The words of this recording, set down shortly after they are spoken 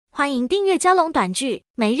欢迎订阅蛟龙短剧，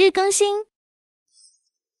每日更新。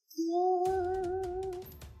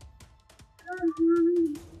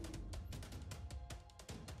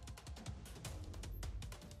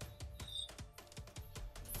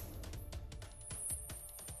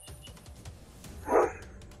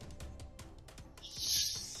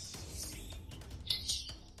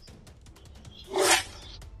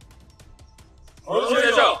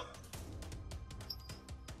先生，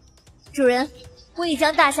主人，我已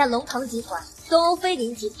将大夏龙腾集团、东欧菲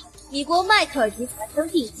林集团、米国迈克尔集团等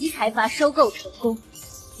顶级财阀收购成功，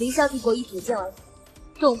凌霄帝国已组建完成，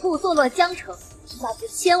总部坐落江城，价值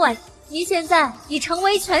1000万亿。您现在已成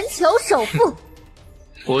为全球首富。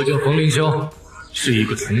我叫冯凌霄，是一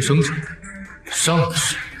个重生者。上一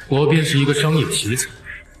世我便是一个商业奇才，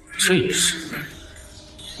这一世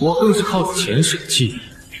我更是靠着前世的记忆，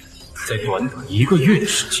在短短1个月的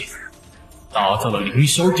时间，打造了凌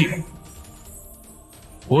霄帝国。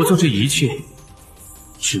我做这一切，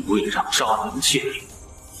只为了让渣男贱女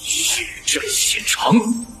血债血偿。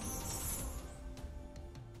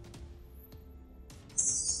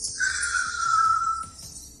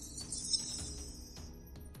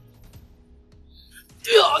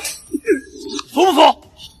服不服？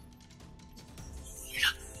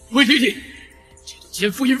魏丽丽，这个奸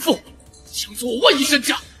夫淫妇，抢走我万亿身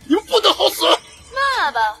家，你们不得好死！骂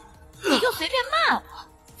吧，你就随便骂我，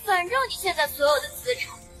反正你现在所有的资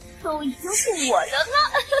产都已经是我的了。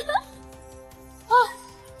啊，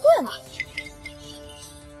对了，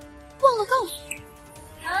忘了告诉你，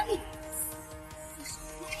哪里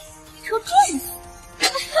车撞死。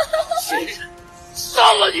先生，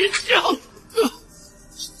杀了你娘！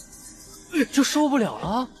这受不了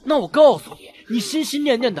了，那我告诉你，你心心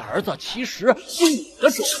念念的儿子其实是你的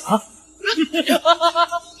种啊！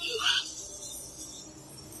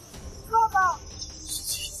爸爸，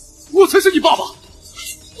我才是你爸爸！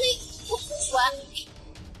嘿，我不管。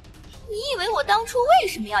你以为我当初为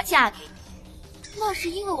什么要嫁给你？那是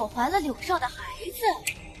因为我怀了柳少的孩子，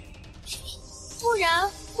不然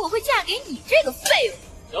我会嫁给你这个废物。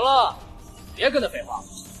行了，别跟他废话，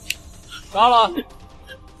杀了！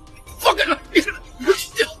放开他！你们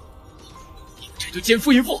这对奸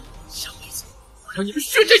夫淫妇，下辈子我让你们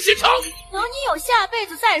血债血偿！等你有下辈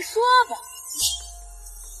子再说吧。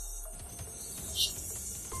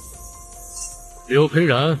柳培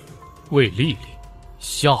然、魏丽丽，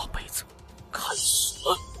下辈子看死！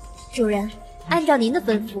主人，按照您的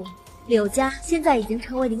吩咐，柳家现在已经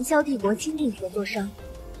成为凌霄帝国亲定合作商，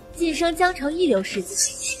晋升江城一流世家。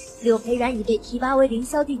柳培然已被提拔为凌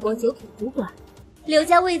霄帝国酒品主管。柳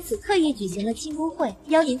家为此特意举行了庆功会，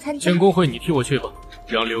邀您参加。庆功会你替我去吧，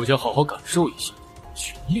让柳家好好感受一下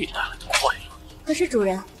权力带来的快乐。可是主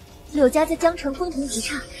人，柳家在江城风评极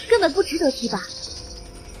差，根本不值得提拔。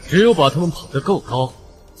只有把他们捧得够高，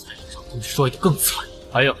才能让他们摔得更惨。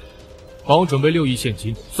还有，帮我准备6亿现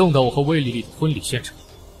金，送到我和魏丽丽的婚礼现场。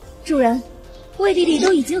主人，魏丽丽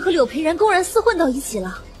都已经和柳培然公然厮混到一起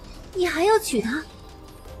了，你还要娶她？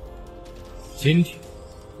今天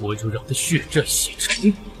我就让他血债血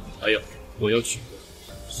偿。还有，我要娶的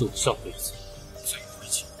是我上辈子最回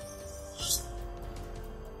去。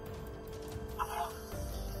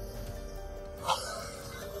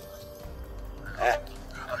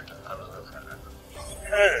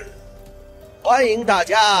欢迎大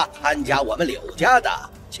家参加我们柳家的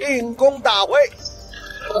庆功大会。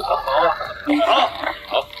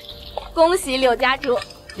好，恭喜柳家主！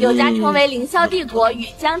柳家成为凌霄帝国与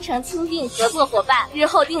江城亲定合作伙伴，日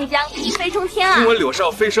后定将一飞冲天啊！听闻柳少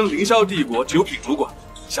飞升凌霄帝国酒品主管，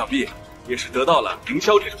想必也是得到了凌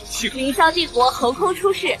霄帝国的幸福。凌霄帝国横空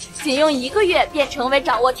出世，仅用1个月便成为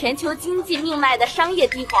掌握全球经济命脉的商业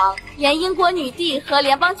帝皇，连英国女帝和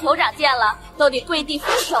联邦酋长见了都得跪地俯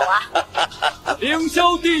首啊！凌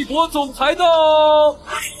霄帝国总裁到。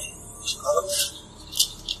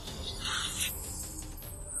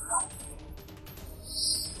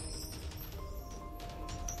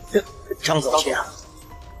张总监，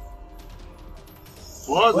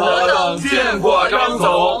我等见过张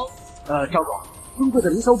总。张总，尊贵的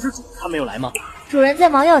凌霄之主他没有来吗？主人在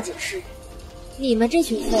忙要紧事，你们这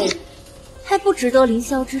群废物还不值得凌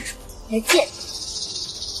霄之主来见你。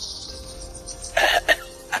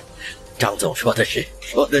张总说的是。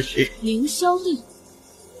凌霄帝，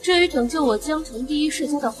至于拯救我江城第一世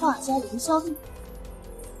家的画家凌霄帝。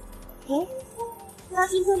哦，他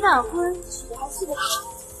今天大婚娶的还是个他。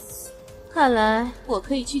看来我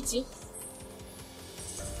可以去集合。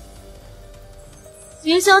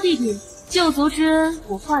凌霄弟弟，救族之恩，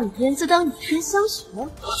我画里边自当以身相许了。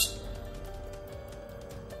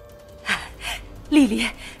丽丽，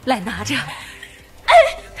来拿着。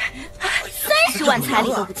30 50万彩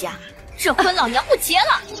礼都不加，这婚老娘不结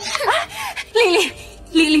了！丽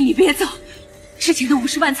丽，你别走，之前的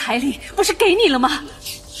50万彩礼不是给你了吗？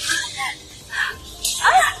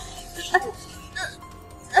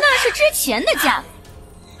那是之前的价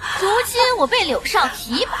格，如今我被柳少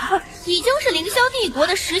提拔，已经是凌霄帝国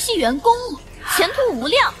的实习员工了，前途无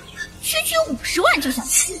量，区50万就想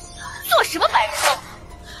去，做什么白日梦？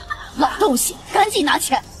老东西，赶紧拿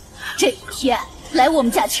钱！这一天来我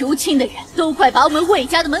们家求亲的人都快把我们魏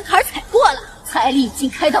家的门槛踩过了，彩礼已经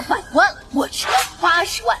开到100万了，我只要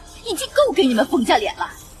80万，已经够给你们冯家脸了。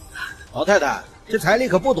老太太，这彩礼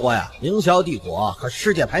可不多呀！凌霄帝国可是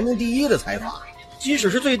世界排名第1的财阀，即使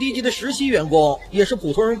是最低级的实习员工，也是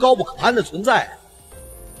普通人高不可攀的存在。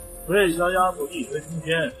魏家丫头一飞冲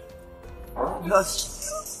天，冯家喜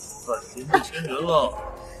算亲不亲人了。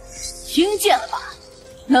听见了吧？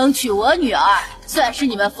能娶我女儿，算是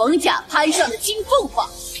你们冯家攀上的金凤凰。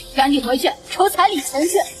赶紧回去筹彩礼钱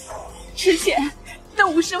去。之前的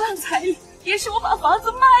50万彩礼也是我把房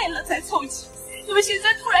子卖了才凑齐，你们现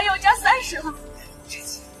在突然要加30万，这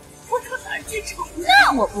钱我从哪儿去筹？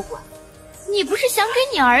那我不管，你不是想给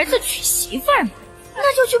你儿子娶媳妇儿吗？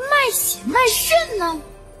那就去卖血卖肾呢。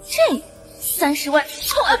这30万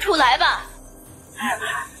凑得出来吧？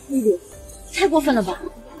丽丽，太过分了吧？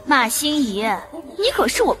马心怡，你可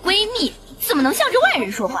是我闺蜜，怎么能向着外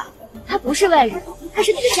人说话？他不是外人，他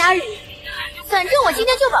是你的家人。反正我今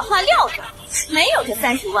天就把话撂这儿，没有这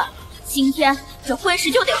30万，今天这婚事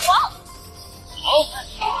就得黄。好。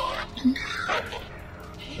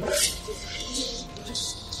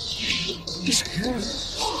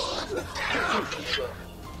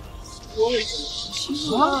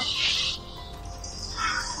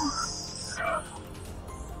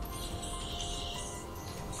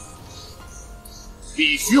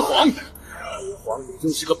必须黄！黄你就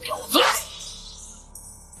是个婊子！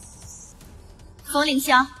冯凌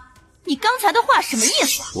霄，你刚才的话什么意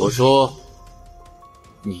思啊？我说，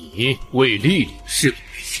你魏丽丽是个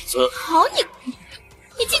婊子。好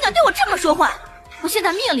你竟敢对我这么说话！我现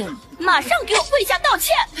在命令你，马上给我跪下道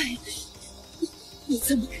歉！你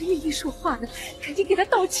怎么跟丽丽说话呢？赶紧给她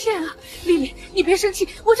道歉啊！丽丽，你别生气，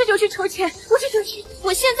我这就去筹钱，我这就去。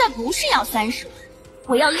我现在不是要30万，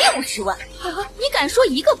我要60万！你敢说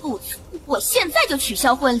一个不字，我现在就取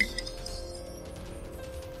消婚礼。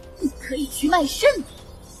你可以去卖肾的，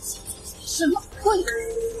什么贵？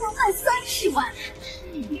要卖30万！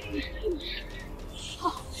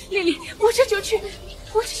好，丽丽，我这就去，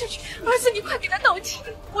我这就去。儿子，你快给他道歉，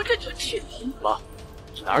我这就去。妈，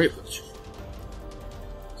你哪儿也不能去。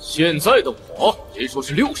现在的我，别说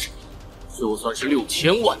是60亿，就算是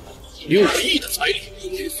6000万、6亿的彩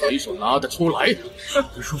礼，随手拿得出来。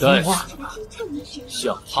但是，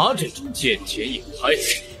像她这种见钱眼开、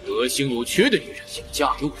德行有缺的女人，想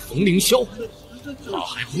嫁给我冯凌霄，她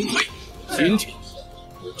还不配。今天，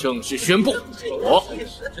我正式宣布，我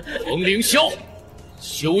冯凌霄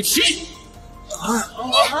休妻。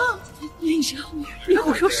凌霄，你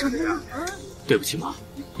胡说什么？对不起妈，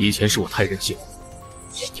以前是我太任性，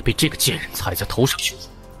你被这个贱人踩在头上羞辱，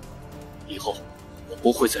以后我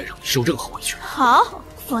不会再让你受任何委屈。好，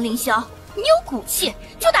冯凌霄，你有骨气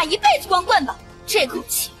就打一辈子光棍吧，这口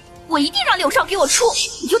气我一定让柳少给我出，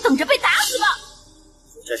你就等着被打死吧。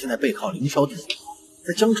冯家现在背靠凌霄帝国，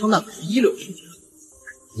在江城那可是一流世家。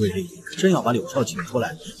魏丽丽可真要把柳少请出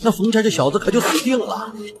来，那冯家这小子可就死定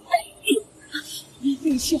了。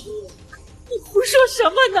凌霄，你胡说什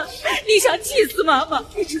么呢？你想气死妈妈？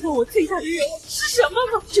你知道我最大的愿望是什么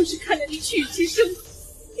吗？就是看着你娶妻生子。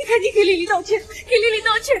你赶紧给丽丽道歉，给丽丽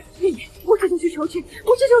道歉！丽丽，我这就去求亲，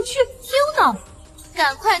我这就去。听到没？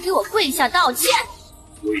赶快给我跪下道歉！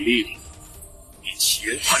魏丽丽，你欺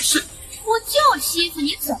人太甚！我就欺负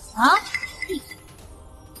你，怎么？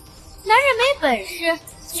男人没本事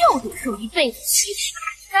就得受一辈子欺负，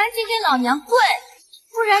赶紧给老娘跪，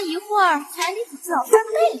不然一会儿彩礼可就要翻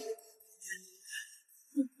倍了。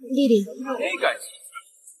丽丽，谁敢欺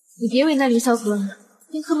负？你别为难凌霄哥了，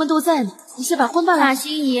宾客们都在呢，你先把婚办了。大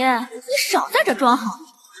心怡，你少在这装好，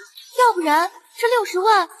要不然这60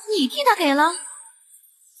万你替他给了。哎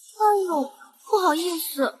呦，不好意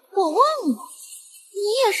思，我忘了，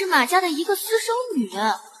你也是马家的一个私生女，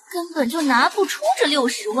根本就拿不出这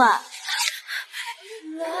60万。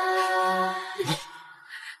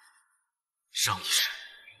上一世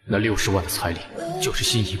那60万的彩礼就是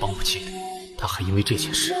心怡帮我借的，她还因为这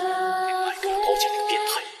件事被派出高价的变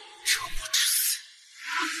态折磨致死。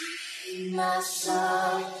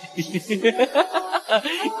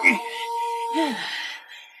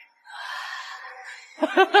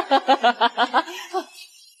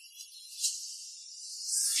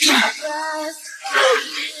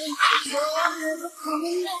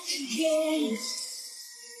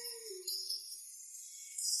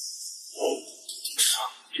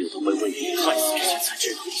这都被魏明害死之前才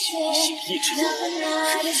知道，心里一直有我，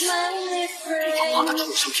是他妈的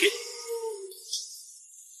宠上天。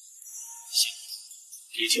行，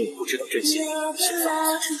以前我不知道真心，现在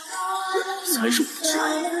我才知道，原来你才是我的挚爱。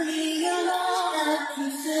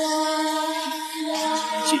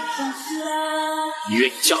今夜，你愿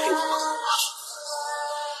意嫁给我吗？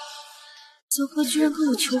小哥居然跟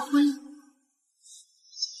我求婚了！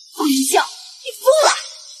傅云笑，你疯了！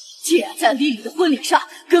竟然在丽丽的婚礼上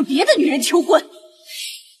跟别的女人求婚！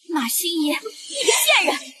马星爷，你个贱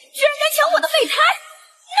人，居然敢抢我的备胎！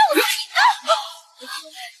弄死你的！你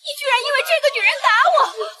居然因为这个女人打我！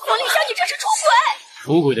黄凌霄，你这是出轨！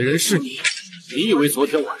出轨的人是你。你以为昨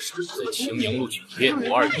天晚上在青阳路酒店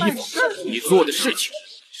521房你做的事情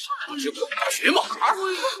不知不觉吗？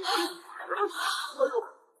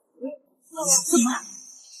怎么？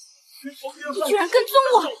你居然跟踪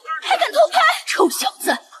我，还敢偷拍！臭小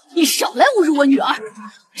子，你少来侮辱我女儿！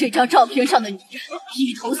这张照片上的女人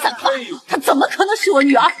披头散发，她怎么可能是我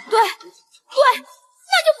女儿？对，那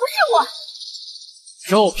就不是我。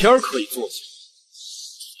照片可以作假，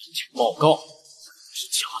体检报告是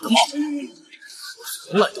假的吗？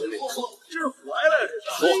从来都没有看过。说，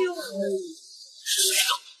是谁的？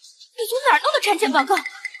你从哪儿弄的产检报告？我明明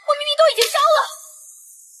都已经烧了。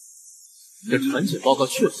这产检报告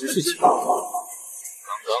确实是假的，刚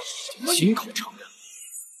刚已经亲口承认了。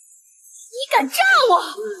你敢炸我！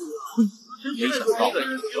没想到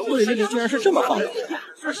魏丽丽竟然是这么放荡的。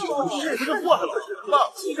这是不是祸害老人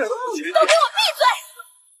了？都给我闭嘴！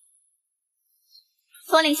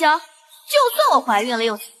风凌霄，就算我怀孕了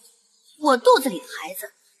又怎么？我肚子里的孩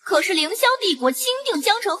子可是凌霄帝国钦定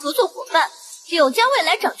江城合作伙伴柳家未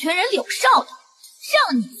来掌权人柳少的，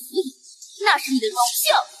让你服役，那是你的荣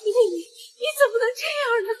幸。你怎么能这样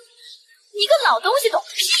呢？你个老东西懂个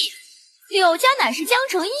屁！柳家乃是江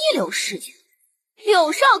城一流世家，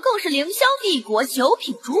柳少更是凌霄帝国九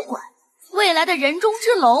品主管，未来的人中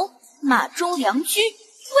之龙，马中良驹，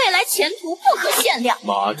未来前途不可限量。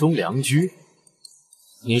马中良驹，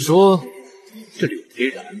你说这柳飞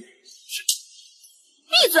然是？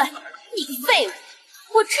闭嘴！你个废物！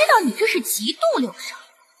我知道你这是嫉妒柳少，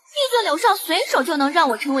闭嘴！柳少随手就能让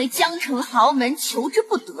我成为江城豪门求之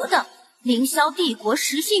不得的凌霄帝国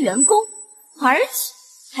实习员工，而且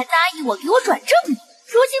还答应我给我转正呢。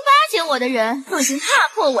如今巴结我的人都已经踏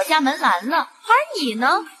破我家门栏了，而你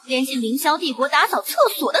呢，连进凌霄帝国打扫厕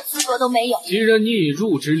所的资格都没有。既然你已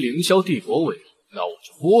入职凌霄帝国委，那我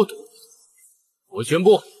就剥夺你。我宣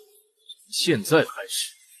布，现在开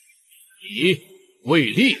始，你魏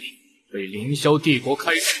丽丽被凌霄帝国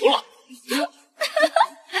开除了。开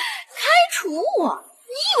除我？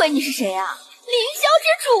你以为你是谁啊？凌霄之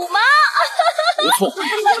主吗？不错，就是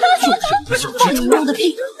凌霄之主。你弄的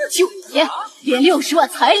屁！9年连60万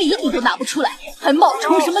彩礼你都拿不出来，还冒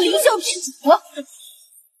充什么凌霄之主？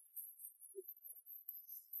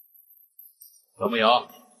怎么样？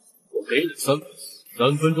我给你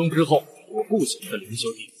3分钟之后，我不想在凌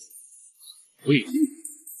霄帝国。魏丽丽。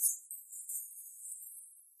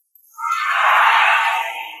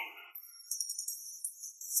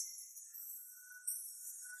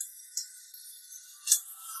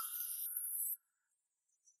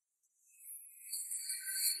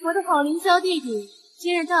我的好凌霄弟弟，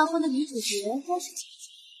今日大婚的女主角该是姐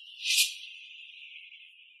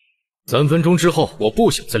姐。 3分钟之后，我不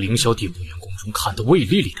想在凌霄帝国员工中看到魏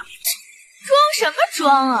丽丽的名字。装什么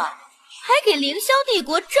装啊？还给凌霄帝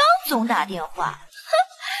国张总打电话？哼，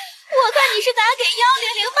我看你是打给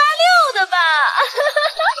10086的吧？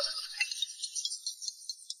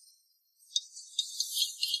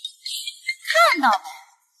看到没？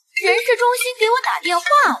人事中心给我打电话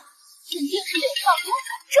了，肯定是柳少给我转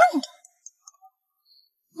正了。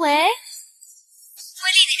喂，魏丽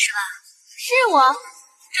丽是吧？是我。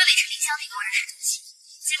这里是凌霄帝国人事中心，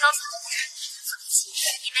最高层通知，总机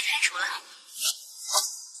你被开除了。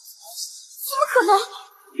怎么可能？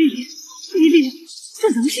丽丽，这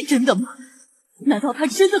能是真的吗？难道她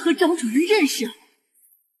真的和张主任认识？绝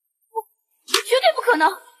对不可能，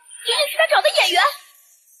一定是他找的演员。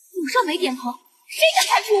柳少没点头，谁敢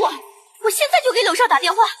开除我？我现在就给柳少打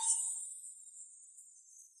电话。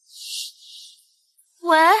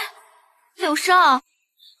喂，柳少，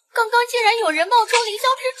刚刚竟然有人冒充凌霄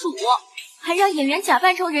之主，还让演员假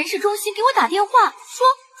扮成人事中心给我打电话，说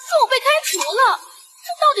我被开除了，这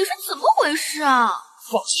到底是怎么回事啊？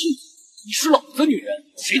放心，你是老子女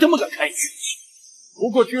人，谁他妈敢开你？不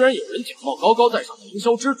过居然有人假冒高高在上的凌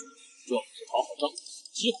霄之主，这不是好好张自己的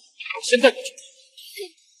机会？我现在就去。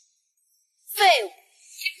废物，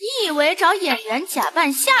你以为找演员假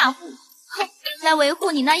扮吓唬，哼，来维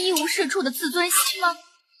护你那一无是处的自尊心吗？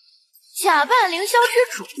假扮凌霄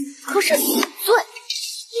之主可是死罪，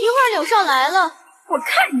一会儿柳少来了，我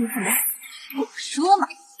看你怎么！我说嘛，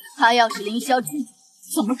他要是凌霄之主，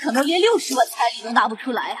怎么可能连60万彩礼都拿不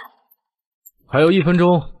出来啊？还有1分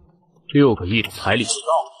钟，6个亿的彩礼就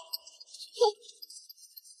到了。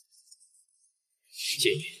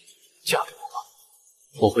建议嫁给我吧，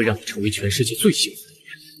我会让你成为全世界最幸福的女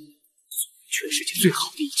人，全世界最好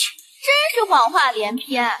的一切。真是谎话连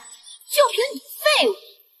篇，就凭你废物，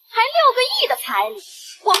还6个亿的彩礼，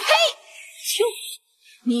我呸！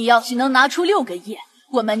你要是能拿出6个亿，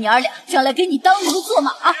我们娘儿俩将来给你当牛做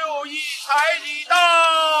马。6亿彩礼到！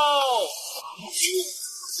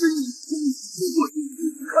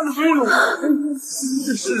看得没有？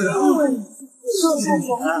是啊。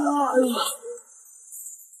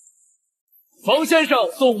冯先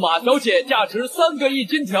生送马小姐价值3个亿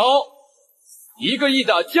金条，1个亿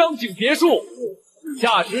的江景别墅，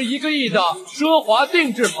价值1个亿的奢华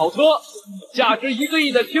定制跑车，价值1个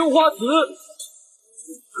亿的青花瓷。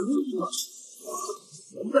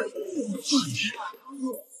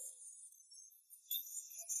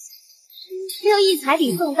6亿彩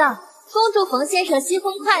礼送到，恭祝冯先生新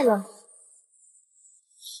婚快乐。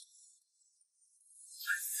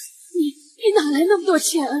你哪来那么多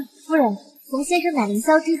钱？夫人，冯先生乃凌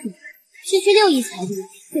霄之主，区区6亿彩礼，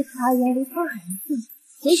对他而言如沧海一粟，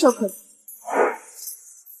随手可及。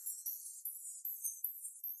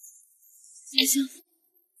凌霄，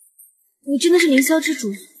你真的是凌霄之主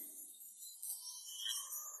？6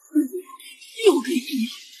个亿，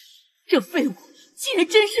这废物竟然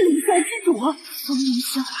真是凌霄之主！冯凌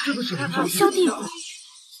霄，凌霄帝国，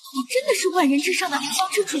你真的是万人之上的凌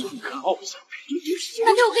霄之主？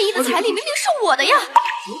那6个亿的彩礼明明是我的呀！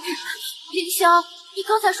凌霄，你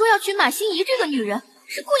刚才说要娶马心怡这个女人，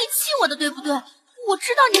是故意气我的，对不对？我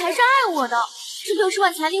知道你还是爱我的，这60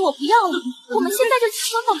万彩礼我不要了，我们现在就结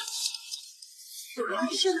婚吧。马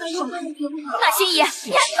心怡，你还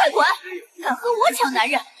不快滚！敢和我抢男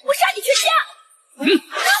人，我杀你全家！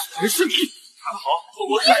真是你，看好，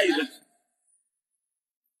我在意的。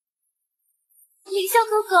凌霄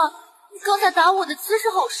哥哥，你刚才打我的姿势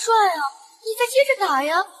好帅啊！你再接着打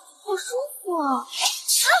呀，好舒服啊！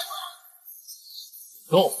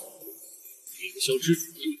够，凌霄之主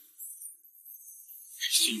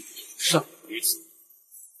是心地善女子，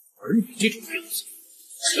而你这种样子，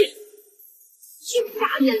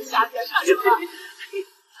杀人！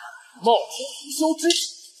冒充凌霄之主，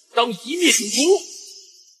当一灭种族。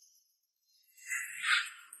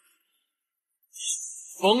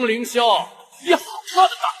冯凌霄，你好大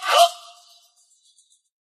的胆子！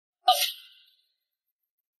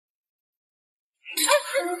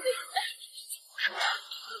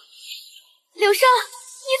柳少，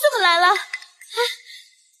你怎么来了？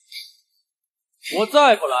我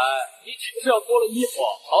再不来，你就是要脱了衣服，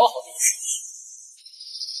好好的。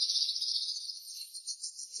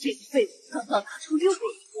这个废物刚刚拿出6个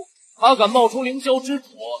亿，他敢冒充凌霄之主，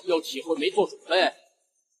又岂会没做准备？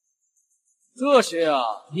这些啊，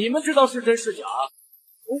你们知道是真是假，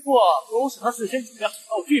不过都是他事先准备好的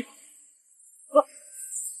道具吧。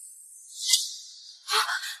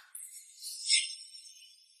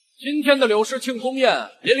今天的柳氏庆功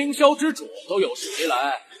宴，连凌霄之主都有事没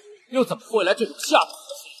来，又怎么会来这种下等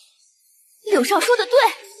的？柳少说的对，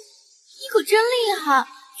你可真厉害，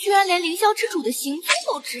居然连凌霄之主的行踪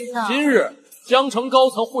都知道。今日江城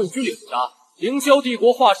高层汇聚柳家，凌霄帝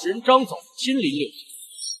国化石人张总亲临柳家，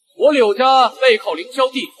我柳家背靠凌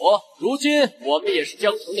霄帝国，如今我们也是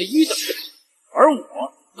江城的1等人，而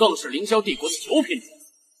我更是凌霄帝国的9品主子，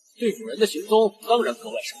对主人的行踪当然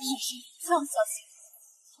格外熟悉。脏消息！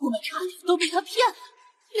我们差点都被他骗了。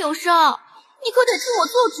柳少，你可得替我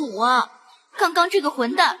做主啊！刚刚这个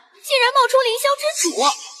混蛋竟然冒充凌霄之主，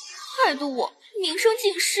害得我名声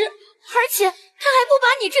尽失，而且他还不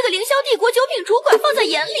把你这个凌霄帝国9品主管放在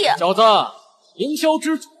眼里。小子，凌霄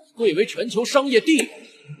之主贵为全球商业帝王，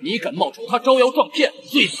你敢冒充他招摇撞骗，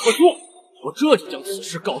罪不可恕！我这就将此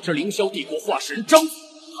事告知凌霄帝国化石人张总，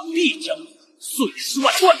他必将碎尸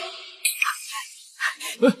万段。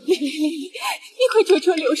你快求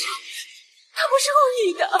求柳少，他不是故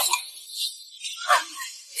意的。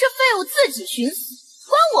这废物自己寻死，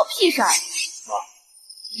关我屁事儿！妈，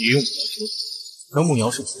你用不着说，那木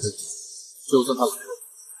瑶是我的人，就算他来了，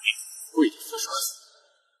跪地自杀死。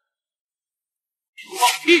放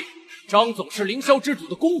屁！张总是凌霄之主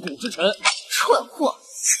的肱骨之臣，蠢货！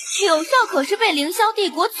柳少可是被凌霄帝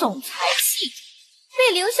国总裁器重，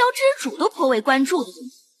被凌霄之主都颇为关注的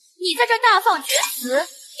人。你在这大放厥词，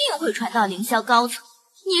定会传到凌霄高层。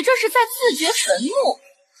你这是在自掘坟墓，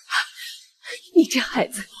你这孩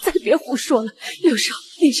子再别胡说了。刘少，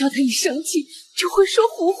林少他一生气就会说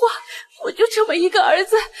胡话，我就这么一个儿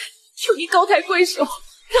子，求你高抬贵手，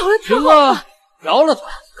饶了他。行啊，饶了他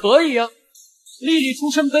可以呀。丽丽出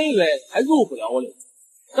身卑微，还入不了我柳家，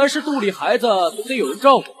但是肚里孩子总得有人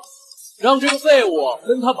照顾吧。让这个废物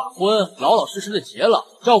跟他把婚，老老实实的结了，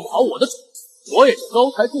照顾好我的主，我也就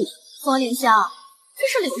高抬贵手。风凌霄，这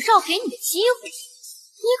是柳少给你的机会，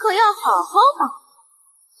你可要好好把握，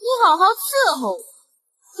你好好伺候我。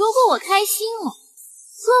如果我开心了，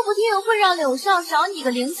说不定会让柳少少你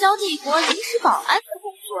个凌霄帝国临时保安的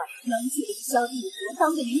工作，能去凌霄帝国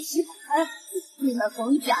当个临时保安，你们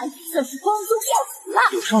冯家也算是光宗耀祖了。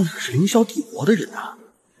柳少那可是凌霄帝国的人呐，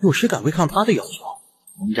有谁敢违抗他的要求？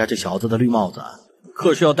我们家这小子的绿帽子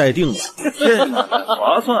可是要戴定了。这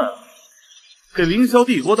划算啊！给凌霄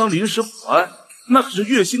帝国当临时保安，那可是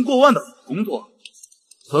月薪过万的好工作。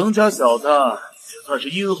冯家小子也算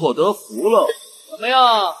是因祸得福了。怎么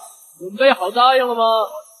样，准备好答应了吗？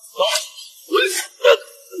走，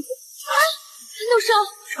柳少，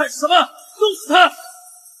干什么？弄死他！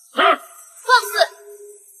放肆！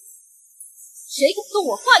谁敢动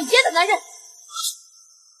我华语嫣的男人？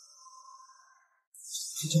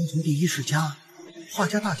是江城第一世家画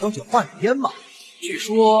家大小姐华语嫣吗？据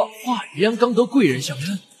说华语嫣刚得贵人相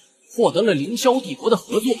认，获得了凌霄帝国的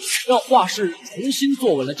合作，让华氏重新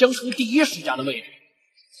坐稳了江城第一世家的位置，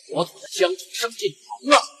妥妥的江城上进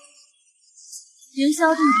王啊！凌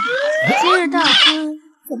霄弟弟，今日大婚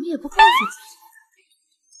怎么也不告诉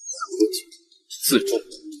自重，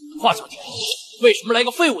华小姐，为什么来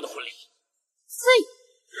个废物的婚礼？废物！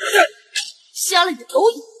瞎了你的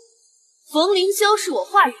狗眼！冯凌霄是我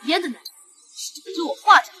华语嫣的男人，是这个对我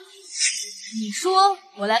华家的男人，你说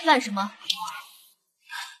我来干什么？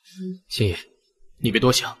星爷，你别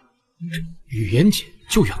多想，语嫣姐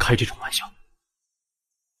就愿开这种玩笑。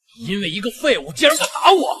因为一个废物竟然敢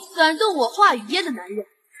打我！敢动我华语嫣的男人，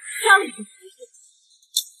杀了你！你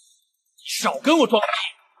少跟我装逼！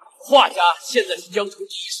华家现在是江城第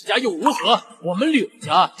一世家又如何？我们柳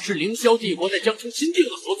家是凌霄帝国在江城新定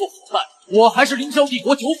的合作伙伴，我还是凌霄帝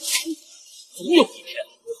国9品。总有一天，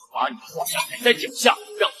我会把你华家踩在脚下，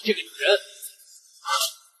让你这个女人。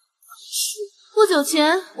不久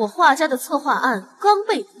前，我华家的策划案刚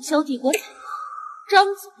被凌霄帝国采纳，张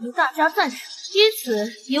总为大家赞赏，因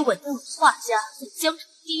此也稳定了华家在江城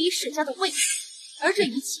第一世家的位置。而这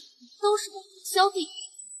一切都是我凌霄帝国。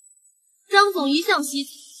张总一向惜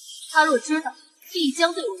才，他若知道必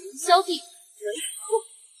将对我凌霄帝国人不错，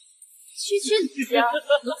区李家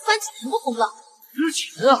能翻起什么风浪？之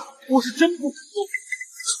前我是真不敢多说，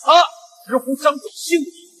他直呼张总姓名，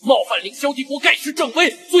冒犯凌霄帝国盖世正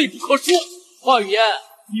威，罪不可恕。华语嫣，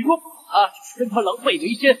你若不打他，就是跟他狼狈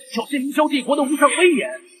为奸，挑衅凌霄帝国的无上威严。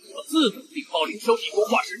我自动禀报凌霄帝国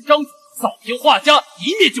华神张总，扫平华家，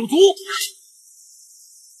一灭九族。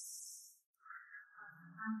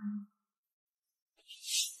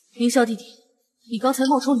凌霄弟弟，你刚才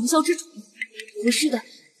冒充凌霄之主？不是的，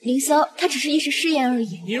凌霄他只是一时失言而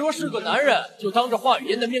已。你若是个男人，就当着华语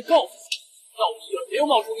嫣的面告诉他，到底有没有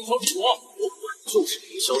冒充凌霄之主？我就是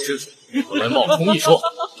凌霄之主，我来冒充一说。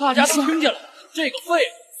大家都听见了，这个废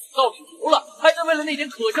物到底服了，还在为了那点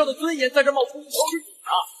可笑的尊严在这冒充凌霄之主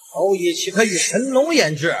呢。后羿岂可与神龙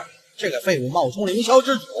言之？这个废物冒充凌霄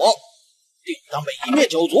之主，定当被一灭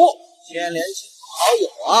九族，牵连几个好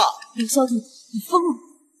友啊！凌霄弟弟，你疯了吗？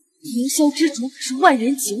凌霄之主可是万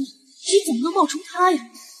人景仰，你怎么能冒充他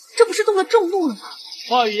呀？这不是动了众怒了吗？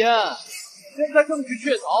华语嫣，现在证据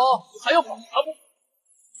确凿，你还要保他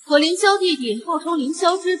不？我凌霄弟弟冒充凌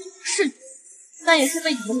霄之主是你，但也是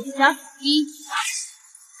被你们柳家逼。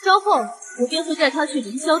稍后我便会带他去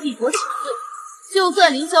凌霄帝国请罪，就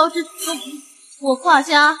算凌霄之主不赢，我华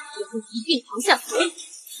家也会一并扛下责任。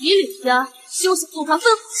你柳家休想动他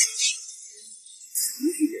分毫。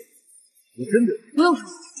我真的不用说，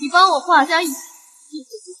你帮我华家一起。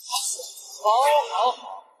好，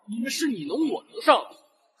你们是你侬我侬上的。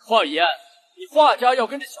华语嫣，你华家要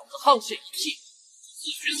跟这小子沆瀣一气，自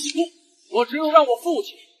寻死路。我只有让我父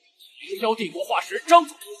亲凌霄帝国化石张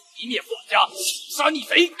总一灭华家，杀逆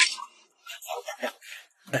贼。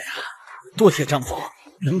哎呀，多谢张总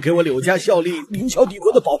能给我柳家效力凌霄帝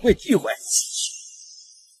国的宝贵机会。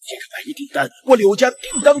这个百亿订单，我柳家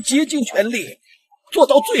定当竭尽全力做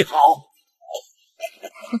到最好。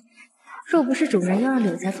若不是主人要让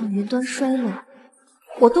柳家从云端衰落，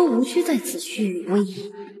我都无需在此虚与委蛇。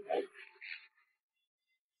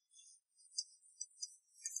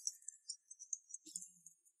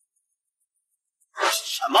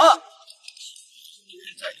什么？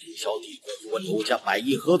在凌霄帝国与我柳家百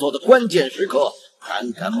亿合作的关键时刻，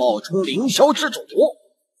胆敢冒充凌霄之主？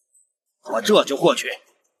我这就过去，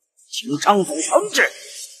请张总惩治。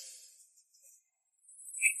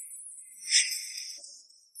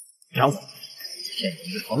张总，现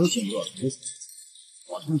已诚信恶毒，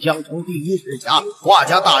我从江城第一世家华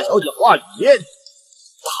家大小姐华雨嫣，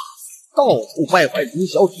到处败坏凌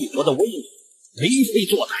霄帝国的威名，为非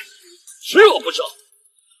作歹，十恶不赦，还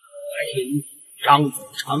请张总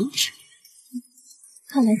惩治。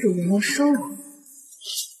看来主人要收我，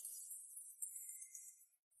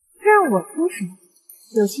让我出手，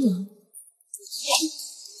有心人。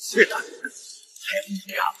是的，还不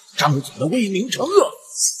让张总的威名惩恶。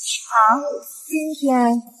好，今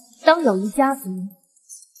天当有一家族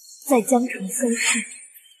在江城消失。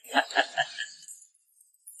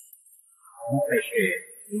不愧是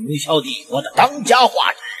凌霄帝国的当家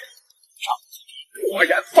画之人，张总果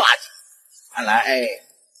然发迹，看来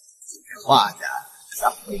这画家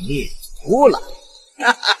将会灭族了。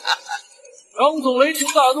张总雷霆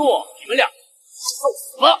大怒，你们俩受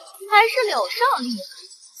死了！还是柳少厉害。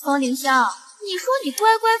风凌霄，你说你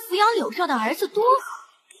乖乖抚养柳少的儿子多好，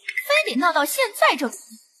非得闹到现在这个地步，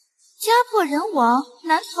家破人亡，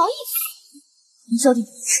难逃一死。凌霄帝，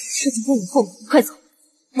事情过我后门，快走！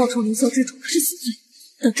冒充凌霄之主是死罪，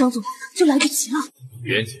等张总就来不及了。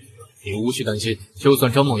袁姐，你无需担心，就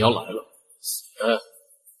算张梦瑶来了，死的也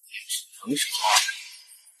只能是他。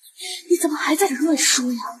你怎么还在这乱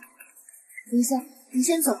说呀？凌霄，你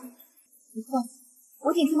先走。你放心，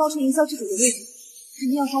我顶替冒充凌霄之主的位置，你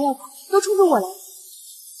们要杀要跑都冲着我来。相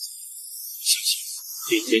信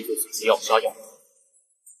今天就算是要杀要跑，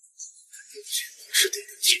是得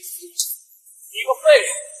人贱。你个废物，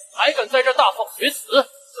还敢在这大放厥词！等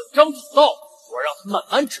张总到，我让他慢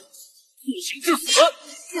慢治，不刑致死。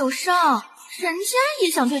柳少，人家也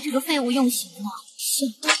想对这个废物用刑呢，想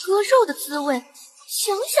到割肉的滋味，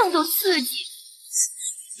想想都刺激。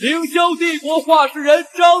凌霄帝国画事人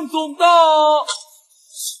张总到。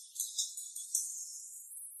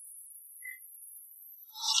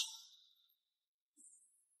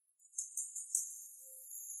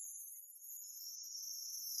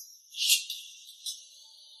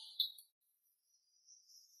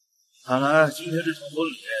看来今天这场婚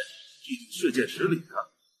礼必定事件十里啊！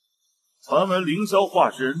传闻凌霄画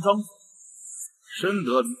事人张总深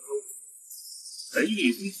得凌霄，雷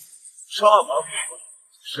厉风行，杀伐不断，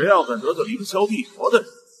谁要敢得罪凌霄帝国的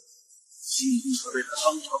人，必定会被他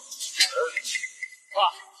当场处决。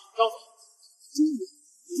张总，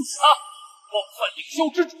他冒犯凌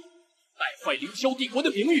霄之主，败坏凌霄帝国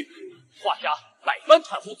的名誉，画家百般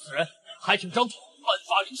袒护此人，还请张总颁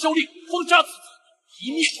发凌霄令，封杀此子，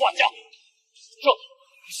一灭画家，这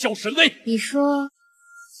凌霄神威。你说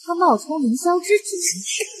他冒充凌霄之主？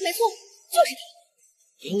没错，就是他。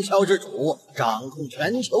凌霄之主掌控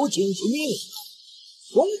全球经济命脉，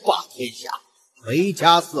雄霸天下，威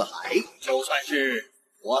加四海，就算是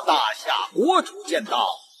我大夏国主见到，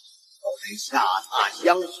都得下榻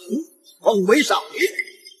相迎，奉为上宾。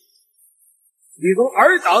你等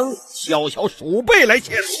尔等小小鼠辈来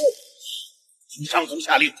亵渎，请上总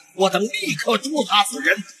下令，我等立刻诛杀此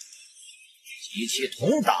人，及其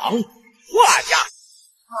同党画家。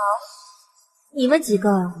好，你们几个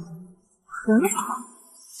很好。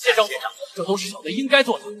谢张连长，这都是小的应该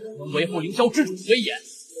做的，能维护凌霄之主的威严，这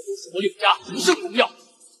都是我柳家一生荣耀。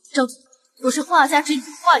张总，我是画家之女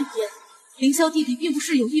华雨嫣，凌霄弟弟并不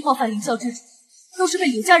是有意冒犯凌霄之主，都是被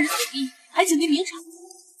柳家人所逼，还请您明察。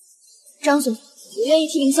张总，我愿意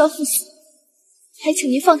替凌霄赴死，还请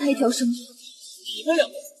您放他一条生路。你们两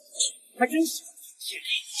个还真喜欢贴地，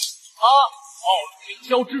他冒充凌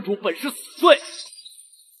霄之主本是死罪，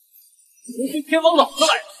除非天王老子来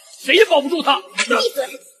了，谁也保不住他。闭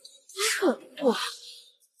嘴！可恶！张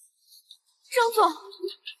总，你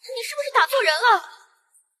是不是打错人了？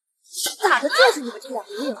打的就是你们这两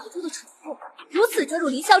个有眼无珠的蠢货，如此折辱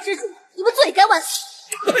凌霄之主，你们罪该万死！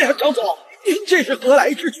哎呀，张总，您这是何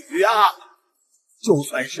来之举啊？就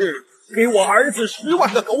算是给我儿子10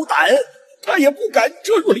万个狗胆，他也不敢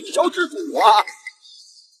折辱凌霄之主啊！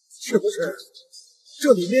是不是？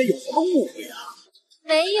这里面有什么误会啊？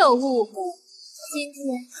没有误会，今天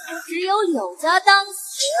只有柳家当死。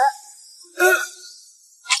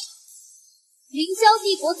凌霄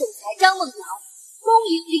帝国总裁张梦瑶，恭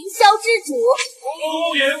迎凌霄之主。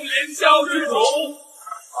恭迎凌霄之主。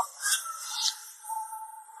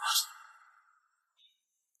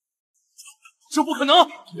这不可能！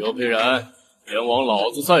刘佩然，天王老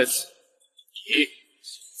子在此，你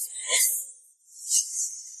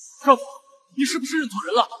少总，你是不是认错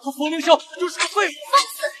人了？他冯凌霄就是个废物。放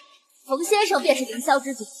肆！冯先生便是凌霄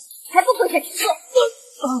之主，还不跪下听说？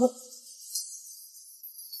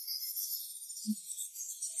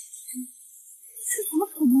这怎么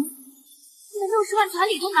可能？连60万彩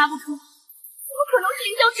礼都拿不出，怎么可能是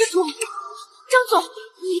凌霄之主？张总，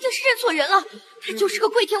你一定是认错人了，他就是个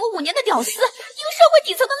跪舔我5年的屌丝，一个社会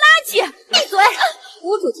底层的垃圾！闭嘴！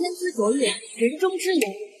吴主天资卓越，人中之龙，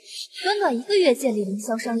短短1个月建立凌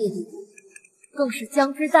霄商业帝国，更是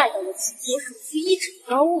将之带到了齐国首屈一指的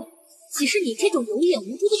高位，岂是你这种有眼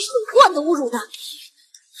无珠的蠢货能侮辱的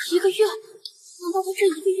？1个月？难道他这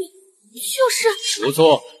1个月就是？不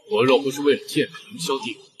错，我若不是为了建立凌霄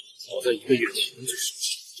帝国，早在1个月前就收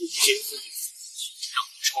起亲自让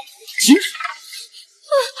你闯祸今日。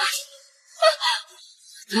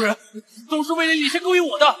主人，都是为了你先勾引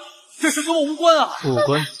我的，这事跟我无关啊！不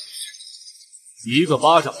关你，一个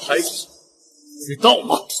巴掌拍过去，知道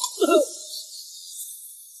吗？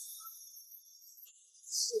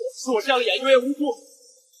是我瞎了眼，有眼无珠，对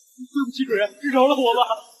不起，主人，饶了我吧！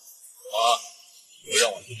又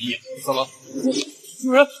让我给你眼红了。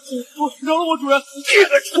主人，饶了我，主人！这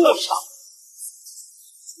个畜生，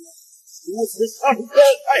如此伤天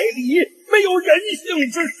害理、没有人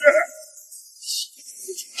性之事，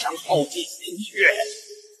想耗尽心血，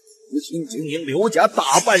无心经营刘家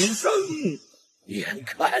大半生，眼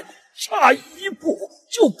看差一步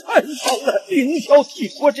就攀上了凌霄帝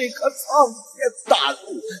国这颗苍天大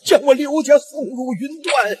路，将我刘家送入云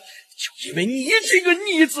端。就因为你这个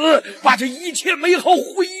逆子，把这一切美好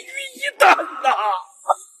毁于一旦呐！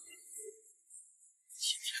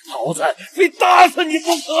今天老子非打死你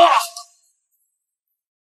不可！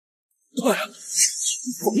哎呀，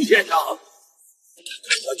冯先生，我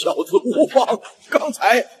教子无方，刚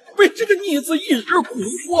才被这个逆子一时蛊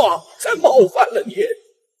惑，才冒犯了你。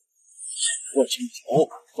我请求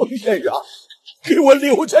冯先生给我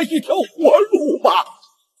留下一条活路吧。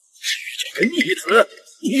至于这个逆子，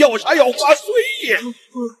你要啥要花随意，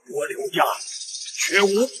我刘家绝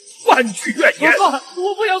无半句怨言。我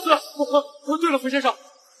不想死。对了，冯先生，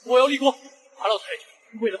我要立功。马老太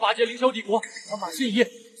君为了巴结凌霄帝国，把马信仪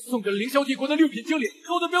送给了凌霄帝国的6品经理，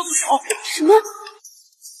高的标子少。什么？为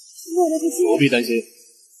了这些，不必担心，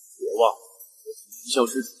别忘了凌霄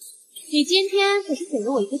之主。你今天可是给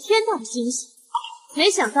了我一个天大的惊喜，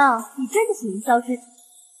没想到你真的是凌霄之主，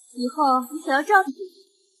以后你可要照顾我。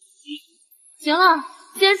行了，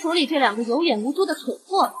先处理这2个有眼无珠的蠢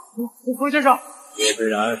货。冯先生，若非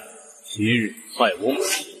然，今日害我母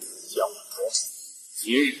亲，将我夺走，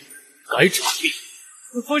今日该偿命。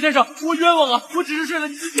冯先生，我冤枉啊！我只是睡了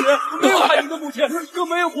你的女人，没有害你的母亲，更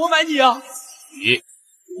没有活埋你啊！你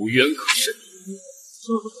无冤可伸。睡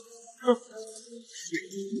冯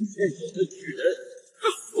先生的女人，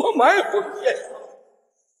活埋冯先生，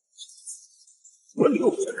我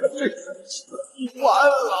刘家可真是完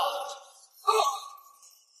了！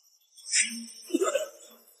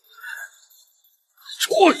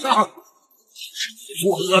畜生！是你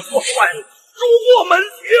作恶作坏，辱我门庭，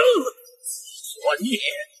作孽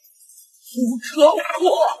不可活！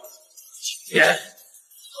今天我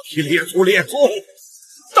替列祖列宗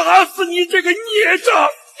打死你这个孽障！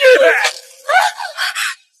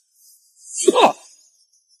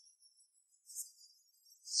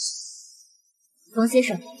冯先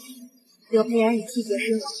生，刘培然已替绝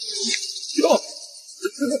身亡。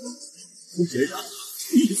冯先生，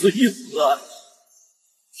一死一死，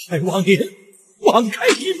还望您网开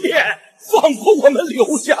一面，放过我们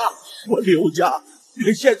刘家。我刘家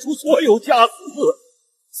愿献出所有家私，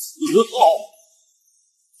此后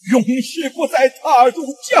永世不再踏入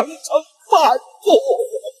江城半步。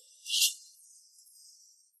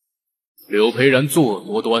柳培然作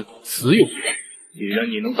恶多端，死有余。既然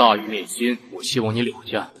你能大义灭亲，我希望你柳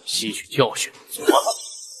家吸取教训。走吧。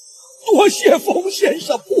多谢冯先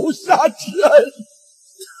生不杀之恩。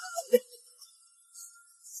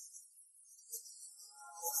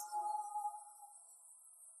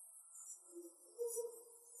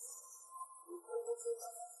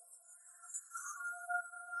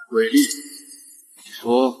伟丽，你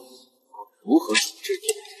说如何处置你？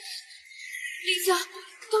凌霄，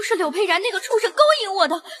都是柳佩然那个畜生勾引我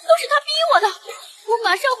的，都是他逼我的。我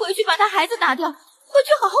马上回去把他孩子打掉，回去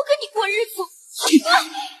好好跟你过日子。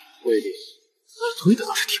伟丽，你推的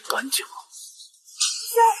倒是挺干净啊。凌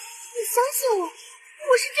霄，你相信我，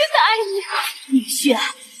我是真的爱你。女婿，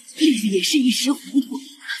丽丽也是一时糊涂，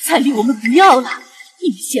彩礼我们不要了，你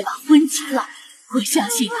们先把婚结了。我相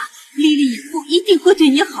信啊，丽丽以后一定会对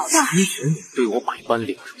你好的。之前你对我百般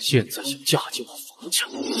凌辱，现在想嫁进我冯家，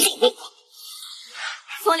做梦吧！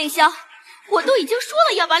冯凌霄，我都已经说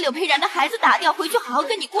了要把柳佩然的孩子打掉，回去好好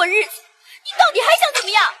跟你过日子，你到底还想怎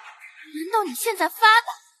么样？难道你现在发的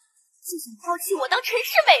就想抛弃我当陈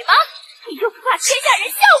世美吗？你就不怕天下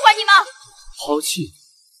人笑话你吗？抛弃？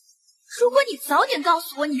如果你早点告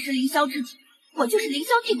诉我你是凌霄之主，我就是凌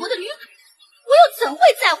霄帝国的女主，我又怎会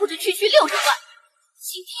在乎这区60万？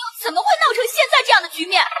今天又怎么会闹成现在这样的局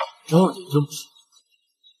面？照你这么说，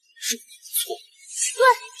是你的错。对，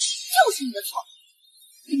就是你的错。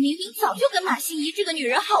你明明早就跟马心怡这个女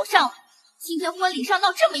人好上了，今天婚礼上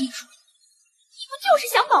闹这么一出，你不就是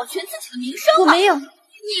想保全自己的名声吗？我没有。你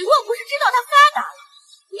若不是知道她发达了，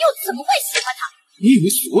你又怎么会喜欢她？你以为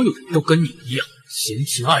所有人都跟你一样嫌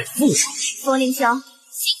贫爱富吗？风凌霄，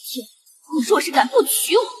今天你若是敢不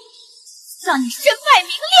娶我，让你身败名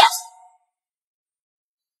裂！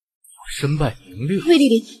我身败名裂？魏丽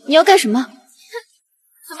丽，你要干什么？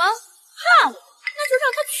怎么怕我？那就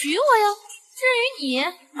让他娶我呀。至于你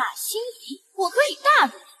马心怡，我可以大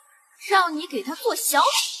度，让你给他做小主。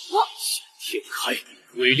天开，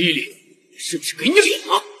魏丽丽，是不是给你脸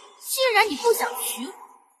了？既然你不想娶我，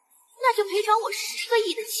那就赔偿我10个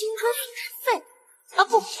亿的青春损失费。啊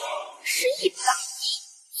不，是100亿。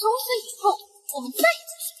从此以后，我们再也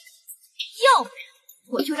不相识。要不然，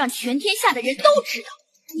我就让全天下的人都知道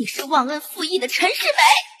你是忘恩负义的陈世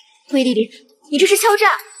美。魏丽丽，你这是敲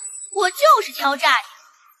诈！我就是敲诈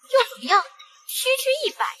你，又怎么样？区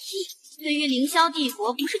100亿，对于凌霄帝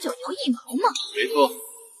国不是9牛1毛吗？没错，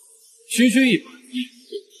区100亿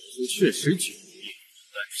是确实9亿，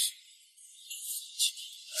但是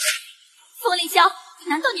风凌霄，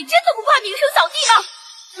难道你真的不怕名声扫地吗？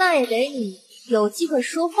那也得你有机会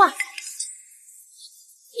说话才行。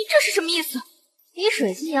你这是什么意思？你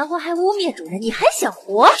水性杨花还污蔑主人，你还想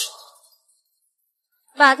活？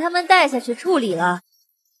把他们带下去处理了。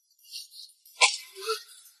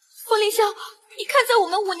风凌霄，你看在我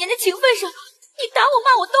们5年的情分上，你打我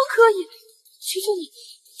骂我都可以，求求你，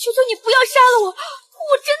求求你不要杀了我，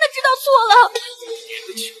我真的知道错了。你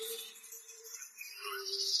的情分，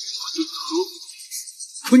我就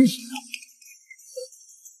和你呢。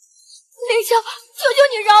凌霄，求求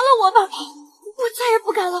你饶了我吧，我再也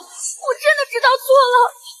不敢了，我真的知道错了，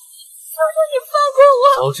求求你放过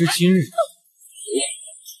我。早知今日，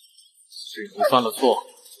是你犯了错，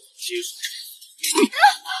接受惩罚。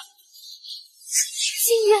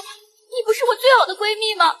心怡，你不是我最好的闺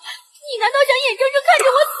蜜吗？你难道想眼睁睁看着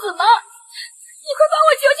我死吗？你快帮我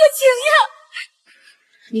求求情呀！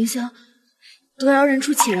凌霄，得饶人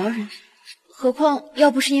处且饶人，何况要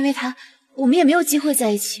不是因为他，我们也没有机会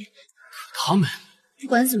在一起。他们不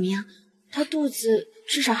管怎么样，他肚子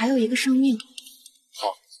至少还有一个生命。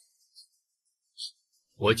好，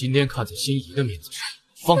我今天看在心仪的面子上，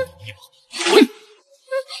放你一马。滚！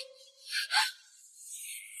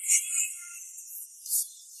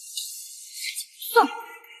算了，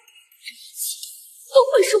这一切都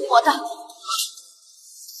会是我的。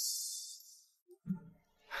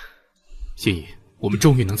心仪，我们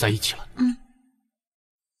终于能在一起了。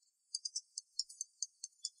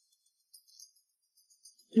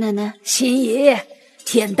奶奶，心怡，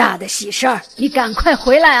天大的喜事儿，你赶快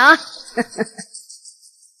回来啊！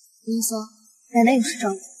凌霄，奶奶有事找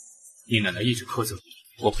你。你奶奶一直苛责你，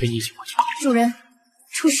我陪你一起回去。主人，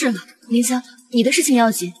出事了。凌霄，你的事情要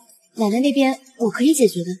紧，奶奶那边我可以解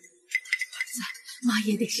决的。儿子，妈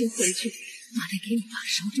也得先回去，妈得给你爸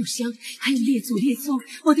烧炷香，还有列祖列宗，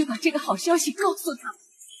我得把这个好消息告诉他们。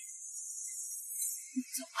你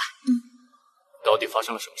走吧。到底发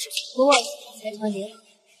生了什么事情？国外财团联合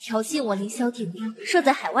挑衅我凌霄帝国设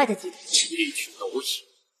在海外的地图，一举蝼蚁，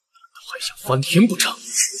难道还想翻天不成？主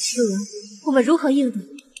人，我们如何应对？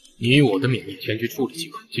你以我的名义前去处理即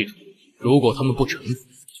可。记住，如果他们不臣服，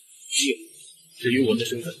至于我的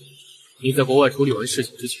身份，你在国外处理完事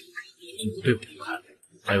情之前，请不对我公开。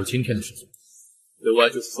还有今天的事情，对外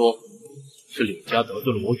就是说是柳家得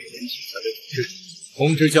罪了我与言才被处置，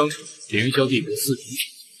通知江城凌霄帝国4品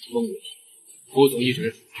封为副总一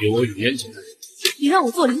职，由我与燕姐担任。你让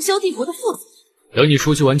我做凌霄帝国的副总？等你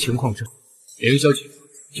熟悉完情况之后，凌霄姐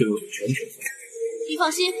就有全权负责。你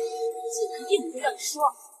放心，我一定不会让你失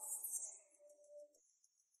望。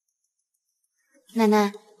奶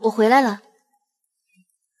奶，我回来了。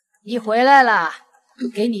你回来了，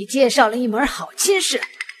给你介绍了一门好亲事，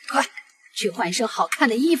快去换一身好看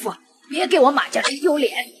的衣服，别给我马家人丢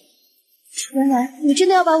脸。原来你真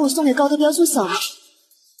的要把我送给高德彪做小姨？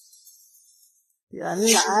原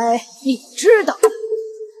来你知道，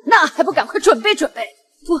那还不赶快准备准备？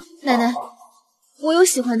不，奶奶，我有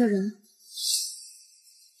喜欢的人。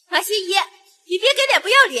马心怡，你别给脸不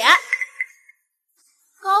要脸！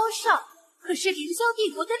高少可是凌霄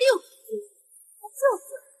帝国的6品之一，他舅舅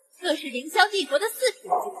更是凌霄帝国的4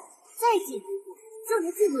品之一，再进一步就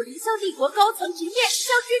能进入凌霄帝国高层直面凌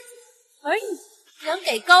霄之主。而你能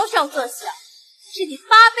给高少做小，是你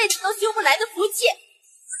8辈子都修不来的福气。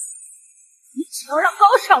你只要让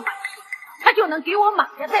高少满意，他就能给我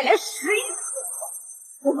马家带来10亿的收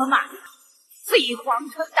入。我们马家飞黄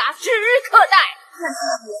腾达，指日可待。那师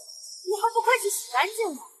爷，你还不快去洗干净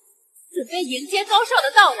了，准备迎接高少的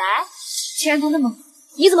到来？既然他那么好，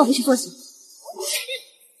你怎么不去做戏？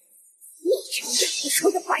你这个不熟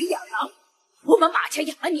的白眼狼！我们马家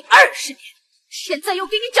养了你20年，现在又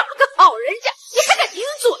给你找了个好人家，你还敢顶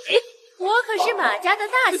嘴？我可是马家的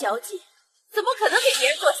大小姐，怎么可能给别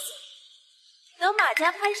人做戏？等马家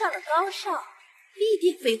攀上了高少，必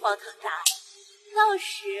定飞黄腾达。到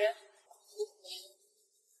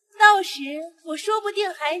时我说不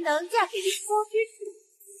定还能嫁给凌霄之主。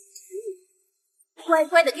乖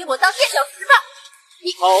乖的给我当垫脚石吧！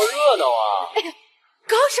你好热闹啊！哎呀，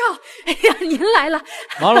高少，哎呀，您来了。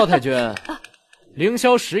马老太君，凌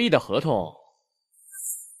霄10亿的合同。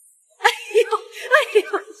哎呦，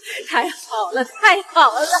太好了，太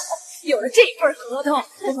好了！有了这份合同，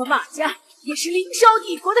我们马家也是凌霄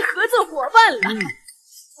帝国的合作伙伴了。到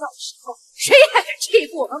时候谁还敢欺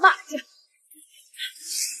负我们马家？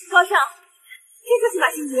高少，这就是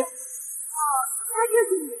马新杰。哦，他就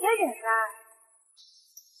是你的人啊。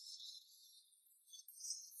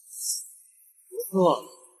不错，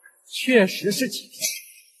确实是姐姐，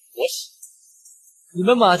我喜欢。你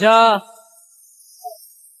们马家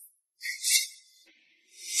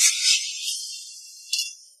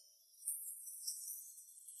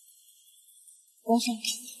高少，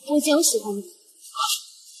我已经有喜欢的人。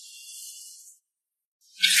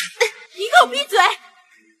你给我闭嘴！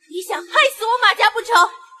你想害死我马家不成？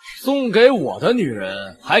送给我的女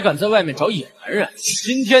人，还敢在外面找野男人？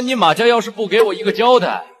今天你马家要是不给我一个交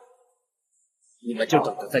代，你们就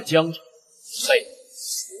等着在江城累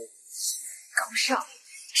死。高少，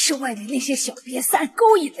是外面那些小瘪三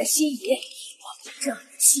勾引了心爷，我们这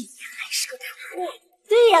心爷还是个大货。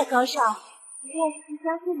对呀，高少，你要是不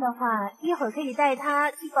相信的话，一会儿可以带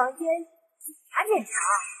他去房间检查检查。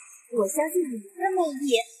我相信你的魅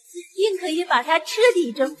力，一定可以把他彻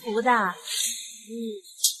底征服的。好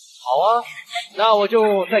啊，那我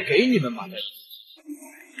就再给你们马家。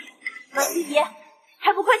马七爷，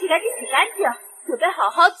还不快去赶紧洗干净，准备好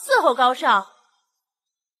好伺候高少。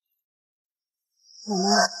奶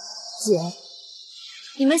奶、姐，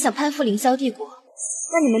你们想攀附凌霄帝国，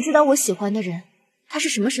那你们知道我喜欢的人他是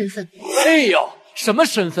什么身份？哎呦，什么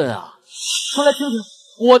身份啊？说来听听，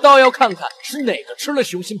我倒要看看是哪个吃了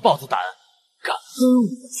雄心豹子胆，敢跟我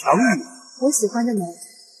强女。我喜欢的男人，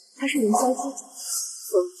他是凌霄之主。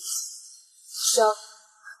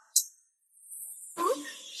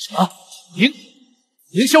什么？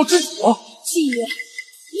凌霄之主？七爷，你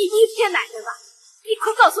骗奶奶吧！你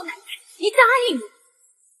快告诉奶奶，你答应我。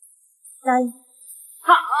答应。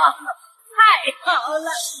好，太好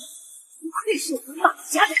了！不愧是我们马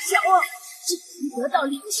家的骄傲，竟能得到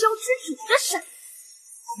凌霄之主的审。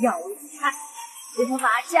要我一看，我们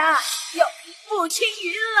马家要比步青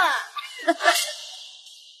云了。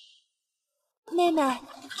妹妹，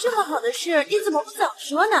这么好的事你怎么不早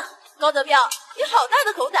说呢？高德彪，你好大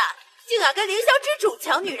的口胆，竟敢跟凌霄之主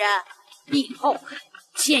抢女人！以后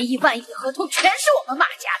千亿万亿的合同全是我们马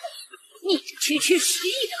家的，你这区10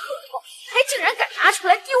亿的合同，还竟然敢拿出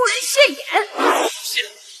来丢人现眼！信了，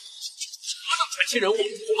何等传奇人物，怎么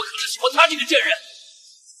可能喜欢他这个贱人？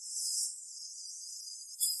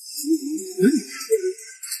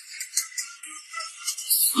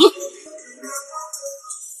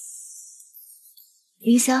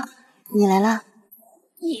凌霄，你来了。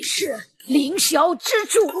你是凌霄之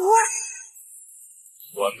主？晚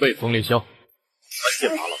辈冯凌霄，参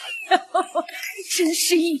见马老太君。真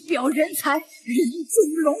是一表人才，人中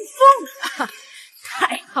龙凤啊！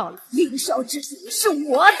太好了，凌霄之主是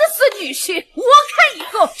我的孙女婿，我看以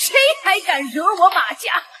后谁还敢惹我马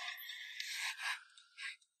家？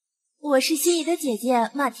我是心仪的姐姐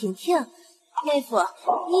马婷婷，妹夫，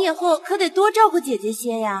你以后可得多照顾姐姐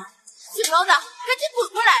些呀。姓高的，赶紧滚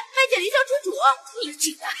过来，拜见凌霄之主！你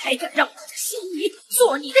竟然还敢让我的心仪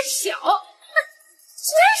做你的小，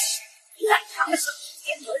真是烂长手，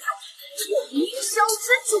天和尚，做凌霄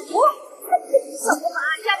之主，什么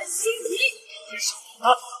马家的心仪？你少他，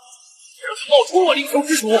让他冒充我凌霄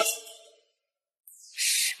之主！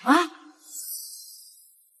什么？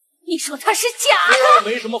你说他是假的？虽然我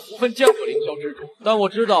没什么福分见过凌霄之主，但我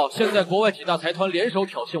知道现在国外几大财团联手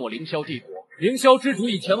挑衅我凌霄帝国。凌霄之主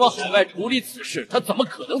已前往海外处理此事，他怎么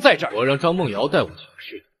可能在这儿？我让张梦瑶带我前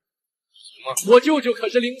去。我舅舅可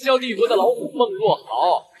是凌霄帝国的老虎孟若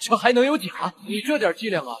豪，这还能有假？你这点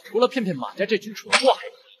伎俩啊，除了骗骗马家这群蠢货还可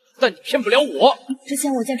以，但你骗不了我。之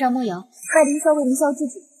前我见张梦瑶拜凌霄为凌霄之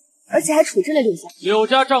主，而且还处置了柳家。柳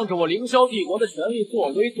家仗着我凌霄帝国的权力作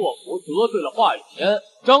威作福，得罪了华语嫣。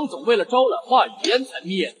张总为了招揽华语嫣才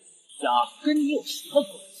灭家，跟你有什么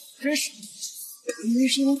关系？真是。明明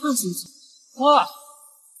是因为华总总，啊，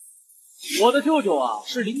我的舅舅啊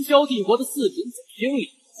是凌霄帝国的四品总经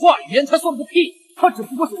理，话语权他算个屁，他只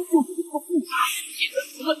不过是我舅舅一个副手，也的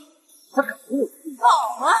词，他敢跟我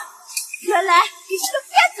好啊，原来你是个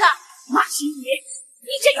骗子，马新宇，你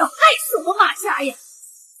这要害死我们马家呀！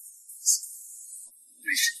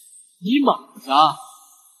但是你马家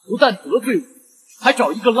不但得罪我，还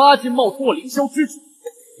找一个垃圾冒充我凌霄之主，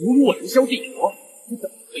侮辱我凌霄帝国，你怎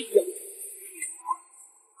么可以这样？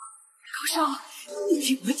高少，你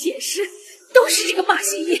听我解释，都是这个马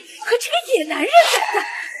新义和这个野男人干的，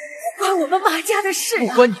不关我们马家的事啊！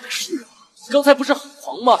不关你的事啊！刚才不是很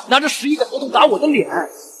狂吗？拿着11个合同打我的脸，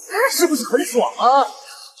是不是很爽啊？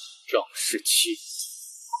仗势欺人，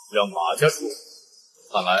让马家输，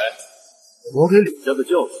看来我给柳家的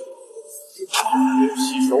教训没有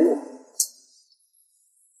吸收啊。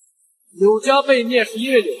柳家被灭是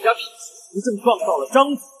因为柳家品行不正，撞到了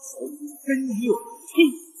张子手里，跟你有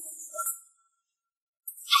屁！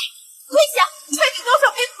跪下，快给高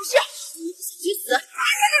少赔不是！你不想去死，还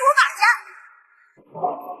给我马家！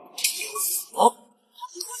好，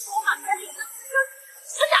你不是我马家里的私生，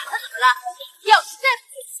想打他怎么了？要是再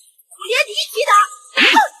不服气，我连你一起打！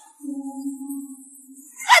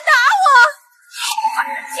敢打我！快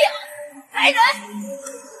点叫！来人！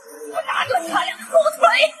我打断他俩的后腿，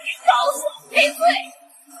告诉我赔罪！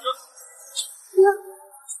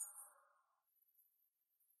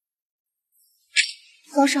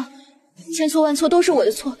高少，千错万错都是我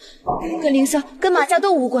的错，跟凌霄、跟马家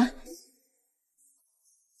都无关。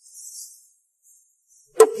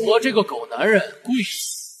我这个狗男人跪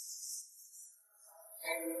死！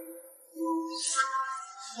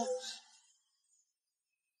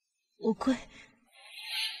我跪。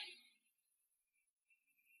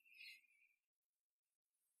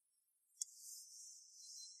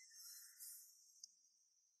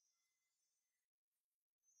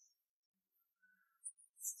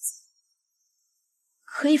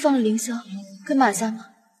可以放了凌霄跟马家吗？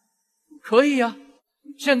可以呀，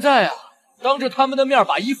现在啊，当着他们的面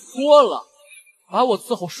把衣服脱了，把我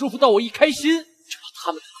伺候舒服到我一开心，就把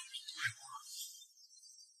他们的口里都是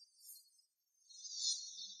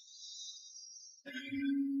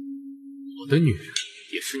我。我的女人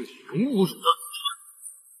也是你能侮辱的。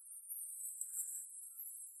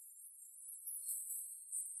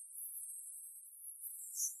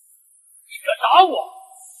你敢打我！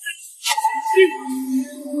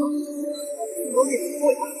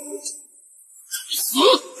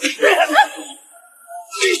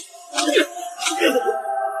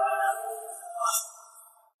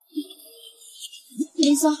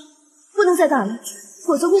凌霄，不能再打了，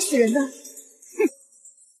否则会死人的。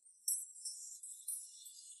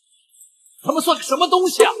他们算个什么东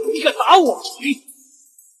西啊！你敢打我！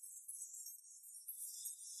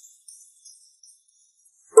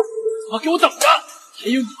他妈给我等着！还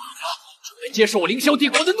有你马家，准备接受我凌霄帝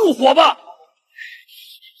国的怒火吧！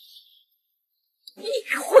你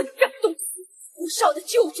混账东西！吴少的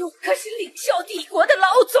舅舅可是凌霄帝国的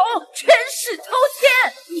老总，权势滔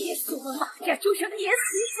天，捏死我们马家就像捏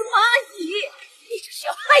死一只蚂蚁！你这是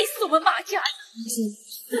要害死我们马家呀！林心，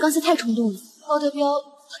你刚才太冲动了，高德彪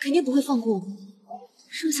他肯定不会放过我们，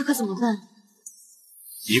剩下可怎么办？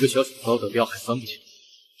一个小小高德彪还翻不起来。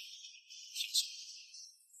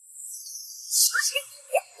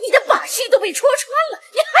你的把戏都被戳穿了，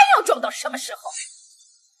你还要装到什么时候？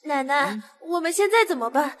奶奶，我们现在怎么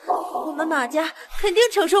办？我们马家肯定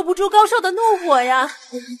承受不住高少的怒火呀！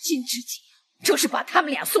我们今之计就是把他们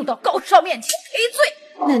俩送到高少面前赔罪。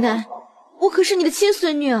奶奶，我可是你的亲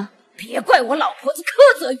孙女啊！别怪我老婆子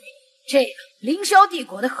苛责于你。这个凌霄帝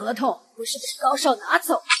国的合同不是被高少拿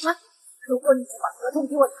走了吗？如果你能把合同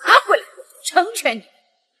给我拿回来，我就成全你。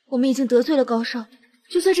我们已经得罪了高少，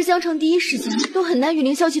就算是江城第一世家，都很难与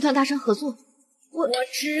凌霄集团达成合作。我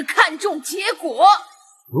只看重结果。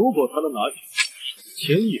如果他能拿下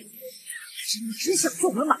1000亿，你只想做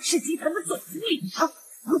我们马氏集团的总经理吗？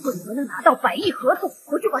如果你们能拿到100亿合同，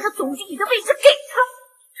我就把他总经理的位置给他。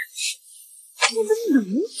你们能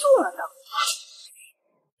做到？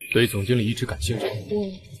对总经理一直感兴趣。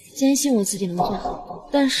我坚信我自己能做好，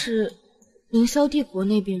但是凌霄帝国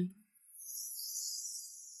那边，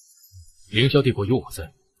凌霄帝国有我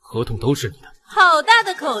在，合同都是你的。好大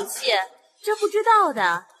的口气！这不知道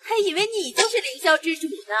的还以为你就是凌霄之主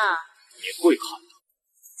呢。你会喊的。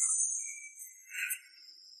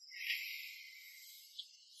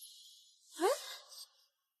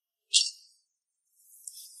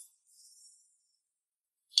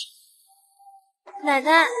奶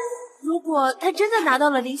奶，如果他真的拿到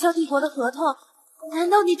了凌霄帝国的合同，难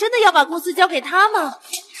道你真的要把公司交给他吗？她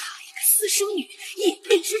一个私生女也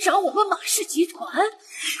配执掌我们马氏集团？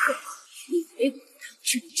你以为我唐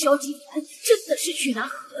氏凌霄集团真的是去拿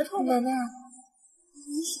合同吗？奶奶，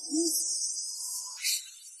你什么意思？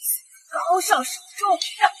高少手中，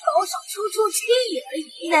让高少出出气而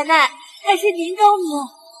已。奶奶，还是您高明。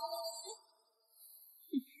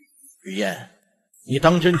雨嫣，你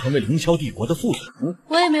当真成为凌霄帝国的副总？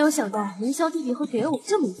我也没有想到凌霄弟弟会给我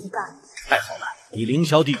这么一副大礼。太好了，以凌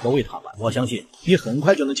霄帝国为踏板，我相信你很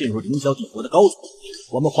快就能进入凌霄帝国的高层，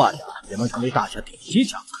我们华家也能成为大夏顶级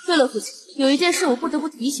强者。对了，父亲，有一件事我不得不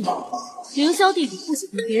提醒你：凌霄弟弟不仅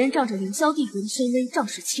跟别人仗着凌霄帝国的声威仗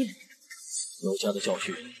势欺人，刘家的教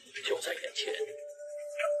训就在眼前。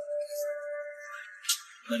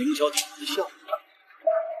那凌霄帝国的效益，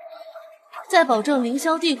在保证凌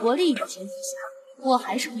霄帝国利益的前提下，我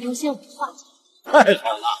还是会优先我们华家。太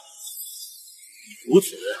好了，如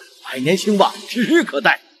此，百年兴旺指日可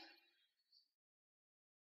待。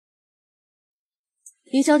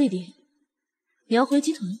凌霄弟弟，你要回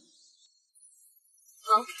集团？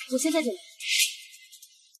好，我现在就来。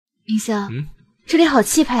凌霄，这里好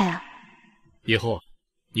气派啊！以后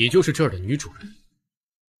你就是这儿的女主人。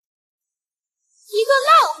一个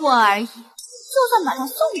烂货而已，就算把它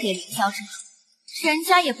送给凌霄之主，人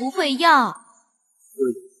家也不会要。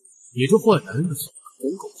你这坏男人的嘴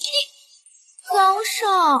很狗屁！高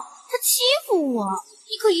少，他欺负我，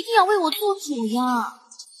你可一定要为我做主呀！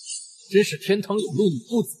真是天堂有路你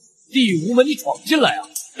不走，地狱无门你闯进来啊！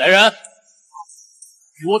来人，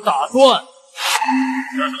给我打断！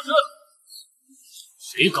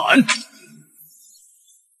谁敢？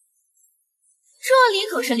这里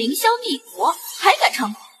可是凌霄帝国，还敢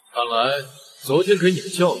猖狂？看来昨天给你的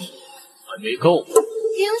教训还没够。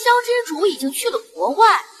凌霄之主已经去了国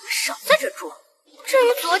外，少在这装。至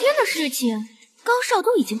于昨天的事情，高少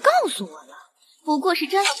都已经告诉我了，不过是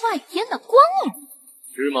沾了华语天的光而已。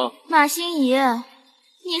是吗？马星爷，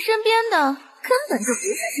你身边的根本就不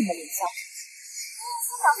是什么凌霄之主，你一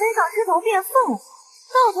心想飞上枝头变凤凰，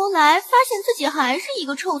到头来发现自己还是一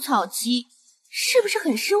个臭草鸡，是不是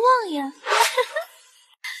很失望呀？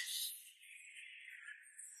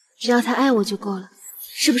只要他爱我就够了，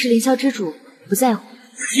是不是凌霄之主不在乎？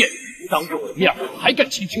贱人，当着我的面还敢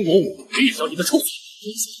卿卿我我，闭上你的臭嘴！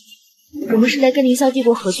我们是来跟凌霄帝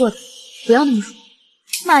国合作的，不要那么说。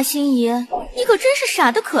马星爷，你可真是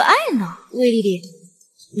傻得可爱呢。魏丽丽，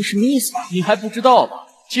你什么意思？你还不知道吧？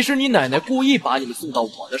其实你奶奶故意把你们送到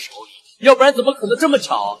我的手里，要不然怎么可能这么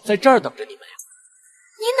巧在这儿等着你们呀？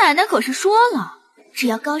你奶奶可是说了，只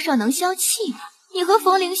要高少能消气，你和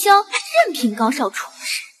冯凌霄任凭高少处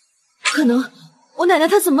置。不可能，我奶奶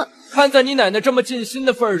她怎么……看在你奶奶这么尽心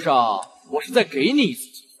的份上，我是再给你一次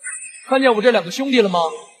机会。看见我这两个兄弟了吗？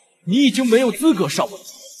你已经没有资格上我的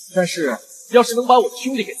床，但是要是能把我的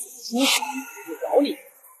兄弟给舒服，我就饶你。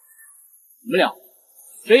你们俩，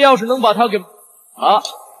谁要是能把他给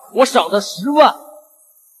我赏他10万。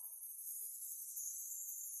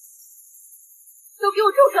都给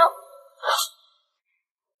我住手！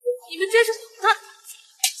你们真是混蛋，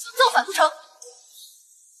想造反不成？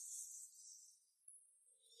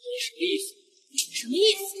你什么意思？什么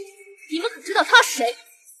意思？你们可知道他是谁？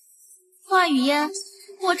华语嫣，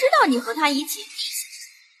我知道你和他一起地下，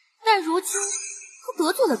但如今他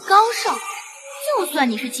得罪了高少，就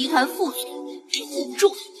算你是集团副总，也护不住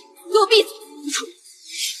他。给我闭嘴！你出来！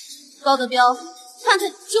高德彪，看看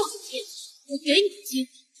你舅舅的面子，我给你个机会，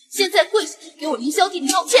现在跪下给我凌霄弟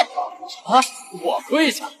弟道歉！啊！我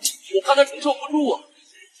跪下，我怕他承受不住啊！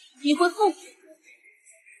你会后悔。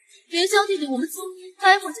凌霄弟弟，我们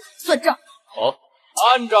待会儿再算账。好，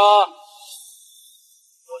按着。我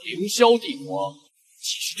凌霄帝国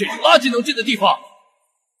岂是这种垃圾能进的地方？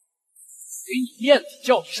给你面子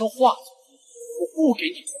叫一声华总，我不给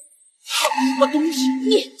你当什么东西。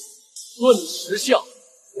你若你识相，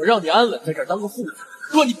我让你安稳在这儿当个副总；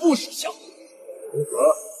若你不识相，让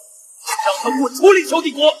他滚出凌霄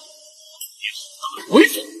帝国！你好大的猥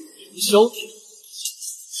琐！凌霄帝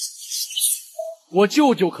国，我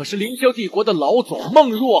舅舅可是凌霄帝国的老总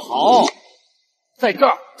孟若豪，在这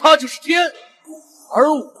儿他就是天，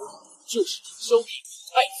而我就是凌霄帝国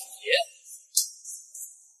太子爷。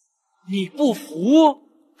你不服？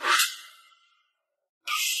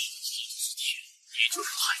你就是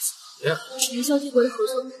太子爷。凌霄帝国的合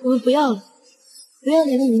作我们不要了，不要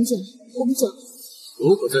连累人家，我们走。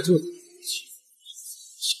如果在这里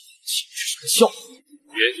是个笑话，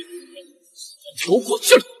别给我滚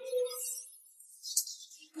下来！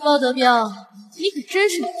高德彪，你可真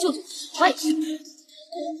是你舅舅的外甥。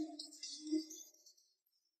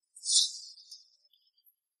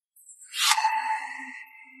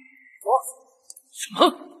什么？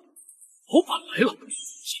老板来了！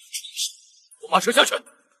我马上下去。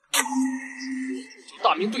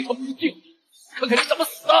大明对他不敬，看看你怎么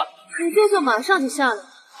死的！你舅舅马上就下来，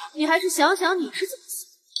你还是想想你是怎么死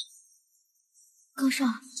的。高少，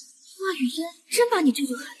华雨嫣真把你舅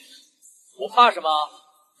舅害了。我怕什么？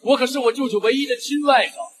我可是我舅舅唯一的亲外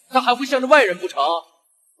甥，他还会向着外人不成？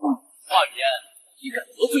华雨嫣，你敢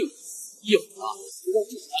得罪我，一会儿啊，我让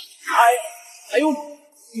舅舅把你开了，还有你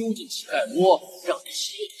丢进乞丐窝，让你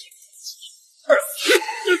吸引这个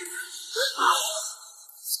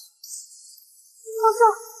高少，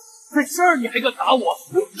在这儿你还敢打我？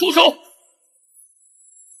住手！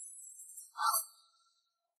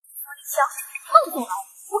碰动了，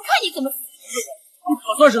我看你怎么死！你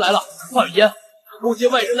可算是来了，华雨嫣，勾结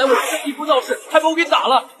外人来我凌霄帝国闹事，还把我给打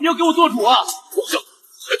了，你要给我做主啊！畜生，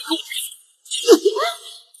还不给我闭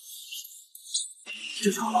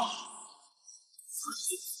嘴！舅舅，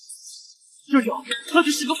舅舅，他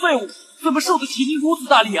只是个废物，怎么受得起您如此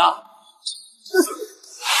大礼啊？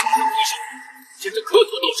接着磕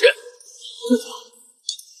头道歉。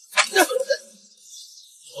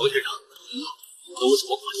王先生，都是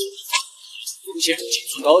我关心的。冯先生谨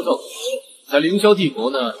遵高正，在凌霄帝国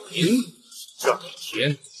呢，您是这儿的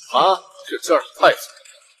天，他是这儿的太子。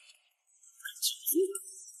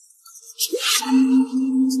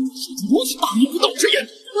如此大逆不道之言！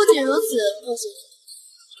不仅如此，高先生，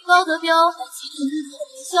高德彪还集中日本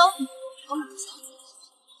凌霄帝国马小姐。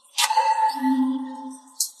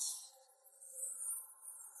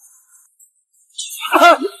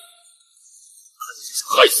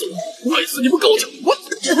害死我！害死你们狗脚！我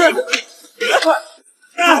死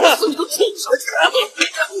你个畜生！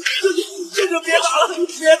这就别打了，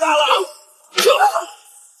别打了！畜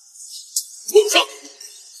生！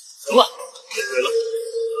行了，别追了，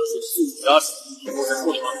这是素家事，我再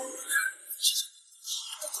处理吧。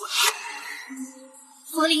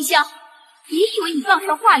何凌霄，别以为你傍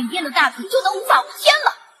上华雨嫣的大腿就能无法无天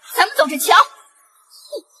了！咱们走着瞧。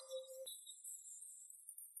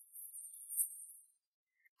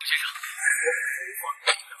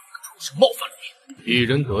是冒犯了你。一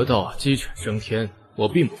人得道，鸡犬升天，我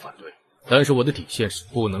并不反对，但是我的底线是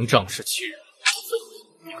不能仗势欺人。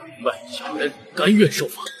你可明白，小人甘愿受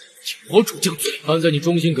罚，请我主降罪。看在你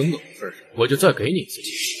忠心耿耿的份上，我就再给你一次机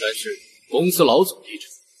会。但是公司老总一职，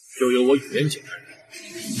就由我雨嫣姐担任。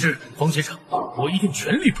是，方先生，我一定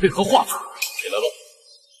全力配合华总。起来吧。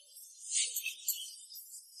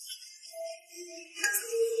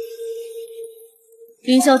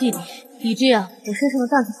凌霄弟弟，你这样，我身上的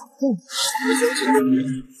担子好重。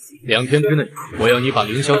2天之内，我要你把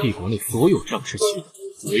凌霄帝国内所有仗势欺人、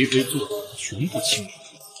为非作歹全部清理。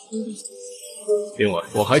另外，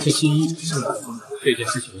我还欠新一圣诞风，这件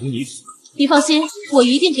事情由你处理。你放心，我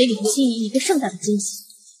一定给你和心仪一个盛大的惊喜。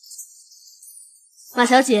马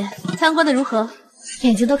小姐，参观的如何？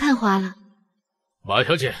眼睛都看花了。马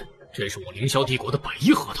小姐，这是我凌霄帝国的100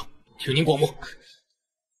亿合同，请您过目。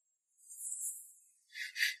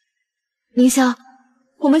凌霄，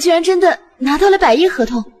我们居然真的拿到了100亿合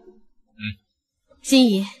同。心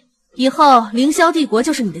仪，以后凌霄帝国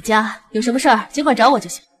就是你的家，有什么事儿尽管找我就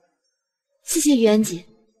行。谢谢雨嫣姐。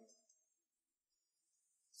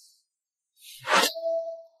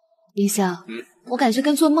凌霄，我感觉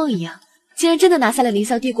跟做梦一样，竟然真的拿下了凌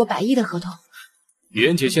霄帝国100亿的合同。雨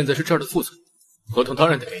嫣姐现在是这儿的负责人，合同当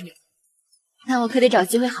然得给你。那我可得找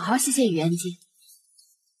机会好好谢谢雨嫣姐。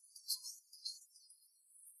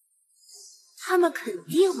他们肯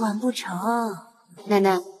定完不成。奶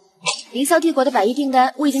奶，凌霄帝国的100亿订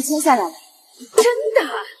单我已经签下来了。真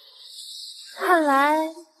的？看来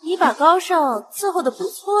你把高少伺候的不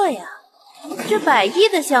错呀，这100亿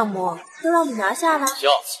的项目都让你拿下了。下次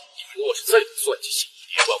你若是再有算计性，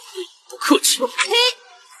别怪我对你不客气。嘿，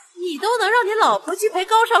你都能让你老婆去陪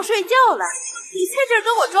高少睡觉了，你在这儿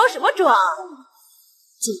跟我装什么装？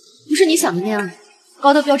姐，不是你想的那样的。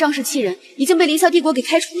高德彪仗势欺人，已经被凌霄帝国给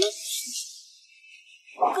开除了。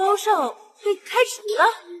高少被开除了？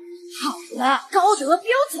好了，高德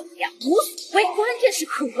彪怎么样无所谓，关键是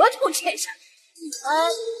合同这事儿。你们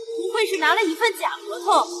不会是拿了一份假合同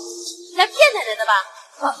来骗奶奶的吧？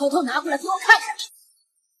把合同拿过来给我看看。是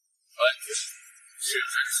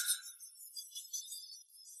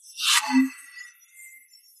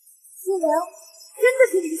不然真的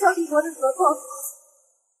是凌霄帝国的合同。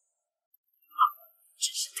真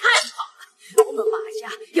是太好了，我们马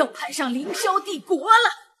家要攀上凌霄帝国了，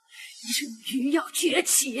终于要崛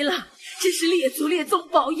起了，真是列祖列宗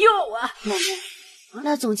保佑啊！奶奶，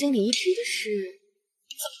那总经理一提的是……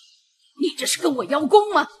你这是跟我邀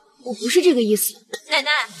功吗？我不是这个意思。奶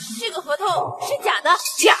奶，这个合同是假的。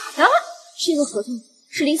假的？这个合同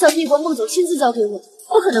是凌霄帝国孟总亲自交给我的，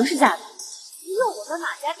不可能是假的。你用我们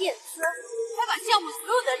马家电资，还把项目所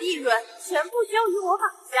有的利润全部交于我马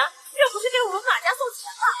家，这不是给我们马家送钱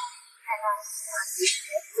吗？看来其实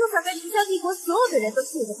就算跟凌霄帝国所有的人都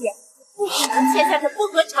见个面，不可能签下这不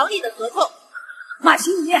合常理的合同。马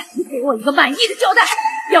星宇，你给我一个满意的交代，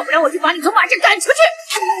要不然我就把你从马家赶出去。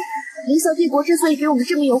凌霄帝国之所以给我们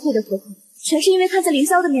这么优惠的合同，全是因为看在凌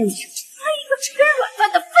霄的面子上。他一个吃软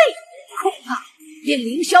饭的废物，恐怕连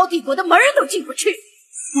凌霄帝国的门都进不去。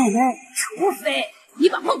奶奶，除非你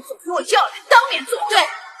把孟总给我叫来当面作对，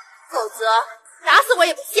否则打死我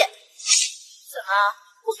也不信。怎么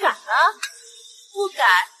不敢了？不敢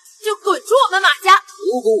就滚出我们马家。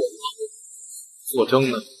如果我作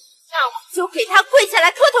证呢？那我就给他跪下来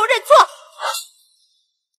磕头认错。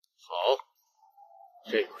好，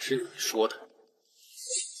这可是你说的。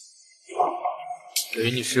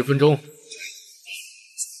给你10分钟。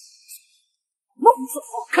孟总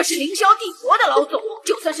可是凌霄帝国的老总，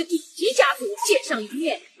就算是顶级家族见上一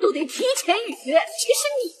面都得提前预约。其实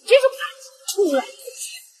你这种出来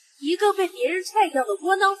一个被别人踹掉的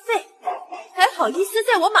窝囊废，还好意思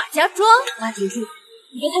在我马家装？妈记住，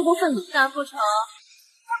你别太过分了。难不成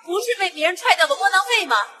他不是被别人踹掉的窝囊废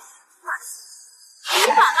吗？你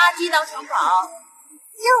把垃圾当成宝，我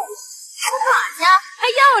马家还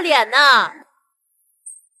要脸呢？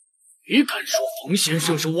你敢说冯先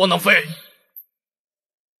生是窝囊废？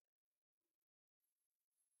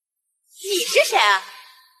你是谁啊？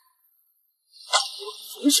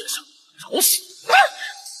冯先生，找死！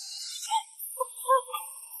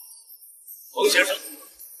冯先生，哪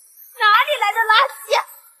里来的垃圾？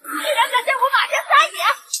居然敢在我马家撒野！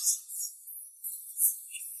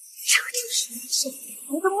这就是凌霄帝国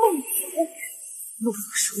的孟总，陆总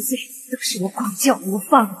赎罪都是我光叫我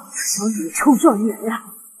放小女冲撞你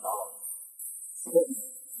了。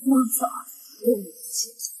孟总，我以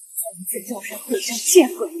前在一次招商会上见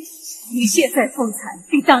过你，你现在风采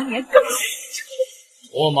比当年更是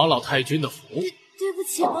托马老太君的福。对不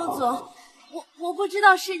起，孟总，我不知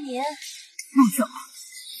道是您。孟总，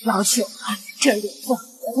老朽啊，这有份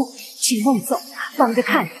合同，请孟总帮着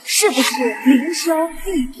看是不是凌霄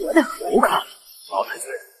帝国的合同。不看了，老太君，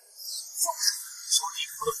小帝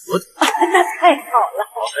国的合同。那太好了。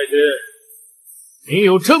老太君，您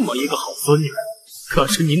有这么一个好孙女，可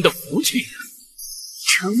是您的福气啊！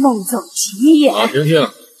承孟总吉言。马婷婷，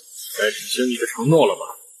该履行你的承诺了吧？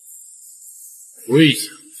跪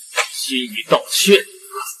下，心意道歉。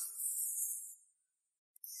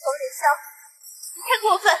冯凌霄，你太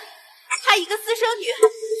过分！她一个私生女，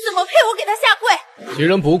怎么配我给她下跪？既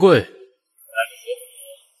然不跪，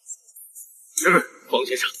是冯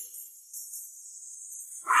先生，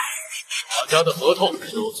马家的合同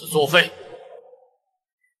就此作废。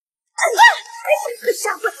个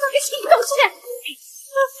傻瓜，给请你道歉！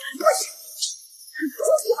不是，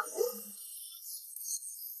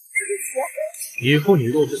以后你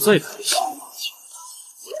若是再敢违信马家，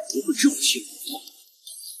我就不会这么轻易。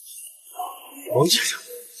王先生，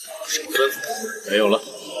什么吩咐？没有了，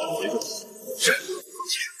回去。是，王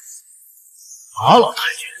先生。马老太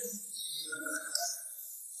君，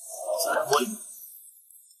再会。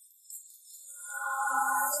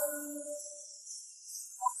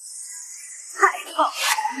太好了，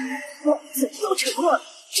孟总都承诺了，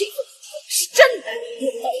这个是真的。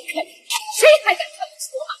OK， 谁还敢看不起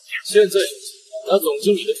我马家？现在拿总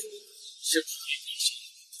经理的主意，是不是也理解？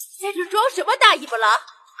在这装什么大尾巴狼？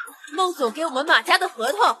孟总给我们马家的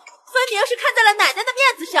合同，分明是看在了奶奶的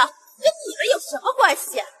面子上，跟你们有什么关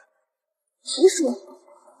系？胡说！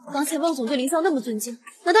刚才孟总对凌霄那么尊敬，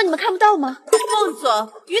难道你们看不到吗？孟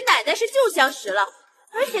总与奶奶是旧相识了，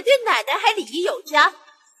而且对奶奶还礼仪有加。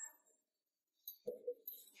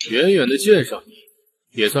远远的见上你，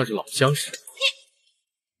也算是老相识。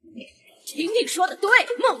婷婷说的对，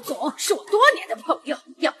孟总是我多年的朋友，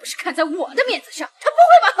要不是看在我的面子上，他不会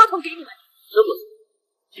把合同给你们。这么，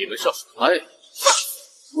你们是要耍赖？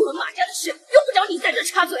我们马家的事用不着你在这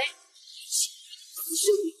插嘴。私生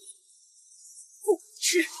女，供你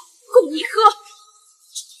吃，供你喝，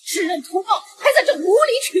知恩图报，还在这无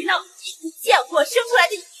理取闹。你见过生出来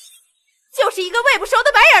的就是一个喂不熟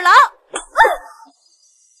的白眼狼。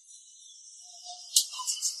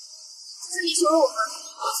是你说我吗？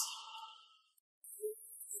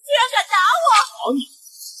居然敢打我！打你！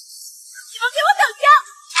你们给我等着！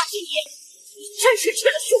阿锦，你真是吃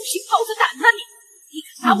了树皮包子胆呐！你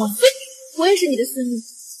敢打我孙女？我也是你的孙女，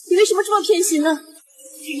你为什么这么偏心呢？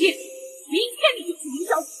婷婷，明天你就去凌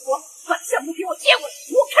霄帝国，把项目给我接过来，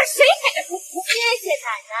我看谁还敢不服！谢谢奶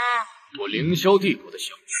奶。我凌霄帝国的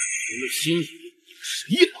项目，除了心意，你们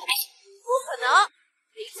谁也拿不走。不可能，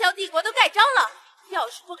凌霄帝国都盖章了，要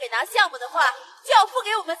是不给拿项目的话，就要付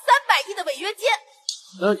给我们300亿的违约金。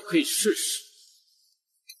那你可以试试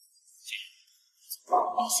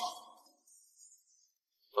陛下，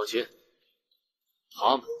放心，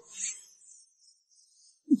他们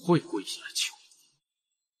不会跪下来求你。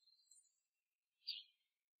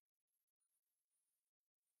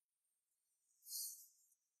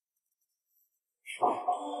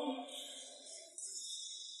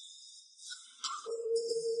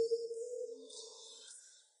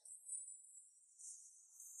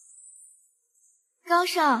高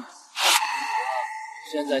少，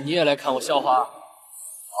现在你也来看我笑话？好，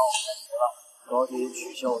开始了，高低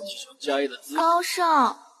取消我继承家业的资格。高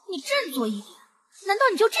少，你振作一点，难道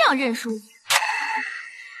你就这样认输？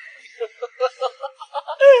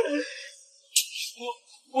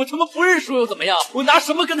我他妈不认输又怎么样？我拿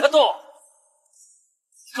什么跟他斗？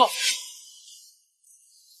告诉我，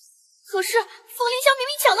可是风铃香明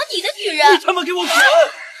明抢了你的女人！你他妈给我滚！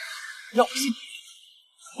要不是你，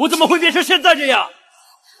我怎么会变成现在这样？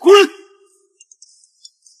滚！喂，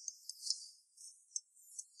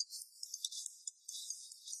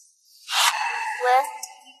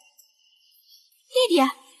弟弟，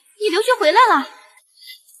你留学回来了，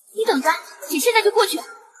你等着，姐现在就过去。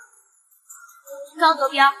高德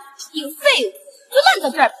彪，你个废物，就烂在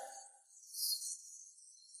这儿吧。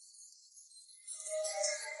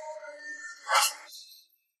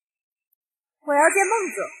我要见孟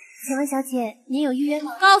总，请问小姐，您有预约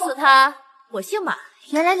吗？告诉他我姓马。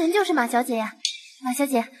原来您就是马小姐呀，马小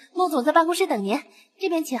姐，孟总在办公室等您，这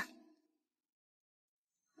边请。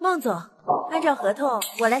孟总，按照合同，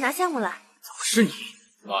我来拿项目了。怎么是你？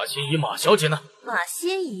马心怡马小姐呢？马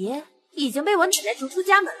心怡已经被我奶奶逐出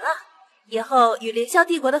家门了，以后与凌霄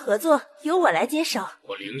帝国的合作由我来接手。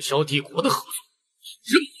我凌霄帝国的合作，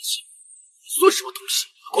这么细，算什么东西？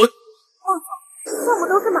滚！孟总，项目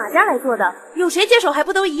都是马家来做的，有谁接手还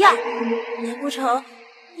不都一样？难不成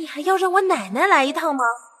你还要让我奶奶来一趟吗？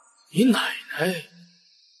你奶奶，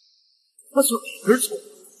她做哪根葱，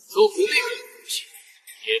做回那个东西，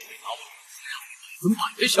也得拿我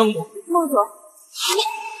100%的项目。孟总，你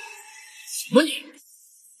什么你？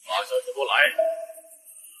马小姐，给我来！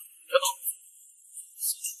别动！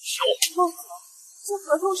孟总，这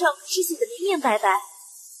合同上是写的明明白白，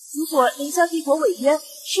如果凌霄帝国违约，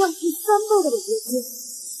是要赔3倍的违约金，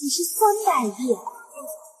你是300亿。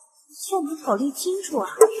劝你考虑清楚啊！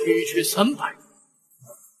区300，我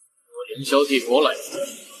凌霄帝国来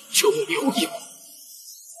就留一股，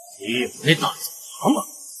你有那胆子拿吗？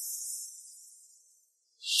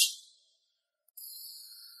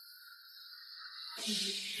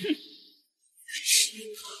是你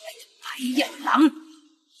他妈的白眼狼！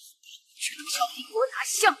去凌霄帝国拿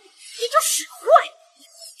项目，你就使坏！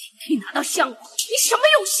天天拿到项目，你什么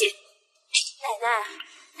用心？奶奶，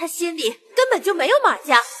她心里根本就没有马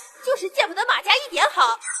家，就是见不得马家一点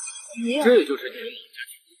好。这就是你们马家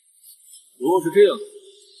情况。若是这样，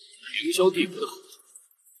凌霄帝国的合作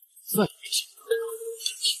再也想不到进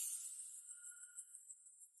行。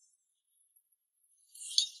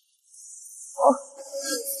好，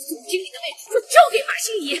总经理的位置就交给马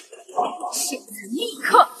心怡，现在立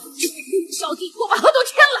刻就与凌霄帝国把合同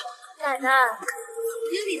签了。奶奶，总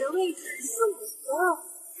经理的位置是我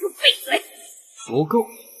的。给我闭嘴！不够，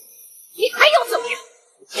你还要怎么样？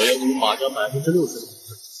我要你们马家65%的股份以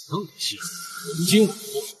上的息，如今我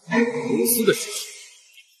公司的事情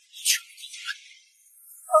全部做完。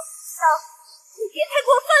你别太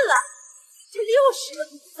过分了，这60的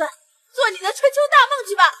股份，做你的春秋大梦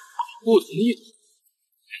去吧。不同意的，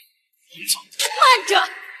你走。慢着！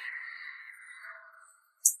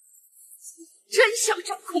真想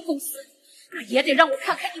掌控公司，那也得让我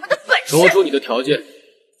看看你们的本事。说出你的条件。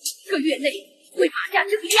1个月内为马家挣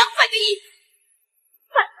200个亿，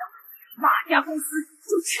办到马家公司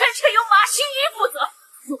就全权由马心怡负责。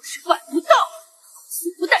若是办不到，公司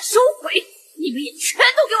不但收回，你们也全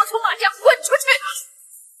都给我从马家滚出去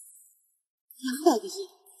！200个亿，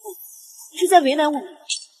是在为难我们。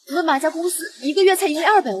我们马家公司1个月才盈利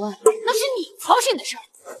200万，那是你操心的事儿，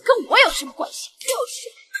跟我有什么关系？就是，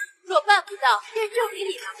若办不到，任重给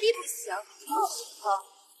你能力不行，到时候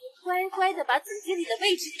你乖乖的把总经理的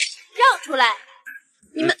位置让出来。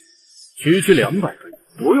你们区200个亿，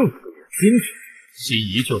不用1个月，今天心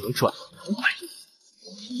怡就能赚200亿。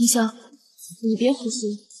凌霄，你别胡说，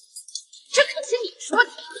这可是你说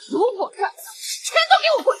的，如果让全都给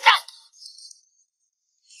我滚蛋！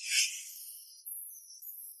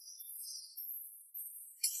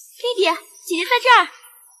弟弟，姐姐在这儿。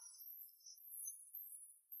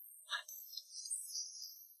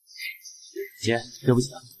姐，对不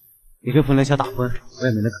起啊，你跟冯连霞打婚，我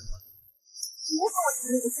也没那感觉。别说我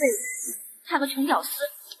是那个废物，他个穷屌丝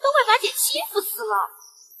都快把姐欺负死了。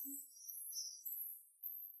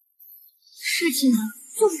事情呢，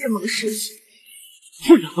就是这么个事情。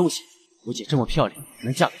混账东西！我姐这么漂亮，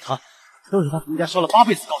能嫁给他，都是他冯家烧了8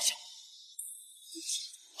辈子高香。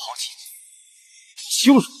抛弃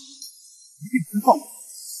羞辱，一定不会放过。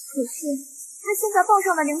可是他现在傍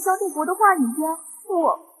上了凌霄帝国的话语嫣，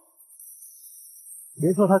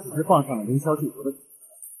别说他只是傍上了凌霄帝国的主子，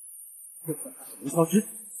就算他是凌霄之主。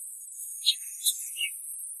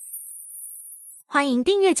欢迎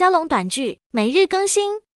订阅蛟龙短剧，每日更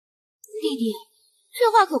新。弟弟，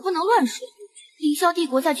这话可不能乱说。凌霄帝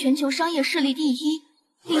国在全球商业势力第一，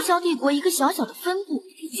凌霄帝国一个小小的分部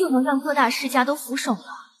就能让各大世家都服手了。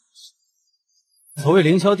所谓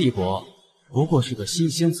凌霄帝国，不过是个新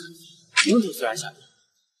兴财团，名头虽然响亮，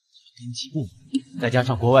根基不稳，再加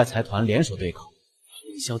上国外财团联手对抗，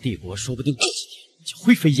凌霄帝国说不定过几天就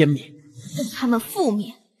灰飞烟灭。等他们覆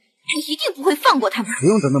灭，我一定不会放过他们。不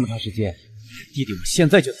用等那么长时间，弟弟，我现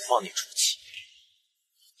在就能帮你出气。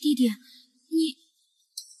弟弟，你……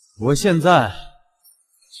我现在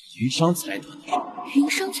是云商财团的人。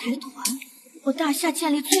云商财团，我大夏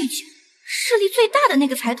建立最久、势力最大的那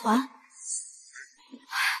个财团。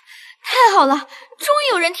太好了，终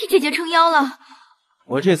于有人替姐姐撑腰了。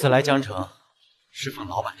我这次来江城是奉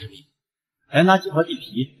老板之命，来拿几块地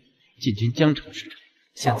皮进军江城市场。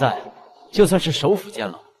现在就算是首府监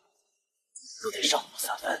牢，都得上我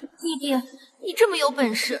3分。弟弟，你这么有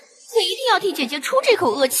本事，可一定要替姐姐出这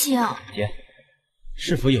口恶气啊！姐，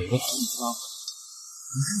是否有个好地方？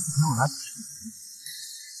你这次陪我来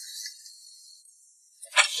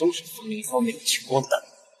收拾风铃方面的穷光蛋。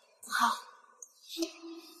好。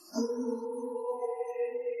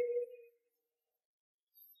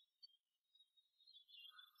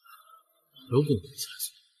如果我没猜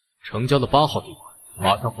错，成交的8号地块，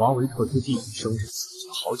马上华为特区地域升值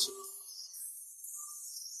好几倍。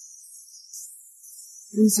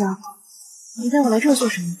林霄，你带我来这儿做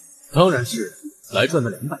什么？当然是来赚那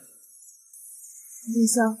200元。林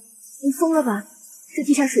霄，你疯了吧？这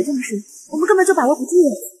地下水这么深，我们根本就把握不住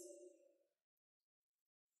呀！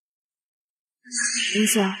林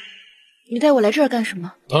霄，你带我来这儿干什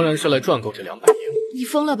么？当然是来赚够这200元。你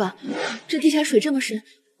疯了吧？这地下水这么深，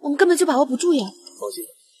我们根本就把握不住呀！放心，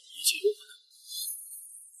一切有可能。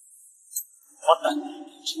混蛋！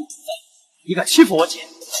你敢欺负我姐，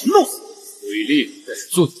弄死你！伟力那是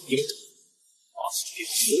罪有应得，发现别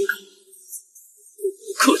勇敢，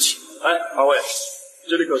不客气。哎，二位，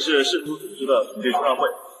这里可是市组织的总店宣传会，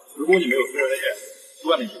如果你没有私人恩怨，去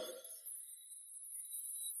外面请。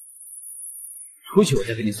出去，我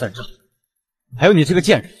再跟你算账。还有你这个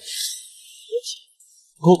贱人，我姐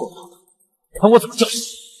勾勾搭搭，看我怎么教训你！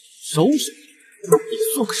收拾你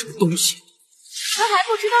算个什么东西？他还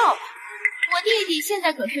不知道吧？我弟弟现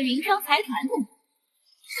在可是云商财团的人，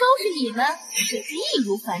收拾你们可是易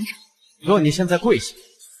如反掌。若你现在跪下，3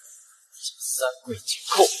跪9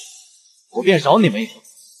叩，我便饶你们一条，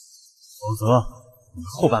否则你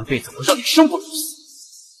后半辈子我让你生不如死。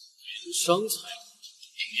云商财团，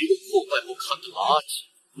一个破败不堪的垃圾。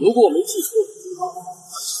如果我没记错，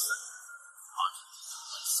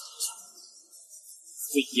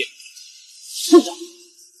肺炎。是的，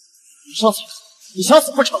云商财团，你想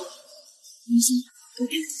死不成？林霄，我看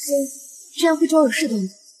这样会招惹事端的。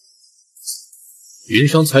云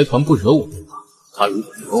商财团不惹我们吧？他如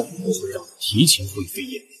果惹我，我会让他提前灰飞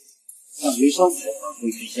烟灭。让云商财团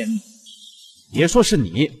灰飞烟灭？别说是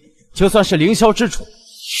你，就算是凌霄之主，不敢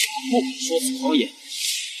说此谎言。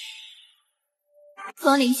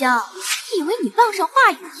风凌霄，你以为你傍上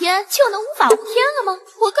华语天就能无法无天了吗？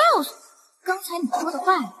我告诉你，刚才你说的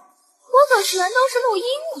话语，我可全都是录音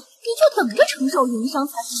了，你就等着承受云商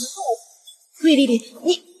财团的后果。魏丽丽，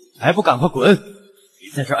你还不赶快滚！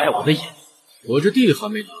别在这碍我的眼！我这地还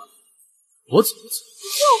没拿，我怎么走？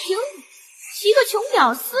就凭你，一个穷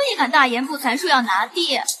屌丝也敢大言不惭说要拿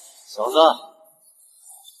地？小子，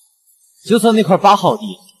就算那块8号地，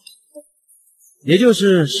也就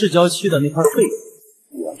是市郊区的那块废地，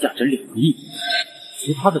也要价值2个亿，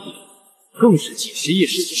其他的地更是几十亿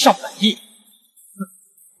甚至上百亿。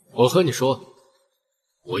我和你说，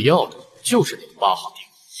我要的就是那个8号地。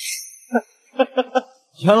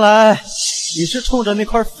原来你是冲着那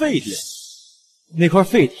块废地，那块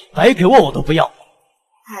废地白给我都不要。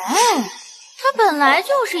哎，他本来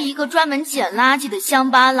就是一个专门捡垃圾的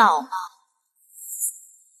乡巴佬嘛。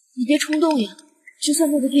你别冲动呀，就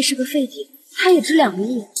算那个地是个废地，它也值2个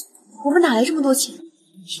亿，我们哪来这么多钱？哟，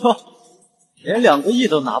连2个亿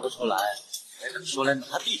都拿不出来，还敢说来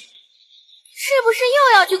拿地？是不是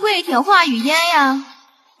又要去跪舔华语嫣呀？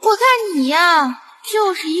我看你呀，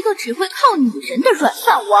就是一个只会靠女人的软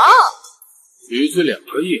饭王。区区2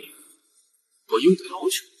个亿，我有点要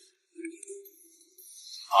求。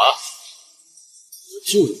啊，我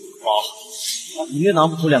就有8号，你越拿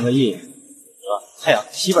不出2个亿，太阳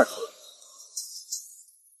西边出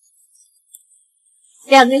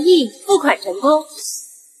来。 2个亿付款成功。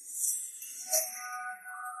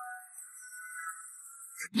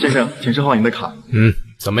先生，请收好您的卡。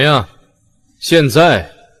怎么样？现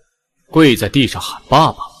在跪在地上喊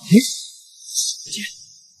爸爸。姐，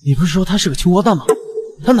你不是说他是个穷光蛋吗？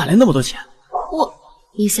他哪来那么多钱？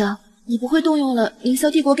凌霄，你不会动用了凌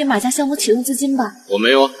霄帝国给马家项目启动资金吧？我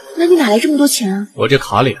没有啊。那你哪来这么多钱啊？我这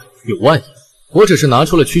卡里有万亿，我只是拿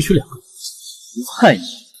出了区区2个。万亿？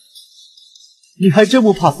你还真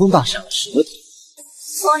不怕风大闪了舌头？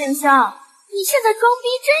风凌霄，你现在装逼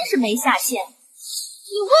真是没下限。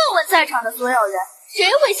你问问在场的所有人，谁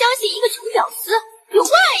会相信一个穷屌丝有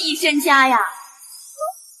万亿身家呀？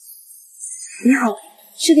你好，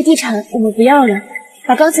这个地产我们不要了，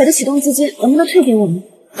把刚才的启动资金能不能退给我们？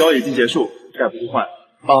交易已经结束，概不互换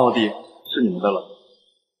，8号地是你们的了。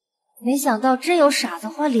没想到真有傻子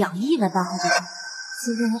花2亿买8号地，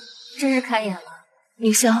今天真是开眼了。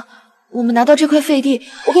凌霄，我们拿到这块废地，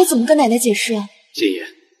我该怎么跟奶奶解释啊？金爷，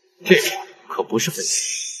这可不是废地，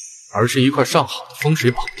而是一块上好的风水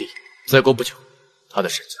宝地。再过不久，他的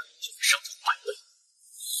身价就会上涨100倍。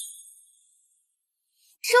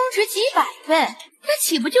升值几百倍，那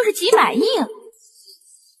岂不就是几百亿了？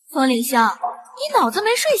风凌霄，你脑子没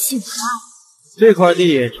睡醒啊？这块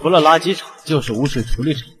地除了垃圾场就是污水处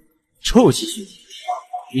理厂，臭气熏天。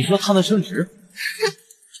你说它能升值？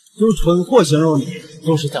用蠢货形容你，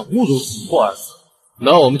都是在侮辱蠢货2字。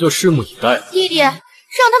那我们就拭目以待了。弟弟，让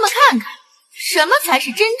他们看看什么才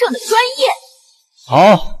是真正的专业。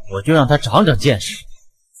好，我就让他长长见识。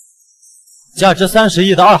价值30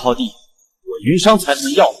亿的2号地，我云商才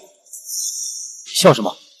能要。笑什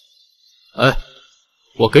么？哎，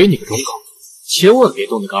我给你个忠告，千万别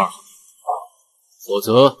动那个2号地，否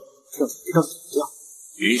则让你没张嘴叫，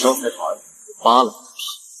云商财团扒了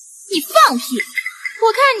你放屁！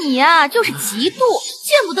我看你呀，就是嫉妒，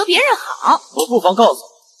见不得别人好。我不妨告诉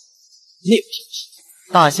你，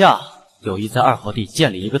大夏有意在2号地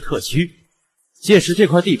建立一个特区，届时这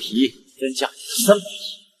块地皮真价值300亿。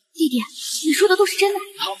弟弟，你说的都是真的？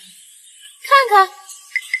看看，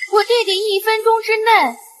我弟弟1分钟之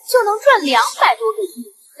内就能赚200多个亿。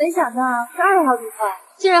没想到这2号地块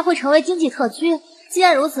竟然会成为经济特区。既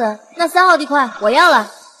然如此，那3号地块我要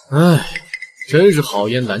了。唉，真是好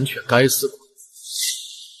言难劝，该死鬼。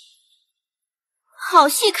好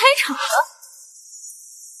戏开场了。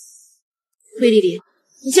魏丽丽，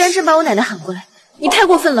你竟然真把我奶奶喊过来，你太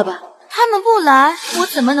过分了吧！他们不来，我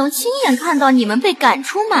怎么能亲眼看到你们被赶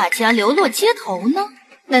出马家，流落街头呢？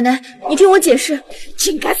奶奶，你听我解释，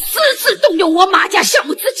竟敢私自动用我马家项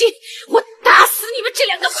目资金，我打死你们这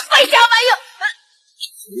2个败家玩意儿！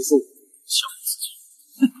回复项目资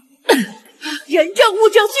金，人证物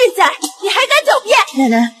证俱在，你还敢狡辩？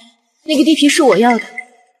奶奶，那个地皮是我要的，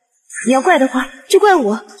你要怪的话就怪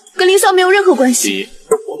我，跟凌霄没有任何关系。第一，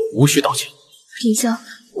我们无需道歉。凌霄，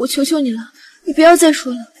我求求你了，你不要再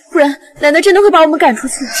说了，不然奶奶真的会把我们赶出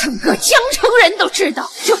去。整个江城人都知道，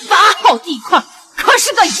这8号地块可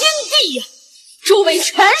是个阴地呀，周围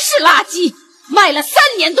全是垃圾，卖了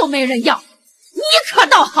3年都没人要。你可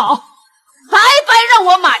倒好，白白让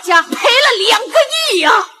我马家赔了2个亿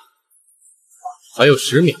呀！还有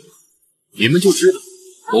10秒，你们就知道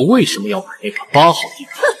我为什么要买那个8号地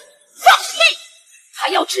块。放屁！他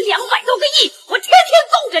要值200多个亿，我天天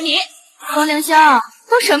供着你。风凌霄，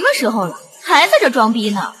都什么时候了，还在这装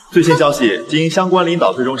逼呢？最新消息，经相关领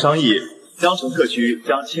导最终商议，江城特区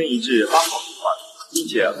将迁移至8号地块，并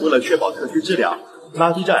且为了确保特区质量，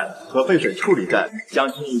垃圾站和废水处理站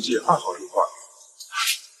将迁移至2号地块。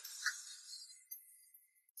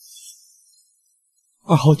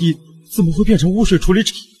 2号地怎么会变成污水处理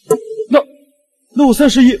厂？那我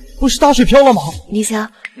30亿不是打水漂了吗？凌霄，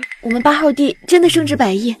我们8号地真的升值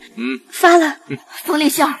100亿，发了。风凌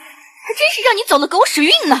霄，还真是让你走了狗屎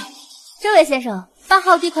运呢。这位先生，8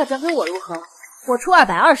号地块转给我如何？我出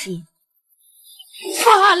220亿。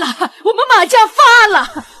发了，我们马家发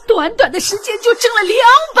了，短短的时间就挣了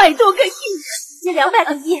200多个亿。这200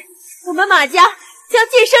个亿，我们马家将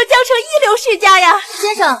晋升江城一流世家呀！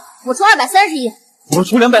先生，我出230亿。我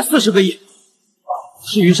出240个亿。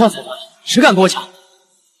是云上财团，谁敢跟我抢？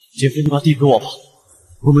姐夫，你把地给我吧，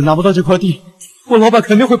我们拿不到这块地，我老板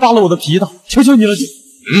肯定会扒了我的皮的，求求你了，姐。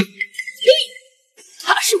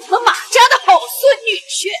他是我们马家的后孙女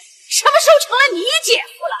婿，什么时候成了你姐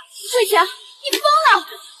夫了？魏强，你疯了！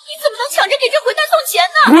你怎么能抢着给这混蛋送钱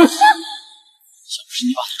呢？要不是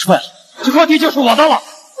你把他踹了，这块地就是我的了。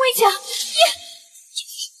魏强，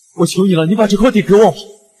我求你了，你把这块地给我吧，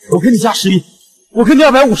我给你加10亿，我给你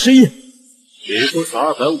250亿。别说是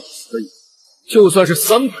250个亿，就算是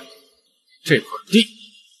300亿，这块地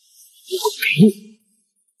我会给你。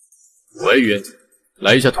喂，云，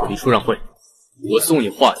来一下土地出让会，我送你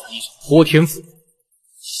画家一首泼天赋。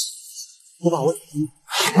我把我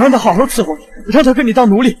让他好好伺候你，让他跟你当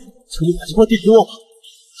奴隶，求你把这块地给我吧。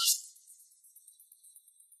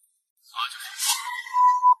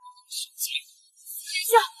林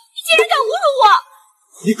萧，你竟然敢侮辱我！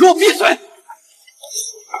你给我闭嘴！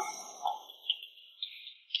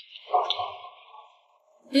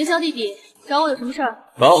凌霄弟弟，找我有什么事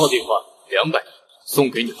儿8号电话200亿，送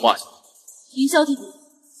给你画家。凌霄弟弟，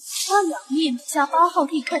花2个亿买下8号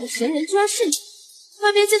地块的神人居然是你，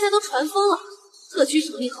外面现在都传疯了。特区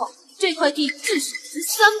成立后，这块地至少值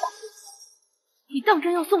300亿，你当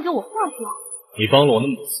真要送给我画家？你帮了我那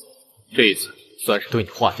么多次，这一次算是对你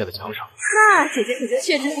画家的奖赏。那姐姐可就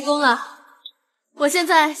血之复工了。我现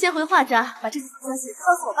在先回画家，把这次好消息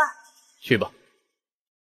告诉我爸。去吧。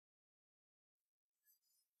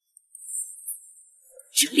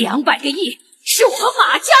这200个亿是我们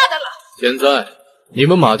马家的了。现在你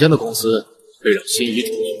们马家的公司会让心仪主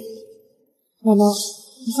义。奶奶，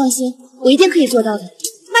你放心，我一定可以做到的。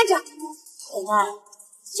慢着，奶奶，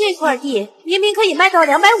这块地明明可以卖到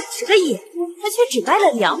250个亿，他却只卖了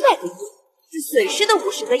200个亿，这损失的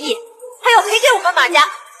50个亿，他要赔给我们马家。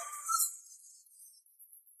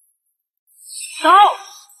走，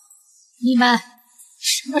你们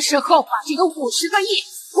什么时候把这个50个亿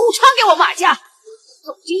补偿给我马家？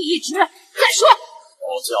总经一职再说。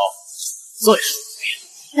老家，再说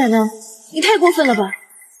一奶奶，你太过分了吧！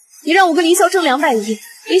你让我跟凌霄挣200亿，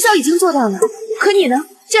凌霄已经做到了，可你呢，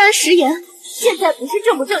竟然食言。现在不是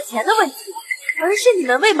挣不挣钱的问题，而是你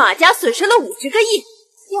们为马家损失了50个亿。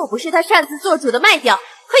要不是他擅自做主的卖掉，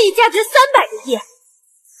可以价值300个亿，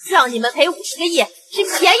让你们赔50个亿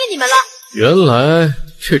是便宜你们了。原来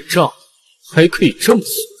这账还可以这么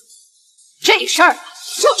算。这事儿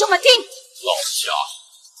就这么定。老家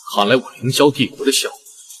伙，看来我凌霄帝国的项目你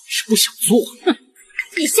是不想做。哼，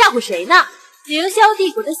你吓唬谁呢？凌霄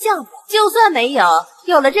帝国的项目就算没有，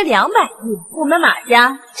有了这200亿，我们马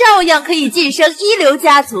家照样可以晋升一流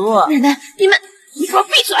家族。奶奶，你给我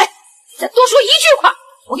闭嘴！再多说一句话，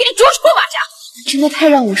我给你逐出马家！真的太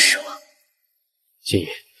让我失望。心怡，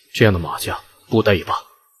这样的马家不待也罢。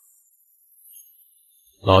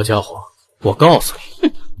老家伙，我告诉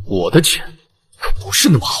你，我的钱可不是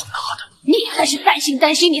那么好拿的。你还是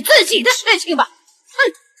担心你自己的事情吧。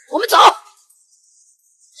哼，我们走。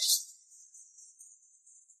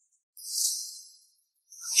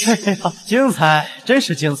嘿嘿呀，精彩，真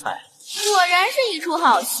是精彩！果然是一出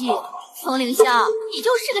好戏。丛凌霄，你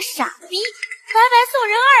就是个傻逼，白白送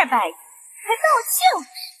人200亿，还道歉，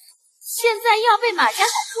现在要被马家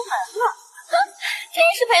赶出门了，真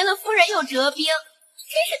是赔了夫人又折兵，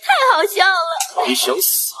真是太好笑了。你想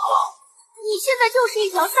死啊？你现在就是一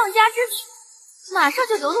条丧家之犬，马上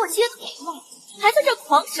就流落街头了，还在这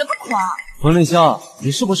狂什么狂？冯凌霄，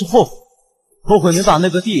你是不是后悔没把那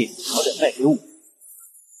个地早点卖给我？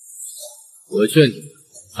我劝你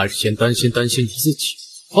还是先担心你自己。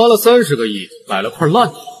花了30个亿买了块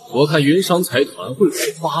烂地，我看云商财团会不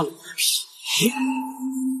会扒了我的皮？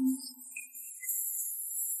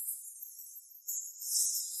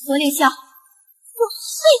罗凌霄，我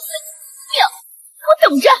背刺你命，给我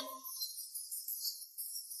等着！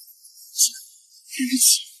对不起，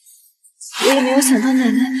我也没有想到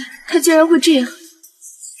奶奶她竟然会这样。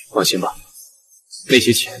放心吧，那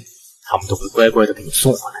些钱他们都会乖乖的给你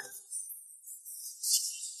送回来的。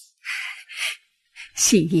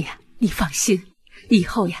心怡啊，你放心，以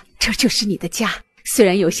后呀，这就是你的家。虽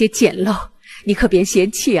然有些简陋，你可别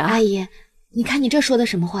嫌弃啊。阿姨，你看你这说的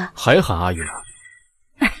什么话？还喊阿姨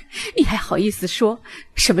呢？你还好意思说？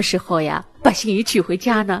什么时候呀，把心怡娶回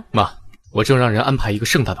家呢？妈，我正让人安排一个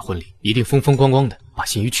盛大的婚礼，一定风风光光的把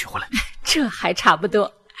心怡娶回来。这还差不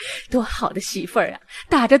多，多好的媳妇儿啊，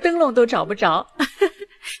打着灯笼都找不着。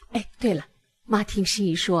哎，对了，妈听心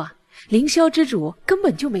怡说啊，凌霄之主根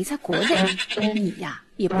本就没在国内，你呀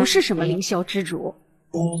也不是什么凌霄之主。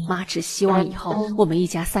妈只希望以后我们一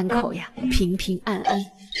家3口呀平平安安，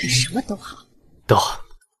什么都好。都好。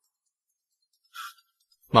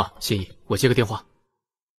妈，心怡，我接个电话。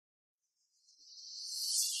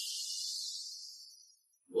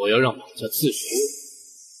我要让马家自首，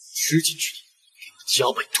吃进去的给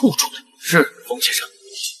我加倍吐出来。是，冯先生。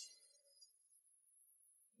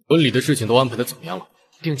婚礼的事情都安排的怎么样了？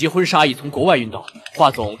顶级婚纱已从国外运到，华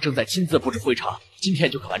总正在亲自布置会场，今天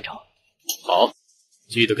就可完成。好，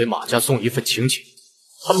记得给马家送一份请柬，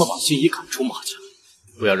他们把心怡赶出马家，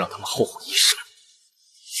不要让他们后悔一生。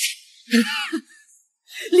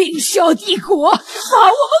凌霄帝国把我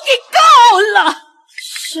们给告了。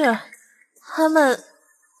是，他们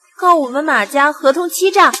告我们马家合同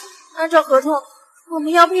欺诈，按照合同，我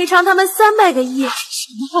们要赔偿他们300个亿。什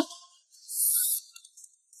么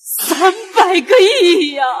？300个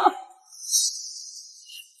亿呀！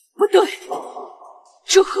不对，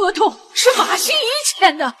这合同是马新一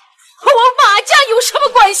签的，和我马家有什么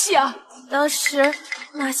关系啊？当时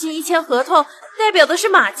马新一签合同，代表的是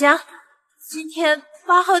马家。今天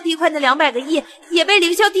8号地块的200个亿也被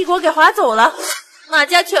凌霄帝国给划走了，马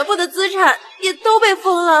家全部的资产也都被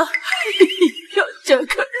封了。哎呀，这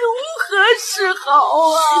可如何是好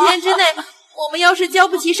啊！10天之内，我们要是交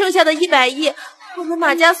不齐剩下的100亿，我们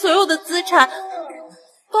马家所有的资产，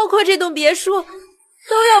包括这栋别墅，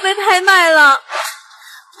都要被拍卖了。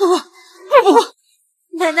不，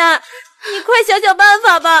奶奶，你快想想办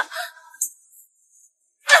法吧。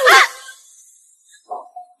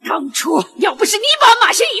当初要不是你把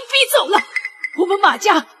马新一逼走了，我们马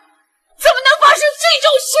家怎么能发生这种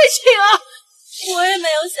事情啊！我也没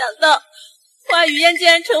有想到，华雨嫣竟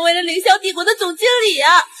然成为了凌霄帝国的总经理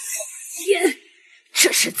啊！天，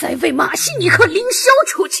这是在为马新一和凌霄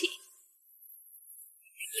出气，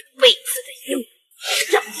一辈子的冤，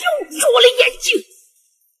让又啄了眼睛。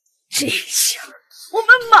这下我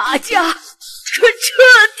们马家可彻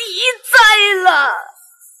底栽了。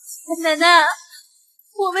奶奶，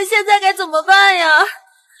我们现在该怎么办呀？要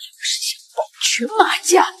是想保全马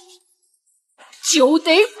家，就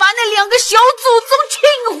得把那2个小祖宗请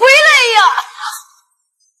回来呀！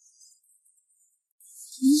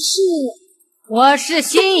我是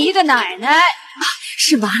心仪的奶奶，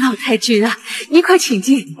是马老太君啊，你快请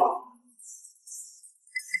进。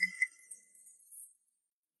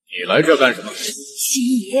你来这干什么？心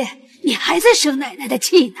仪，你还在生奶奶的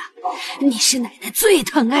气呢？你是奶奶最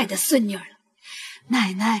疼爱的孙女儿了，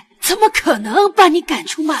奶奶怎么可能把你赶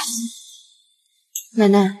出马家？奶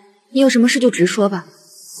奶，你有什么事就直说吧，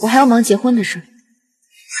我还要忙结婚的事。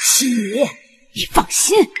心仪，你放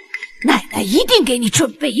心，奶奶一定给你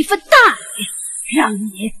准备一份大礼，让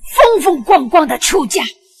你风风光光的出嫁。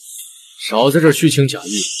少在这虚情假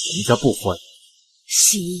意，我们家不欢迎。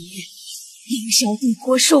心仪，凌霄帝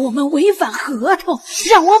国说我们违反合同，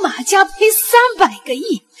让我马家赔300个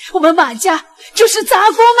亿，我们马家就是砸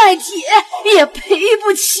锅卖铁也赔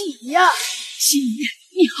不起呀！心仪，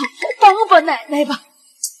你好好帮帮奶奶吧。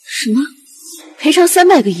什么？赔偿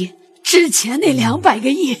300个亿？之前那200个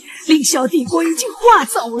亿，凌霄帝国已经划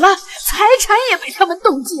走了，财产也被他们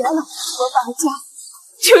冻结了，我马家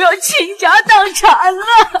就要倾家荡产了。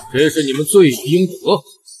这是你们罪有应得。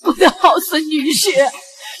我的好孙女婿，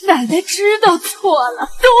奶奶知道错了，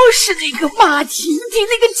都是那个马婷婷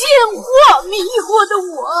那个贱货迷惑的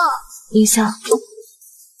我。凌霄，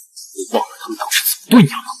你忘了他们当时怎么对你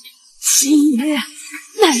了吗？心爷，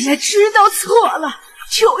奶奶知道错了，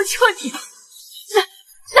求求你，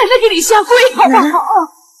奶奶给你下跪好不好？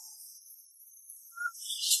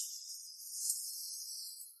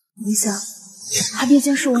凌霄，她毕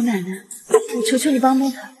竟是我奶奶，我求求你帮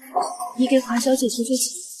帮她，你给华小姐求求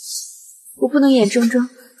情，我不能眼睁睁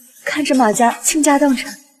看着马家倾家荡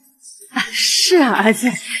产。是啊，儿子，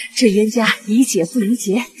这冤家宜解不宜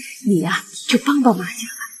结，你呀就帮帮马家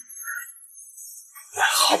吧。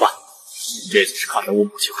好吧，这次是看在我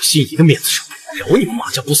母亲和心仪的面子上，饶你们马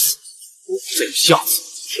家不死。如果再有下次，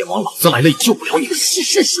天王老子来了也救不了你们。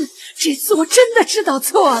是，这次我真的知道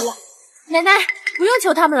错了。奶奶，不用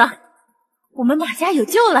求他们了，我们马家有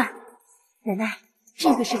救了。奶奶，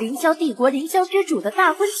这个是凌霄帝国凌霄之主的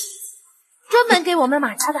大婚喜，专门给我们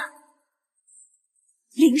马家的。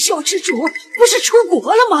凌霄之主不是出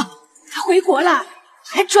国了吗？他回国了，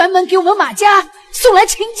还专门给我们马家送来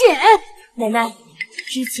请柬。奶奶，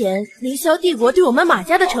之前凌霄帝国对我们马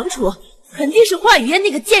家的惩处，肯定是华雨嫣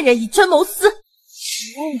那个贱人以权谋私。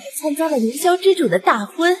只要我们参加了凌霄之主的大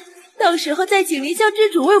婚，到时候再请凌霄之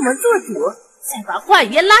主为我们做主，再把华雨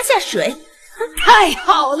嫣拉下水。太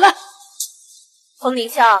好了！风凌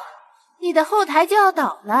霄，你的后台就要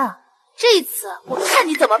倒了，这次我看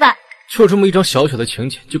你怎么办。就这么一张小小的请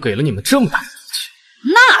柬，就给了你们这么大的力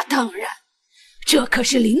气？那当然，这可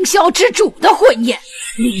是凌霄之主的婚宴，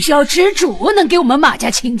凌霄之主能给我们马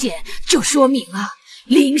家请柬，就说明啊，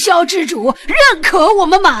凌霄之主认可我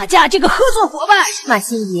们马家这个合作伙伴。马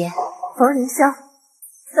心怡，冯凌霄，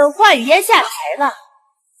等华雨嫣下台了，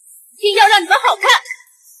定要让你们好看。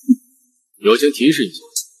友情提示一下，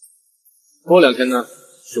过2天呢，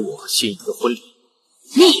是我和心仪的婚礼。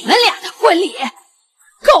你们俩的婚礼，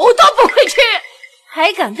狗都不会去，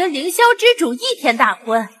还敢跟凌霄之主一天大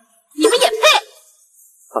婚，你们也配？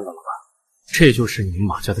看到了吧，这就是你们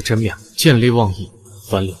马家的真面目，见利忘义，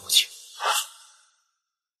翻脸无情。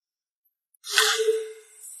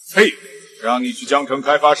废物，让你去江城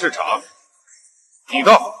开发市场，你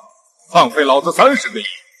倒浪费老子30个亿，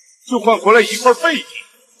就换回来一块废地。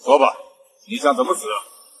说吧，你想怎么死？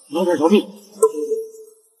老点逃命！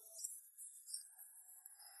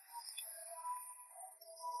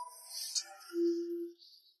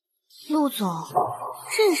陆总，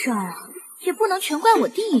这事儿啊，也不能全怪我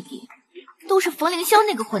弟弟，都是冯凌霄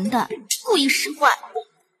那个混蛋故意使坏。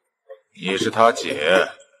你是他姐。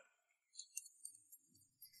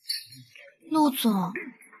陆总，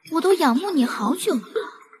我都仰慕你好久了。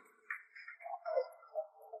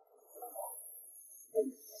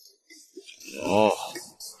哦，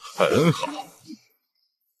很好。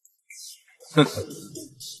哼，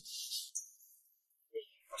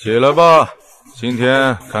起来吧，今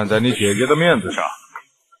天看在你姐姐的面子上，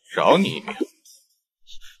饶你一命。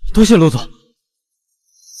多谢陆总。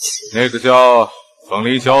那个叫冯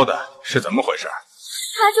凌霄的是怎么回事？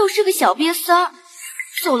他就是个小瘪三儿，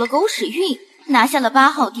走了狗屎运，拿下了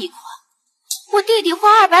8号地款。我弟弟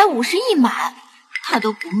花250亿买，他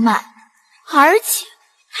都不卖，而且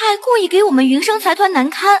他还故意给我们云生财团难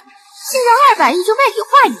堪，竟然200亿就卖给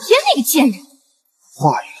华雨嫣那个贱人。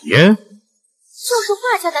华雨嫣就是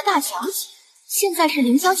华家的大小姐，现在是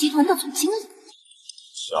凌霄集团的总经理。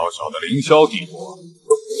小小的凌霄帝国，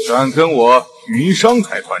敢跟我云商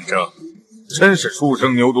财团争，真是初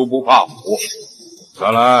生牛犊不怕虎。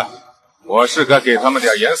看来我是该给他们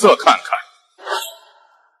点颜色看看。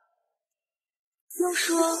听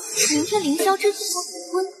说明天凌霄之主要结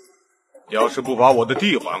婚，要是不把我的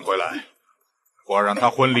地还回来，我让他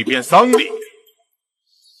婚礼变丧礼。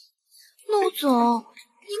陆总，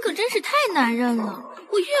你可真是太男人了，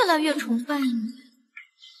我越来越崇拜你。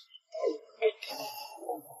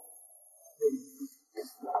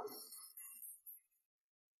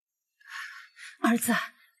儿子，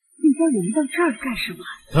你叫我们到这儿干什么？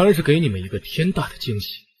当然是给你们一个天大的惊喜。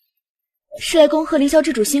是来恭贺凌霄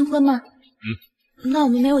之主新婚吗？那我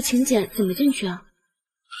们没有请柬，怎么进去啊？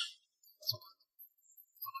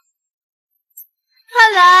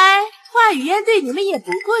看来华雨嫣对你们也不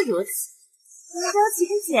过如此，连张请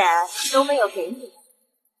柬都没有给你。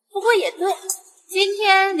不过也对，今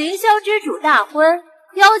天凌霄之主大婚，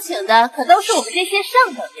邀请的可都是我们这些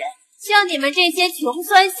上等人，像你们这些穷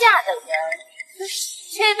酸下等人，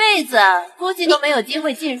这辈子估计都没有机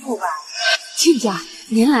会进入吧。亲家，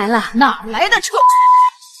您来了。哪来的臭？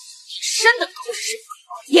你生的狗屎，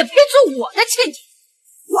也配做我的亲家？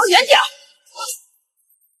往远点！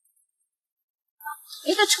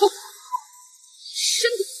来的臭，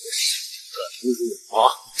生的狗屎，敢侮辱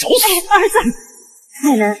我，找死！儿子，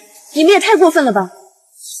奶奶，你们也太过分了吧！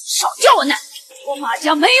少叫我奶奶！我马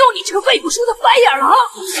家没有你这个喂不出的白眼了啊！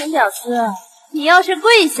陈屌丝，你要是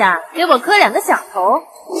跪下给我磕2个响头，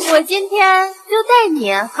我今天就带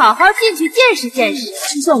你好好进去见识见识。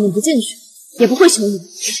就算我们不进去，也不会求你。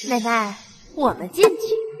奶奶，我们进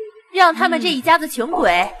去，让他们这一家子穷鬼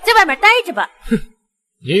在外面待着吧。哼，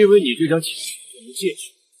你以为你这张请柬就能进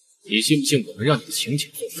去？你信不信我们让你的请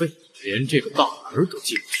柬作废，连这个大门都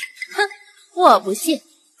进不去？哼，我不信，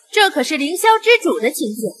这可是凌霄之主的请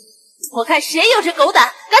柬，我看谁有这狗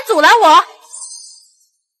胆敢阻拦我。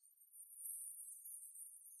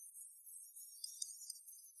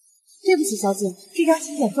对不起，小姐，这张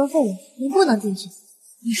请柬作废了，您不能进去。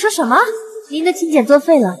你说什么？您的请柬作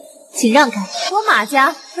废了，请让开。我马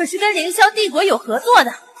家可是跟凌霄帝国有合作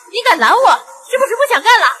的，你敢拦我，是不是不想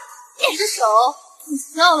干了？你的手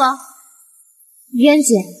你要了。嫣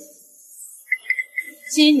姐，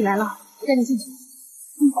欣怡，你来了，带你进去。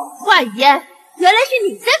华雨嫣，原来是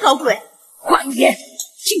你在搞鬼。华雨嫣，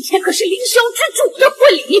今天可是凌霄之主的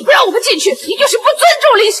婚礼，你不让我们进去，你就是不尊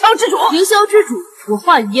重凌霄之主。凌霄之主，我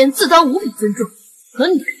华雨嫣自当无比尊重，可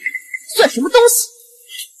你算什么东西？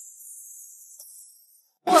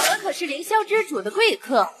我们可是凌霄之主的贵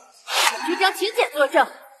客，有这张请柬作证。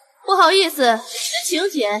不好意思，你的请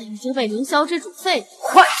柬已经被凌霄之主废了。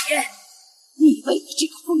华雨嫣，你为你这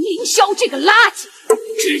个冯凌霄这个垃圾，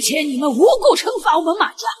之前你们无故惩罚我们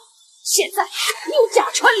马家，现在又假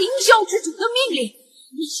传凌霄之主的命令，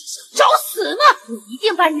你是想找死吗？我一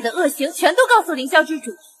定把你的恶行全都告诉凌霄之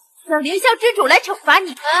主，让凌霄之主来惩罚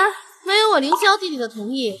你。没有我凌霄弟弟的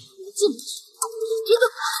同意，我进不去。这个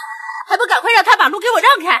还不赶快让他把路给我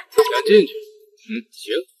让开！想进去？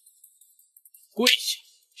行，跪下，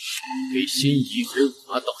给心怡和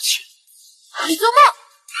我妈道歉。你做梦！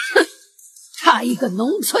哼，他一个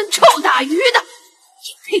农村臭打鱼的，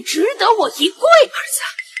也配值得我一跪？儿子，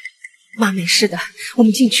妈没事的，我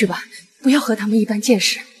们进去吧，不要和他们一般见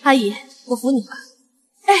识。阿姨，我扶你吧。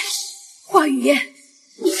哎，华雨嫣，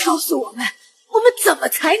你告诉我们怎么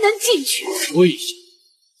才能进去？跪下，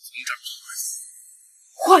从这儿爬。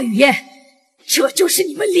华语嫣，这就是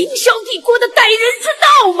你们凌霄帝国的待人之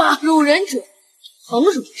道吗？辱人者恒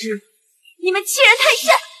辱之，你们欺人太甚！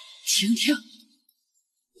婷婷，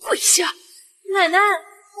跪下！奶奶，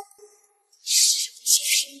是有今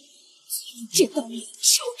日，见到凌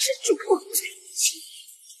霄之主，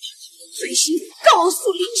随行告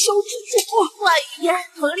诉凌霄之主。华语嫣、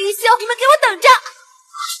冯凌霄，你们给我等着！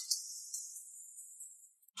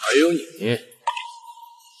还有你，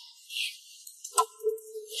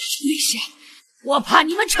陛下，我怕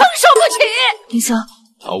你们承受不起。凌霄，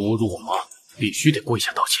他侮辱我妈，必须得跪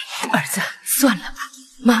下道歉。儿子，算了吧，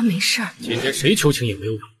妈没事儿。今天谁求情也没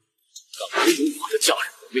有用，敢侮辱我的家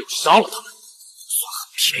人，我没有杀了他们，算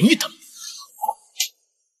很便宜的。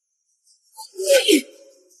你。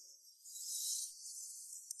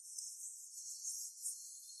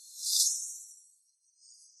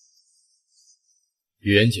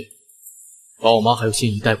雨嫣姐，把我妈还有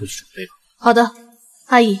心仪带过去准备吧。好的，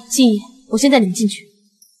阿姨、心怡，我先带你们进去。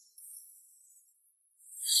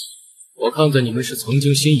我看在你们是曾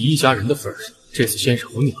经心仪一家人的份上，这次先饶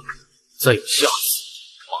你们，再有下次，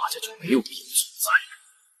马家就没有必要存在了。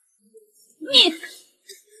你，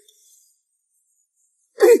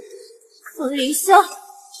冯凌霄，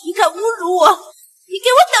你敢侮辱我，你给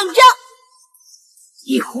我等着！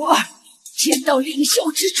一会儿见到凌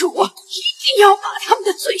霄之主，一定要把他们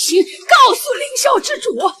的罪行告诉凌霄之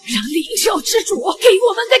主，让凌霄之主给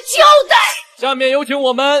我们个交代。下面有请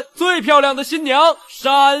我们最漂亮的新娘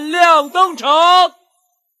闪亮登场。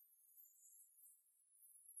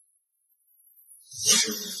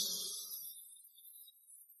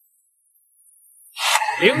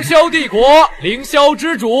凌霄帝国，凌霄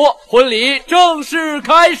之主，婚礼正式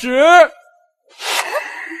开始。怎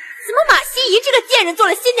么马心怡这个贱人做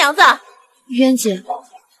了新娘子？嫣姐，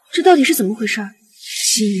这到底是怎么回事？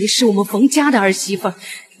心怡是我们冯家的儿媳妇，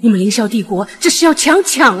你们凌霄帝国这是要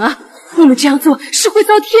抢啊！我们这样做是会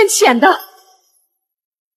遭天谴的。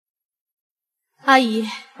阿姨、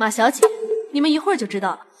马小姐，你们一会儿就知道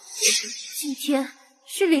了。今天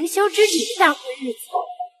是凌霄之主的大婚日子，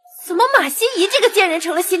怎么马心怡这个贱人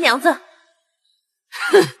成了新娘子？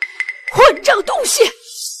哼，混账东西，快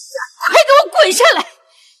给我滚下来！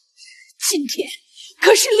今天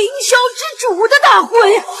可是凌霄之主的大婚，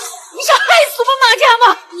你想害死我们马家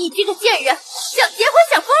吗？你这个贱人，想结婚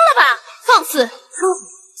想疯了吧？放肆！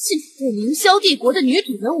竟对凌霄帝国的女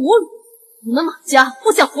主人侮辱，你们马家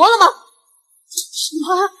不想活了吗？什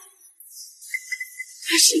么？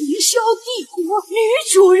她是凌霄帝国女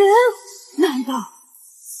主人？难道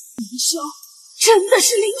凌霄真的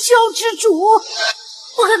是凌霄之主？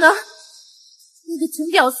不可能，那个穷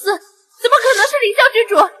屌丝怎么可能是凌霄之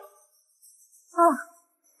主？哦，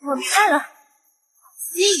我明白了，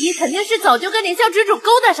心怡肯定是早就跟凌霄之主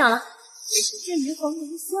勾搭上了。至于冯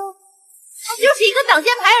凌霄，他就是一个挡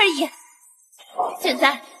箭牌而已。现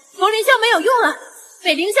在冯凌霄没有用了，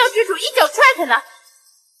被凌霄之主一脚踹开了。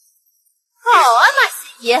好啊，马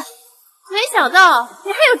心怡，没想到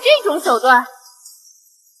你还有这种手段。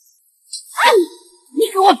你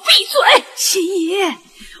给我闭嘴！心怡，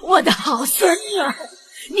我的好孙女，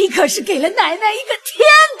你可是给了奶奶一个天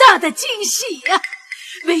大的惊喜呀！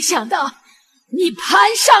没想到你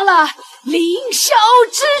攀上了凌霄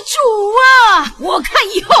之主啊！我看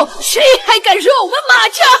以后谁还敢惹我们马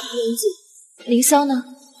家？嫣姐，凌霄呢？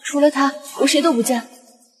除了他，我谁都不嫁。哼，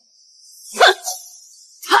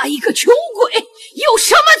他一个穷鬼，有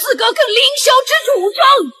什么资格跟凌霄之主争？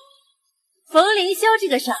冯凌霄这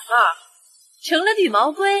个傻帽成了绿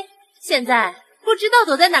毛龟，现在不知道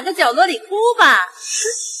躲在哪个角落里哭吧。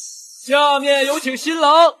下面有请新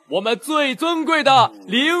郎，我们最尊贵的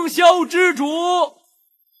凌霄之主。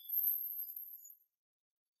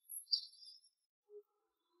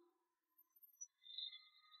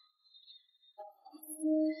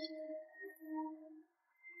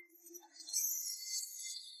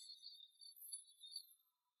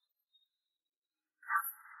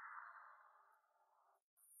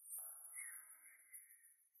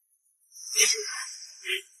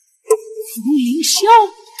冯凌霄，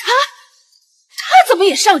他怎么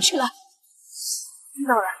也上去了？知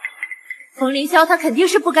道了，冯凌霄他肯定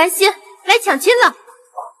是不甘心来抢亲了。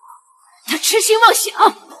他痴心妄想！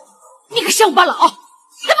你个乡巴佬，还不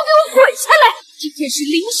给我滚下来！今天是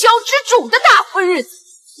凌霄之主的大婚日子，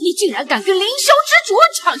你竟然敢跟凌霄之主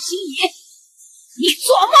抢心仪，你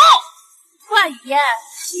做梦！华语嫣，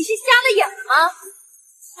你是瞎了眼吗？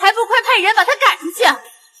还不快派人把他赶出去！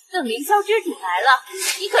等凌霄之主来了，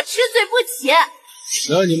你可吃罪不起。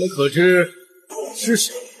那你们可知是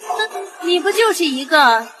谁？你不就是一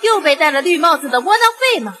个又被戴了绿帽子的窝囊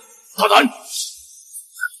废吗？大胆！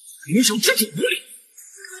凌霄之主无礼！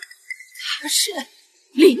他是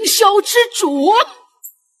凌霄之主。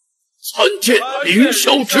参见凌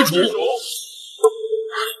霄之主。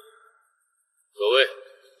各位，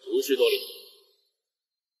如实得令。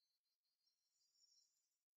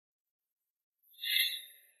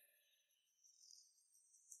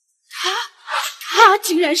他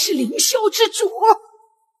竟然是凌霄之主，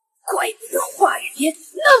怪不得华爷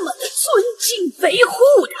那么的尊敬维护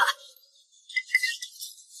他。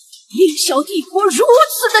凌霄帝国如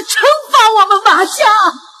此的惩罚我们马家，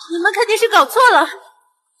你们肯定是搞错了，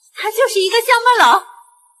他就是一个乡巴佬。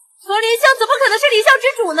冯凌霄怎么可能是凌霄之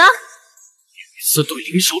主呢？你是对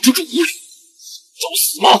凌霄之主无礼，找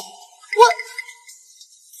死吗？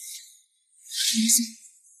凌霄，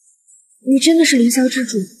你真的是凌霄之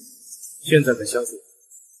主？现在肯相信？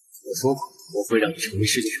我说过，我会让你成为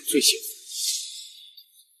世界上最幸福。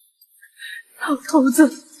老头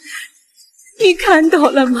子，你看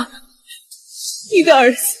到了吗？你的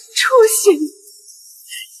儿子出现了，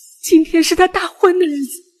今天是他大婚的日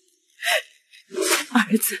子。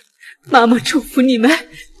儿子，妈妈祝福你们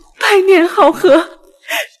百年好合。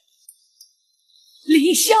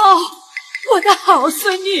凌霄，我的好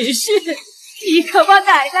孙女婿，你可把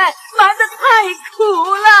奶奶瞒得太苦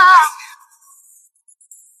了。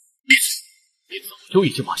你早就已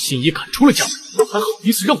经把心仪赶出了家门，还好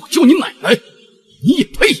意思让我叫你奶奶？你也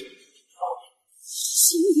配？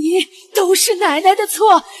心仪，都是奶奶的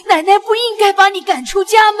错，奶奶不应该把你赶出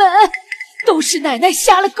家门，都是奶奶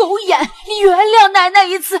瞎了狗眼，你原谅奶奶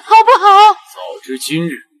一次好不好？早知今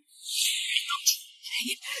日，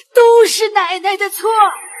都是奶奶的错，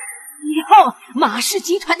以后马氏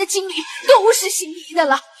集团的经理都是心仪的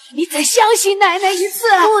了，你再相信奶奶一次。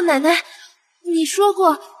不，奶奶，你说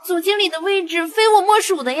过总经理的位置非我莫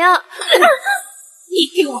属的呀。你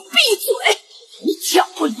给我闭嘴！你挑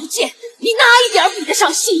拨离间，你哪一点比得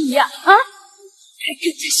上心仪啊？还跟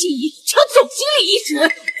着心仪抢总经理一职！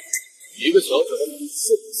一个小小的女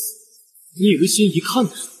四不死，你以为心仪看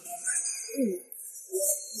得上？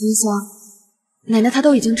凌霄，奶奶她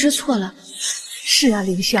都已经知错了。是啊，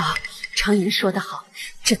凌霄，常言说得好，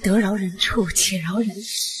这得饶人处且饶人。今天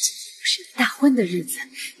不是你大婚的日子，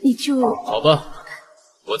你就……好吧，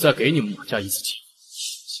我再给你们马家一次机会。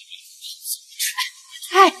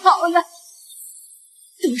太好了，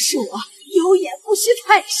都是我有眼不识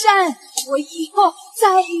泰山，我以后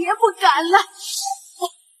再也不敢了。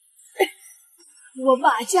我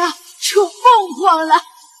马家出凤凰了，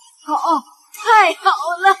好，太好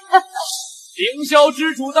了！凌霄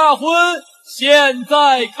之主大婚现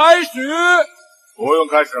在开始。不用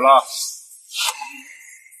开始了，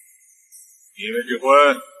因为这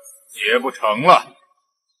婚结不成了。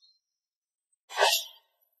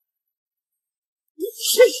你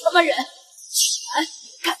是什么人？竟然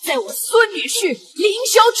敢在我孙女婿凌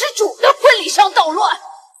霄之主的婚礼上捣乱！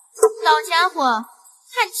老家伙，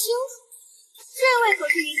看清楚，这位可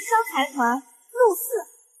是凌霄财团陆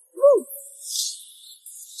陆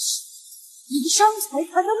营商财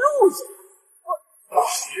团的陆总。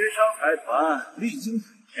营商财团历经几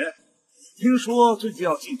年，听说最近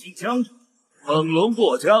要进军江城，猛龙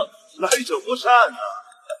过江，来者不善啊！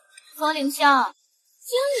冯凌霄，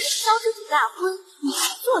今日凌霄之主大婚，你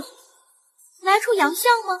来做什么？来出洋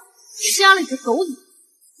相吗？瞎了你的狗眼！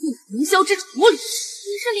不凌霄之主无礼！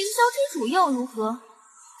你是凌霄之主又如何？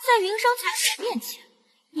在云商财团面前，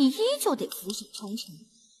你依旧得俯首称臣，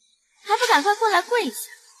还不赶快过来跪下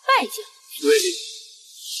拜见？瑞丽，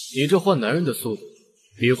你这换男人的速度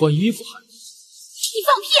比换衣服还慢。你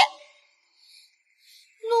放屁！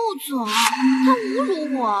陆总，他侮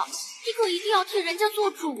辱我，你可一定要替人家做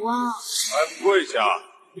主啊！还不跪下，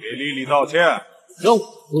给丽丽道歉！让我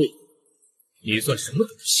跪，你算什么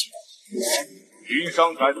东西？云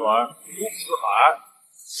商财团陆四海，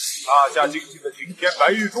大夏经济的顶天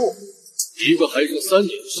白玉柱，一个还剩3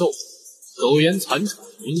年寿，苟延残喘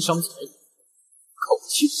的云商财团，口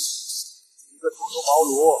气！一个初出茅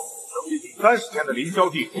庐、成立仅30天的凌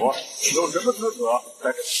霄帝国，有什么资格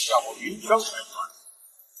在这评价我云商财团？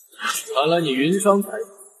看来你云商财团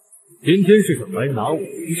今天是想来拿我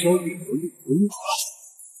凌霄帝国立威。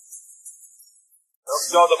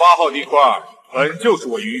成交的8号地块本就是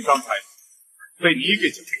我云商财团，被你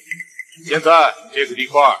给抢走。现在这个地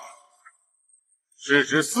块市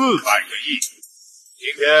值400个亿，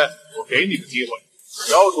今天我给你个机会，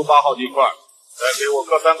交出8号地块，再给我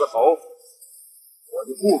磕3个头，我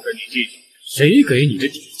就不跟你计较。谁给你的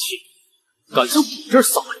底气，敢在我这儿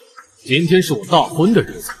撒野？今天是我大婚的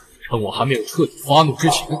日子，趁我还没有彻底发怒之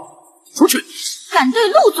前，出去！敢对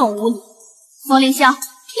陆总无礼，冯凌霄，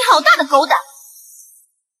你好大的狗胆！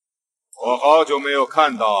我好久没有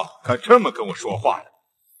看到敢这么跟我说话的。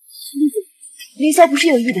凌霄不是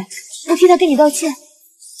有意的，我替他跟你道歉。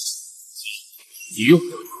你用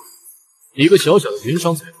得着？一个小小的云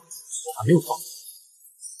商财团，我还没有放过。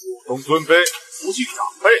不懂尊卑，不敬长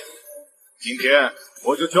辈。今天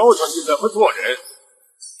我就教教你怎么做人。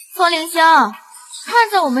风凌霄，看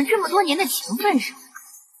在我们这么多年的情分上，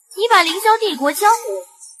你把凌霄帝国交给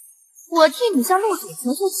我，我替你向陆总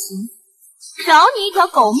求求情，饶你一条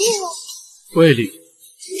狗命哦。魏丽，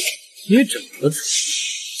你整个字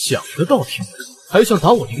想得倒挺多，还想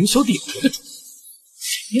打我凌霄帝国的主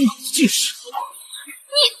意，你脑子进屎了吧？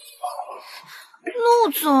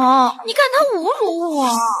陆总，你看他侮辱我。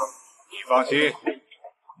你放心，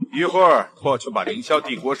一会儿我就把凌霄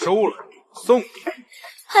帝国收了，送你。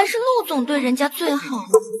还是陆总对人家最好。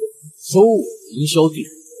收我凌霄帝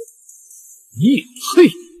国，你也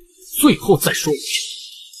配？最后再说一遍，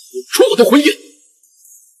你出我的婚宴。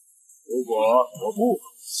如果我不好，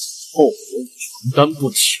后果你承担不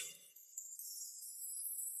起。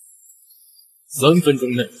3分钟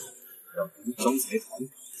内让云商财团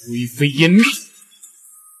灰飞烟灭。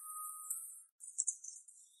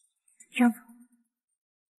张总，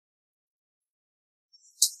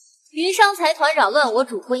云商财团扰乱我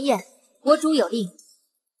主婚宴，我主有令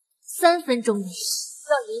，3分钟内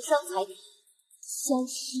让云商财团消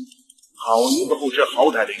失。好一个不知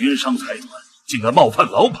好歹的云商财团，竟敢冒犯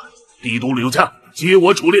老板！帝都柳家，接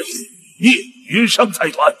我主令，灭云商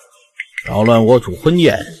财团！扰乱我主婚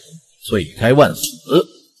宴，罪该万死。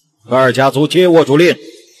二家族接我主令，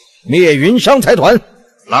灭云商财团。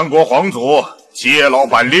南国皇族接老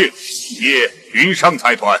板令，灭云商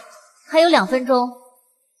财团。还有2分钟，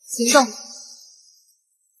行动！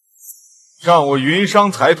让我云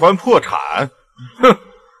商财团破产？哼！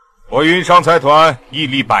我云商财团屹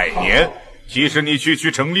立100年，即使你区区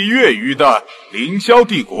成立月余的凌霄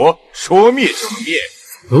帝国，说灭就灭。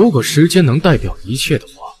如果时间能代表一切的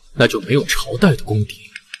话，那就没有朝代的功底。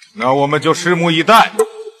那我们就拭目以待。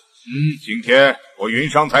今天我云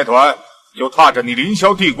商财团就踏着你凌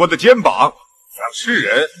霄帝国的肩膀，让世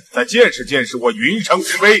人再见识见识我云商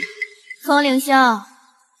之威。风凌霄，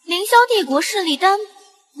凌霄帝国势力单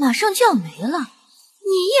马上就要没了，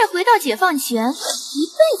你也回到解放前，一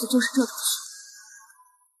辈子就是这种事。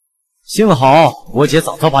幸好我姐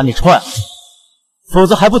早早把你踹了，否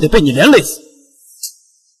则还不得被你连累死。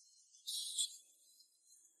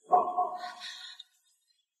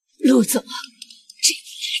陆总，这个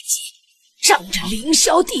垃圾仗着凌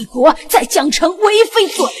霄帝国在江城为非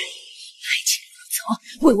作歹，还请陆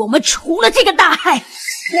总为我们除了这个大害。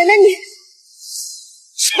奶奶你，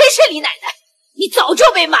谁是李奶奶？你早就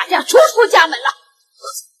被马家逐出家门了。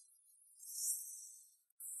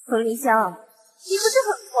冯凌霄，你不是很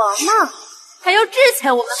狂吗？还要制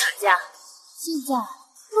裁我们马家？现在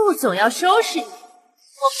陆总要收拾你，我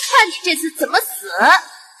看你这次怎么死！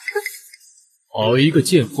好一个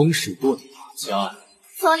见风使舵的马家呀！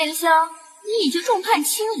冯凌霄，你已经众叛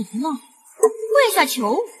亲离了，跪下求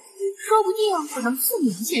我，说不定我能赐你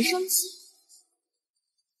一线生机。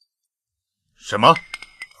什么？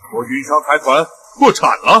我云商财团破产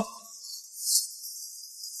了？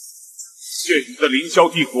现余的凌霄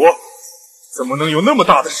帝国怎么能有那么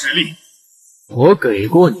大的实力？我给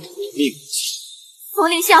过你一命计。冯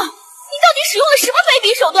凌霄，你到底使用了什么卑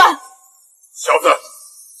鄙手段？小子，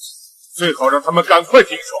最好让他们赶快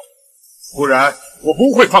停手，不然我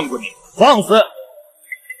不会放过你。放肆！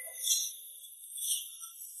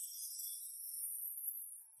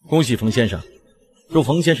恭喜冯先生，祝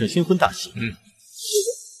冯先生新婚大喜。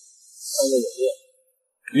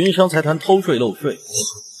云商财团偷税漏税、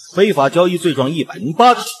非法交易罪状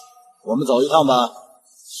108起，我们走一趟吧。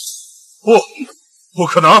不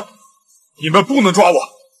可能！你们不能抓我！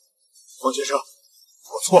冯先生，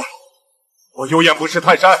我错了，我有眼不识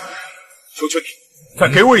泰山，求求你，再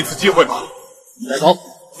给我一次机会吧。带走。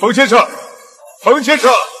冯先生，冯先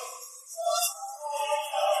生！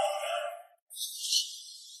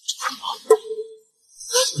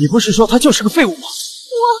你不是说他就是个废物吗？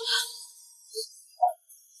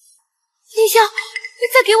凌霄，你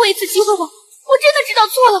再给我一次机会吧，我真的知道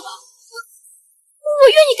错了，我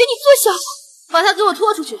愿意给你做小。把他给我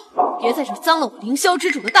拖出去，别在这脏了我凌霄之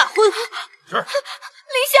主的大婚。是。凌霄，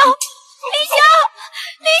凌霄，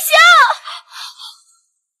凌霄！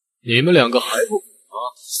你们2个还不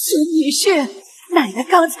啊？孙女婿，奶奶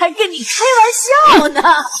刚才跟你开玩笑呢。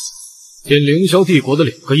欠凌霄帝国的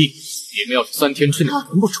2个亿，你们要是3天之内还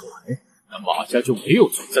不出来，那马家就没有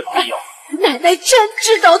存在的必要。奶奶真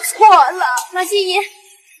知道错了。马欣怡，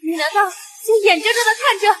你难道就眼睁睁的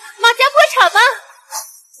看着马家破产吗？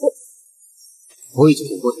我已经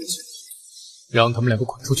给过你钱，让他们2个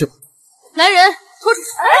滚出去吧。来人，拖出去！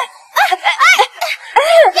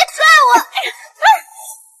别拽我！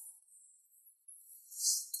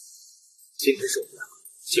今天是我们两个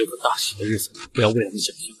结婚大喜的日子，不要为了你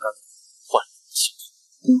想象干坏了幸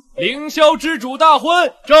福。凌霄之主大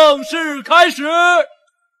婚正式开始。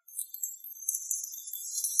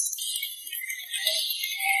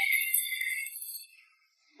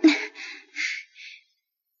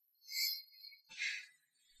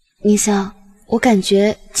凌霄，我感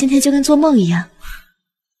觉今天就跟做梦一样。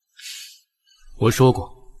我说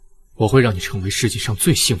过，我会让你成为世界上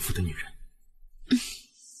最幸福的女人。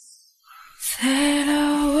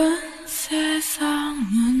 새로운 세상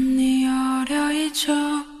문이 열려 있죠.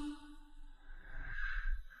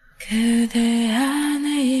 그대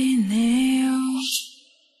안에 있네요.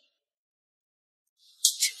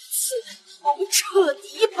 这次我们彻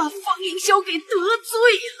底把方凌霄给得罪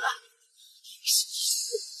了，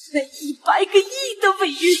那100个亿的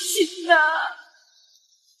违约金呐！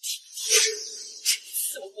这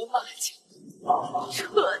次我们马家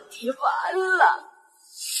彻底完了。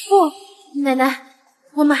不，奶奶，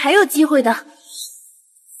我们还有机会的。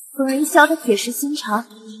冯凌霄他铁石心肠，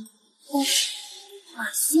但是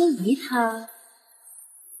马心怡她……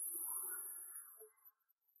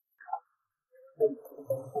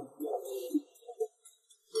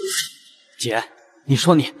姐，你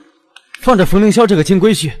说你放着冯凌霄这个金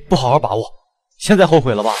龟婿不好好把握，现在后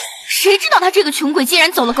悔了吧？谁知道他这个穷鬼竟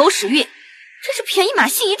然走了狗屎运，真是便宜马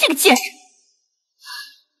心怡这个贱人。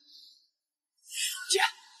姐，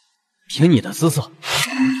凭你的姿色，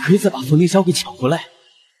你可以再把冯凌霄给抢回来。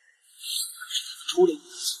初恋，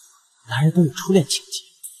男人都有初恋情节。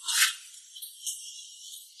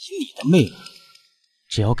以你的魅力，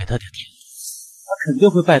只要给他点甜，他肯定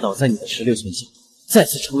会拜倒在你的16寸下，再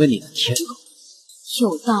次成为你的天狗。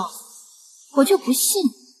有道理，我就不信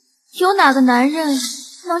有哪个男人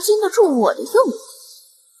能经得住我的诱惑。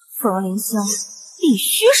冯凌霄必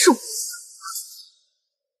须是我。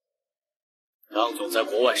张总在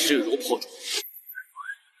国外势如破竹，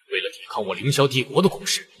为了抵抗我凌霄帝国的攻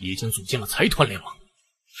势，已经组建了财团联盟。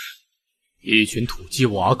一群土鸡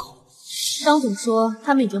瓦狗。张总说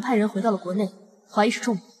他们已经派人回到了国内，怀疑是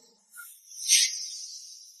中毒。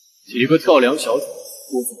几个跳梁小丑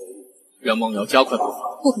不足为虑，愿梦瑶加快步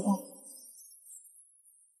伐。不可当。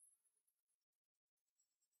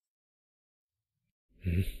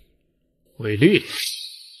为丽丽，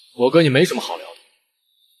我跟你没什么好聊的。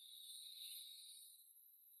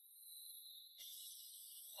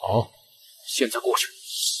好，现在过去。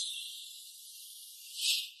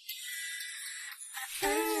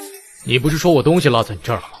你不是说我东西落在你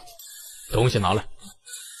这儿了吗？东西拿来。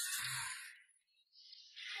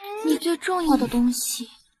你最重要的东西，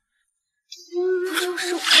不就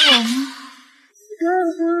是我吗？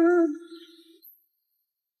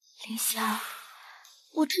凌霄，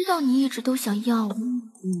我知道你一直都想要我，现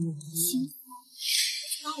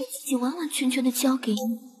在我就把我自己完完全全的交给你，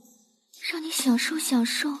让你享受享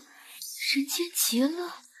受人间极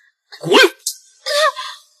乐。滚！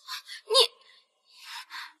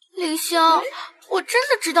凌霄，我真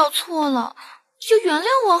的知道错了，就原谅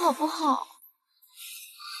我好不好？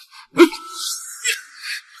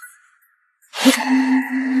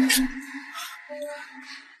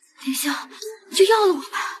凌霄，你就要了我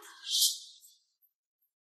吧。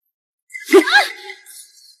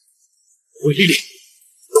魏丽丽，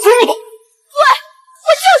疯了吧？对，我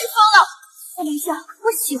就是疯了。冯凌霄，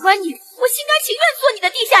我喜欢你，我心甘情愿做你的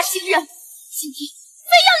地下情人，今天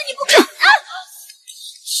非要了你不可啊！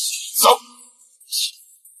走！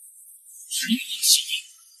谁与你心意？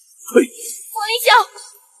呸！冯凌霄，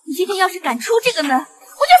你今天要是敢出这个门，我就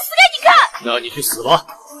死给你看！那你去死吧！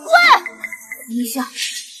滚！冯凌霄，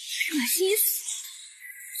恶心死！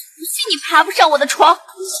不信你爬不上我的床。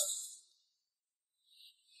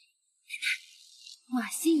马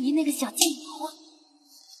心怡那个小贱婆，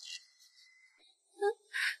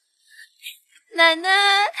奶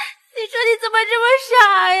奶，你说你怎么这么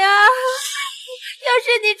傻呀？要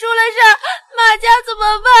是你出了事，马家怎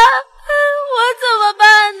么办？我怎么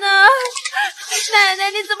办呢？奶奶，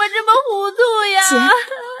你怎么这么糊涂呀？姐，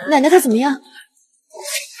奶奶她怎么样？还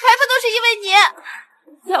不都是因为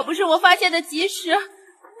你！要不是我发现的及时，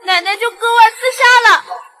奶奶就割腕自杀了，都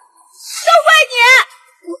怪你！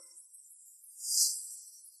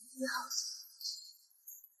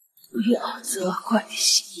不要责怪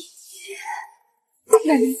心怡。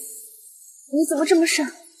奶奶，你怎么这么傻？马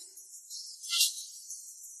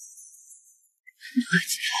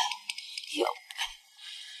家要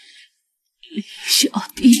被凌霄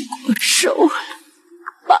帝国收了，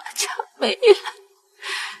马家没了，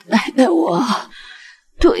奶奶我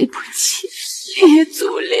对不起列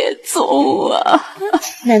祖列宗啊！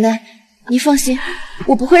奶奶，你放心，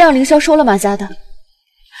我不会让凌霄收了马家的。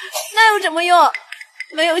那有什么用？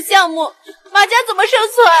没有项目，马家怎么生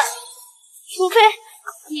存？除非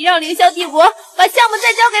你让凌霄帝国把项目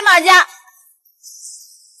再交给马家。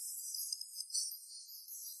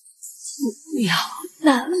不要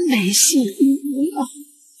难为信义啊！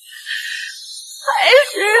还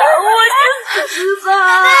是让我去死吧！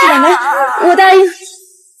奶奶，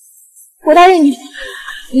我答应你，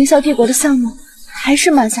凌霄帝国的项目还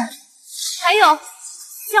是马家的。还有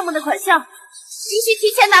项目的款项，必须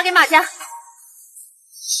提前打给马家。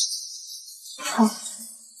好。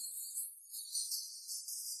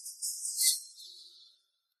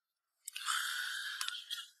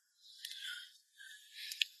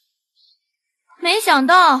没想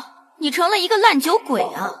到你成了一个烂酒鬼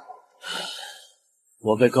啊！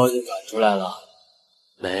我被高进赶出来了，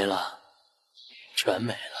没了，全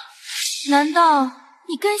没了。难道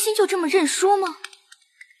你甘心就这么认输吗？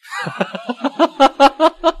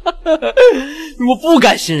我不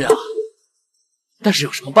甘心啊，但是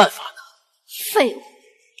有什么办法呢？废物！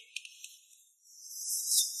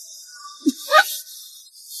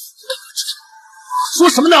说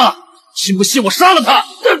什么呢？信不信我杀了他？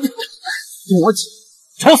我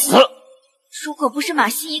找死！如果不是马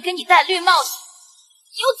心怡给你戴绿帽子，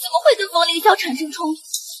你又怎么会跟冯凌霄产生冲突？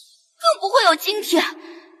更不会有今天。马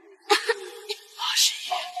心怡，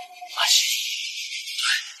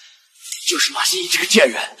对，就是马心怡这个贱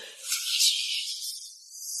人。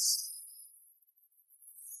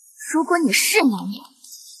如果你是男人，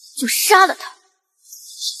就杀了他。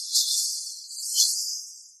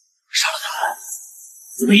杀了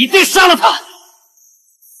他，我一定杀了他！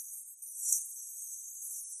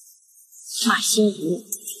马心怡，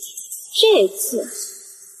这次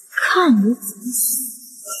看你怎么死！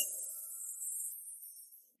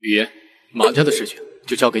雨言，马家的事情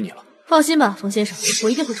就交给你了。放心吧，冯先生，我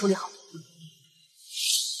一定会处理好的。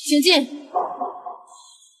请进。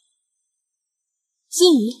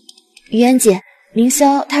心怡，于嫣姐，凌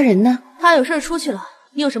霄他人呢？他有事出去了。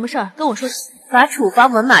你有什么事儿跟我说。把处罚我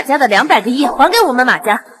们马家的200个亿还给我们马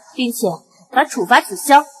家，并且把处罚取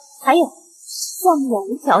消。还有，项目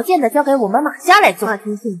无条件的交给我们马家来做。马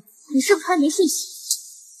天信，你是不是还没睡醒？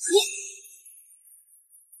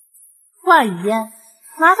华雨嫣，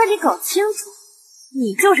麻烦你搞清楚，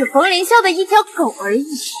你就是冯凌霄的一条狗而已。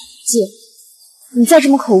姐，你再这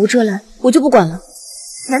么口无遮拦，我就不管了。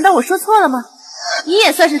难道我说错了吗？你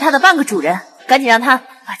也算是他的半个主人，赶紧让他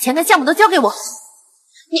把钱跟项目都交给我。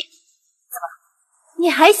你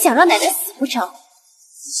还想让奶奶死不成？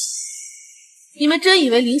你们真以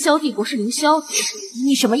为凌霄帝国是凌霄的？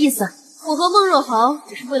你什么意思？我和孟若豪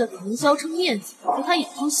只是为了给凌霄撑面子，给他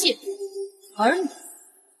演出戏，而你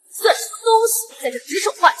算什么东西，在这指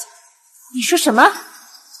手画脚？你说什么？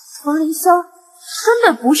冯凌霄根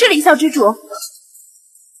本不是凌霄之主，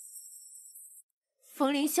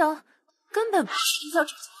冯凌霄根本不是凌霄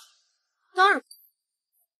之主。当然，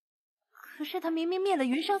可是他明明灭了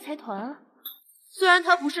云商财团啊！虽然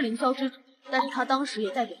他不是凌霄之主，但是他当时也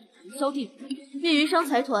代表凌霄帝国，灭云商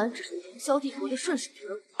财团只是凌霄帝国的顺手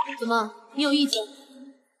之物。怎么，你有意见？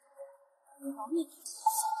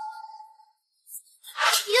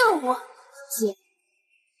骗我！姐，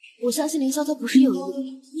我相信凌霄他不是有意的。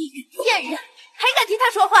你个贱人，还敢替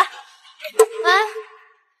他说话！哎，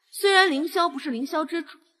虽然凌霄不是凌霄之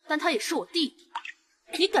主，但他也是我弟弟。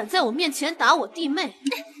你敢在我面前打我弟妹，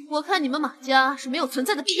我看你们马家是没有存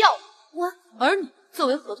在的必要了。而你作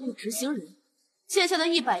为合同的执行人，欠下的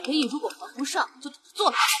100个亿如果还不上，就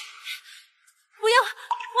坐牢。不要，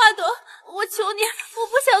华朵，我求你，我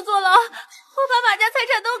不想坐牢，我把马家财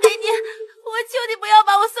产都给你，我求你不要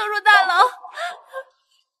把我送入大牢。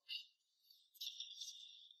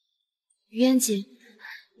于嫣姐，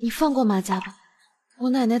你放过马家吧，我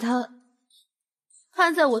奶奶她……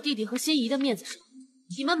看在我弟弟和心仪的面子上，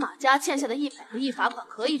你们马家欠下的100个亿罚款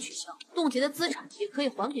可以取消，冻结的资产也可以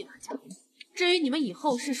还给马家。至于你们以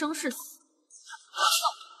后是生是死，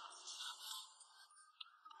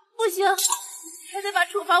不行，还得把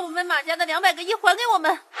处罚我们马家的200个亿还给我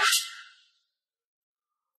们。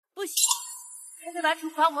不行，还得把处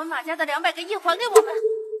罚我们马家的200个亿还给我们。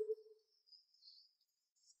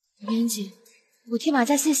于嫣姐，我替马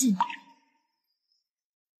家谢谢你。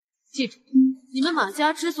记住，你们马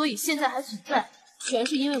家之所以现在还存在，全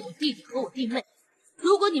是因为我弟弟和我弟妹。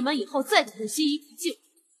如果你们以后再敢对心仪不敬，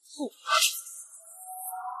后果……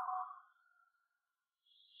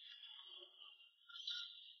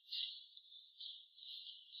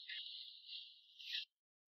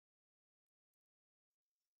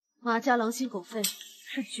马家狼心狗肺，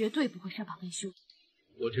是绝对不会善罢甘休的。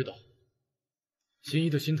我知道，心仪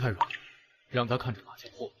的心太软，让他看着马家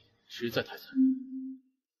破灭，实在太残忍。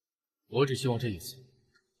我只希望这一次，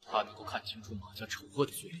他能够看清楚马家丑恶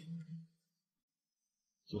的嘴脸。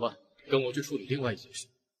走吧，跟我去处理另外一件事。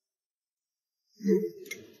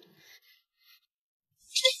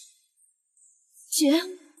姐，告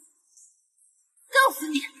诉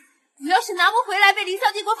你，我要是拿不回来被凌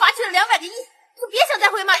霄帝国罚去了200个亿，就别想再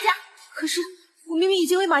回马家。可是我明明已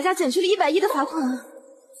经为马家减去了100亿的罚款啊！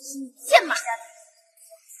欠马家的，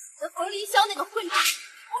和冯凌霄那个混账，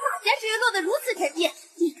我马家至于落得如此田地？你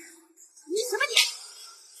什么你？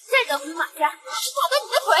再敢回马家，我打断你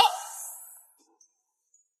的腿！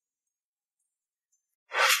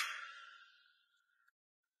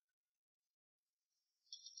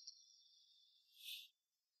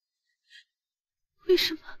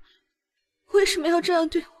为什么要这样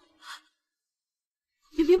对我？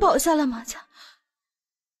明明保下了马家。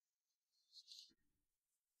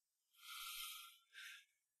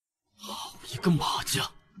好一个马家！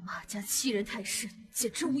马家欺人太甚，简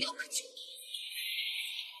直无药可救。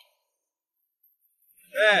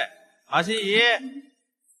马心怡，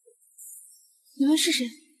你们是谁？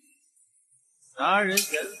拿人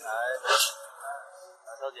钱财，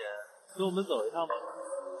马小姐，跟我们走一趟吧。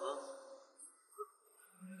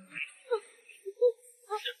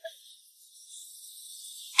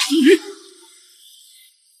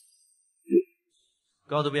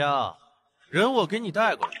高德彪，人我给你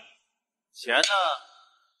带过来，钱呢？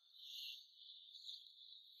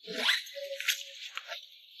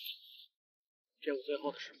这我最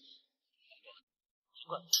后的事。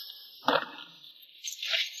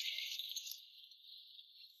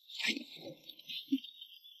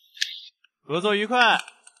合作愉快。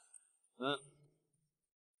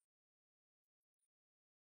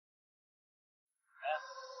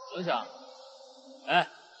等等，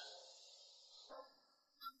哎，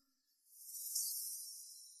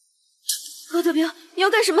高德彪，你要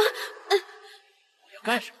干什么？我要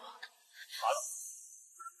干什么？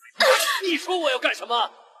完了，你说我要干什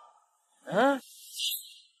么？嗯？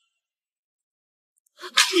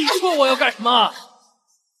你说我要干什么？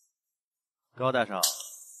高大少，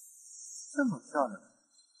这么漂亮，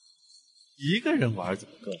一个人玩怎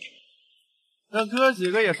么够？让哥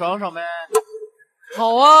几个也爽爽呗。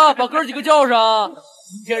好啊，把哥几个叫上，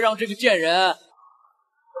今天让这个贱人……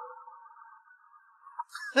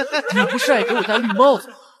你不是爱给我戴绿帽子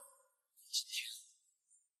吗？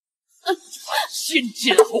今天先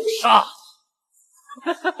奸后杀！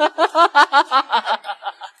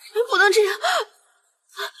不能这样！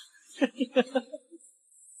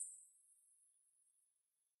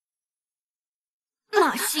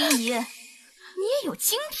马心怡，你也有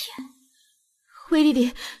今天。魏弟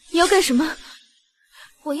弟，你要干什么？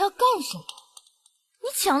我要干什么？你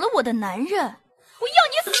抢了我的男人，我要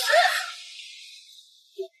你死！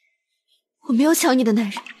我没有抢你的男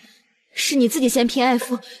人，是你自己嫌贫爱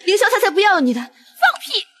富，凌霄他才不要你的。放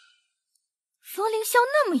屁！冯凌霄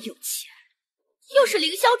那么有钱，又是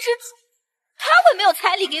凌霄之主，他会没有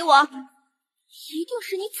彩礼给我？一定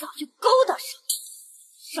是你早就勾搭上，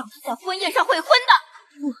让他在婚宴上会婚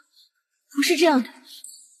的。不是这样的。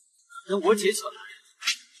跟我姐抢男人，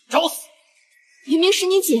找死！明明是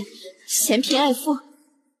你姐嫌贫爱富。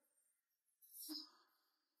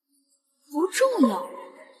不重要，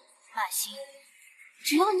马欣，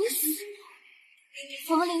只要你死了，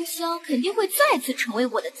冯凌霄肯定会再次成为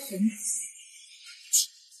我的天子。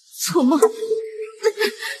做梦！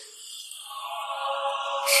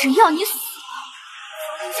只要你死了，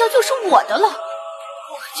凌霄就是我的了，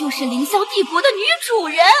我就是凌霄帝国的女主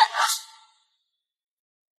人。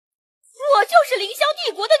我就是凌霄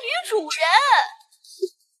帝国的女主人。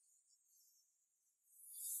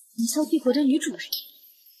凌霄帝国的女主人，我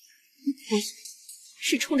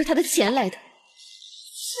是冲着她的钱来的。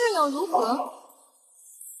是又如何？我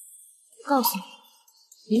告诉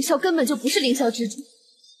你，凌霄根本就不是凌霄之主，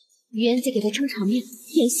于言姐给他撑场面，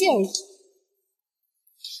演戏而已。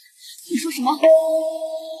你说什么？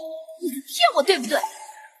你在骗我对不对？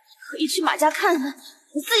可以去马家看看，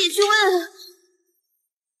你自己去问。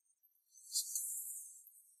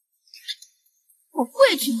我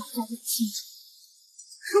会去马家问清楚。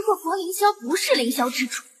如果冯凌霄不是凌霄之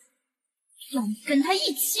主，要你跟他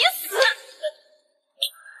一起死！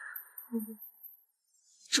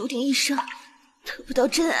注定一生得不到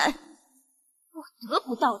真爱。我得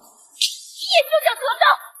不到的，你也就想得到！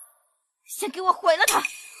先给我毁了他，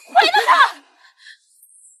毁了他！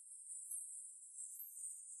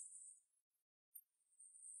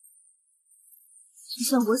就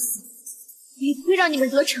算我死，也不会让你们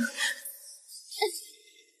得逞。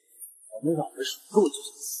我们老人数够就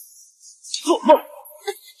行死，做梦！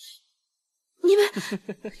你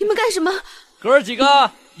们干什么？哥儿几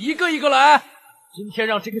个一个一个来，今天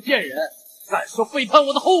让这个贱人感受背叛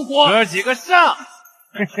我的后果。哥几个上！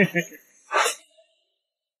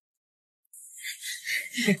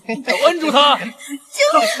稳住他！救命！救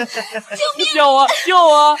命！叫啊叫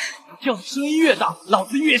啊！叫的声音越大，老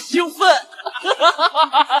子越兴奋。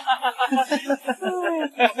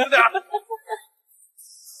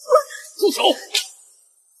住手！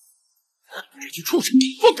这群畜生，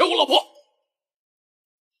放开我老婆！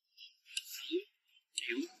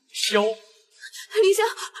凌霄，凌霄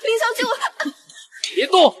救我！别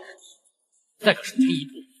动！再敢上前一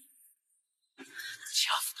步，掐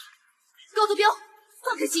死他！高德彪，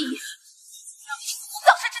放开记忆，让你无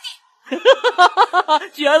葬身之地！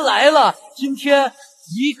既然来了，今天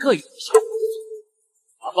一个也不想活。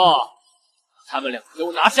阿豹，把他们两个给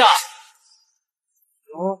我拿下！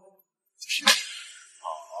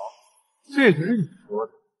这可是你说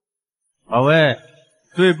的。二位，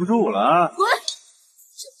对不住了啊！滚！这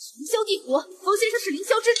是凌霄帝国，冯先生是凌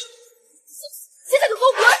霄之主，现在就给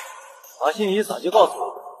我滚！华信姨早就告诉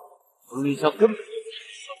我，冯凌霄根本就不是，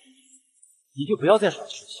你就不要再耍这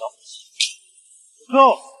种小脾气。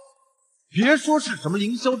够！别说是什么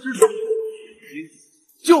凌霄之主，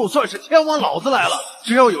就算是天王老子来了，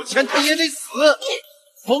只要有钱他也得死。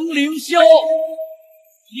冯凌霄，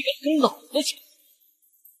你敢跟老子抢？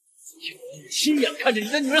亲眼看着你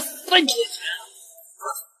的女儿死在你面前，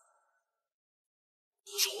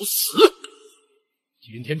找死！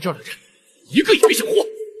今天这儿的人一个也别想活！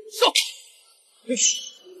上！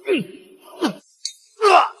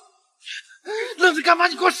愣着干嘛？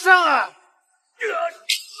你给我上啊！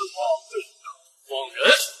放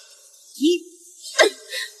人！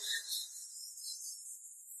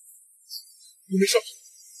你没事，我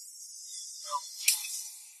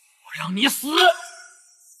让你死！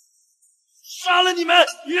杀了你们！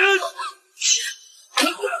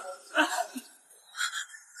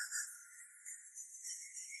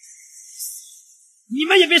你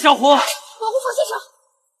们也别想活！保护冯先生！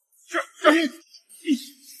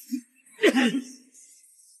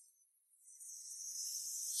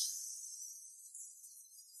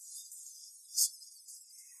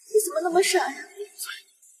你怎么那么傻呀？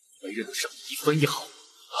没认得上一分一毫。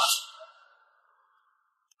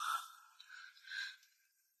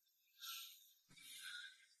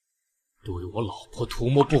对我老婆图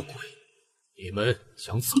谋不轨，你们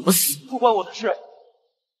想怎么死？不关我的事，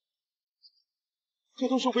这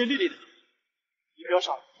都是魏丽丽的，你不要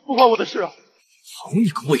傻了，不关我的事啊！好你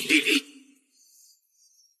个魏丽丽！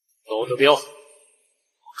高德彪，我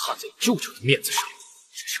看在你舅舅的面子上，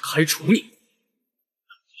只是开除你。没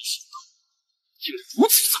想到竟然如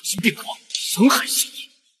此丧心病狂，伤害信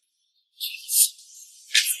义。这一次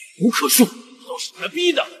无可恕，都是你们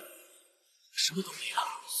逼的。什么都没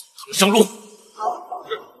了，送他们上路。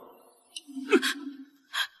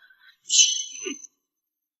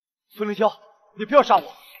孙凌霄，你不要杀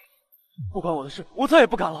我，不关我的事，我再也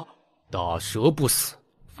不敢了。打蛇不死，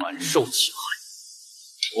反受其害。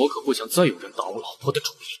我可不想再有人打我老婆的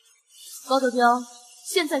主意。高德彪，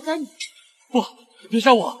现在该你。不，别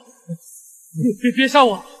杀我！别杀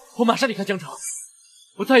我！我马上离开江城，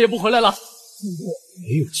我再也不回来了。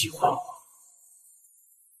没有机会了。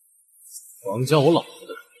绑架我老婆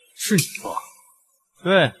的是你吧？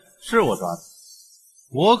对，是我抓的。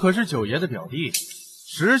我可是九爷的表弟，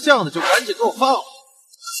识相的就赶紧给我放了！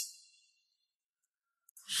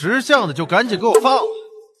识相的就赶紧给我放了！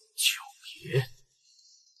九爷，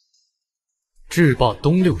制霸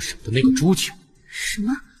东六省的那个朱九。什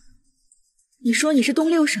么？你说你是东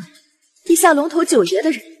六省地下龙头九爷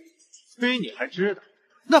的人？非你还知道？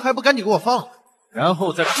那还不赶紧给我放了，然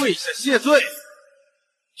后再跪下谢罪！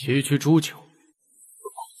区区朱九，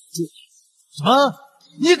什么？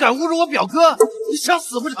你敢侮辱我表哥？你想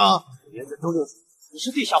死不成？连在东六省，你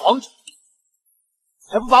是地下王者，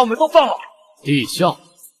还不把我们都放了？地下，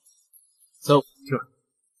在我这儿，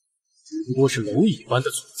只不过是蝼蚁般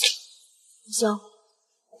的存在。萧，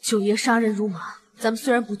九爷杀人如麻，咱们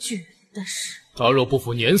虽然不惧，但是他若不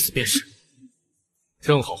服，碾死便是。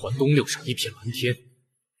正好还东六省一片蓝天。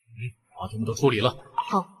把他们都处理了。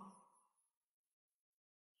好。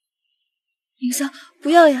凌霄，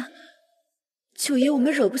不要呀！九爷，我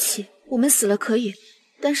们惹不起，我们死了可以，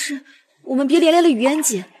但是我们别连累了雨嫣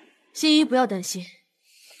姐。新一不要担心，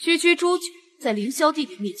区区朱九在凌霄弟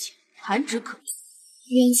弟面前弹指可及。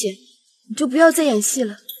雨嫣姐，你就不要再演戏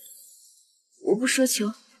了。我不奢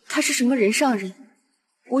求他是什么人上人，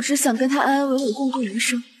我只想跟他安安稳稳共度余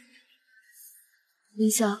生。凌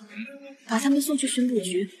霄，把他们送去巡捕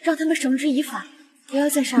局，让他们绳之以法，不要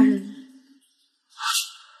再杀人了。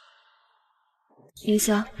凌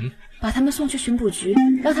霄，把他们送去巡捕局，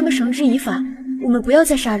让他们绳之以法，我们不要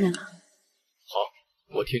再杀人了。好，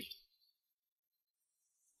我听你的。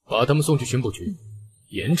把他们送去巡捕局，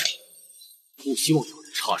严查，不希望有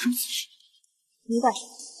人插手此事。明白。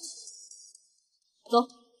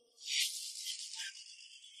走。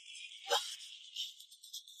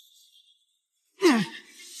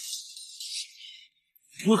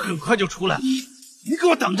我很快就出来，你给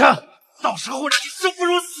我等着，到时候让你生不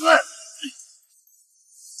如死！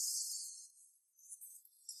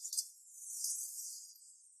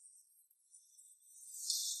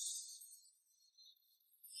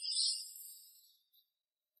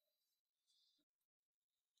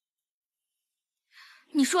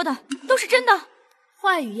你说的都是真的？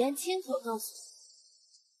华语嫣亲口告诉我，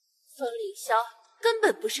风凌霄根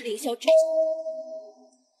本不是凌霄真。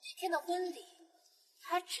那天的婚礼，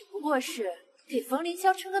他只不过是给风凌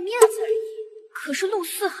霄撑个面子而已。可是陆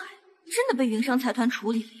四海真的被云商财团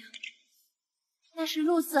处理了呀。那是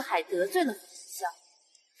陆四海得罪了风凌霄，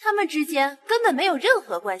他们之间根本没有任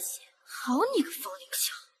何关系。好你个风凌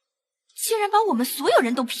霄，竟然把我们所有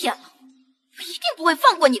人都骗了！我一定不会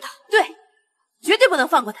放过你的。对，绝对不能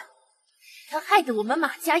放过他。他害得我们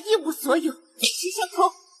马家一无所有，金石相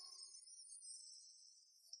空。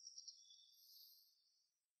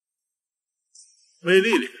魏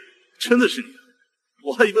丽丽，真的是你，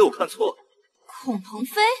我还以为我看错了。孔鹏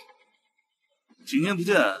飞，几年不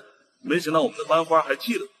见，没想到我们的班花还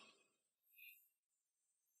记得我。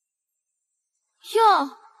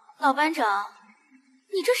哟，老班长，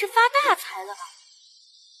你这是发大财了吧？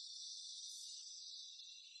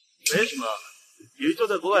没什么，也就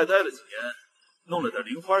在国外待了几年，弄了点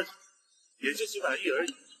零花钱，也就几百亿而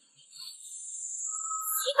已。几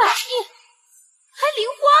百亿，还零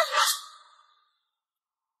花？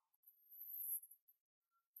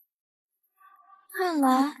看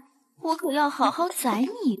来我可要好好宰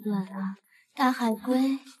你一顿了，大海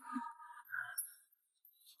龟。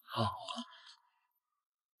好啊。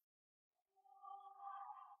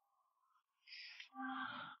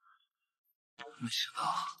没想到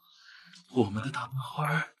我们的大班花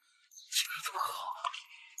竟然这么好。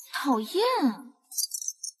讨厌。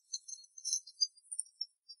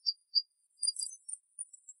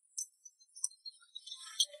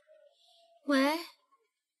喂？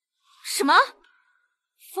什么？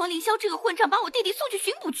方凌霄这个混账把我弟弟送去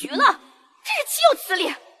巡捕局了，真是岂有此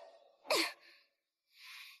理！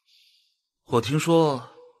我听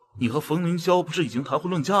说你和冯凌霄不是已经谈婚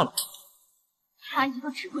论嫁了吗？他一个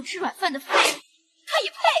只会吃软饭的废物，他也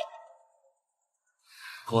配？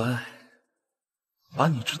乖，把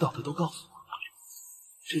你知道的都告诉我，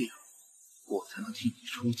这样我才能替你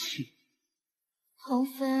出气。鹏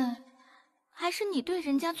飞，还是你对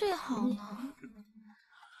人家最好呢。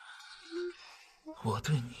我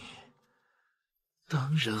对你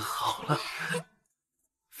当然好了。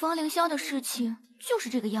方凌霄的事情就是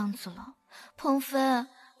这个样子了，鹏飞，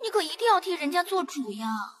你可一定要替人家做主呀。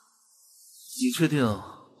你确定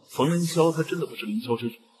冯凌霄他真的不是凌霄之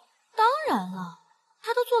主？当然了，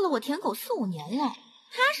他都做了我舔狗4、5年了，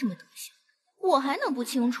他什么德行，我还能不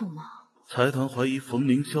清楚吗？财团怀疑冯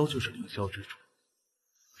凌霄就是凌霄之主，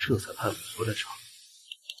这才派我回来查。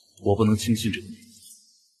我不能轻信这个女人，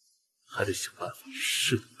还得想办法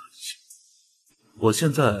试探她一下。我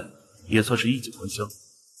现在也算是衣锦还乡，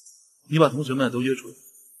你把同学们都约出来，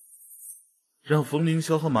让冯凌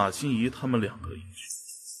霄和马心怡他们2个一去，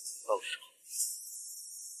到时候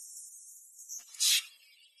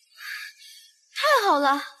太好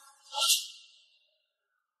了。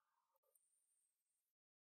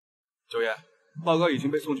九爷，报告已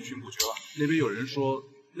经被送去巡捕局了，那边有人说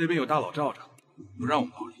那边有大佬罩着，不让我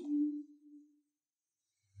们冒认。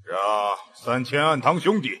让3000暗堂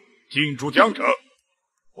兄弟进驻江城，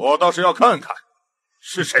我倒是要看看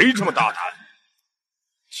是谁这么大胆，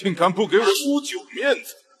竟敢不给我乌九面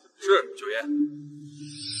子。是，九爷。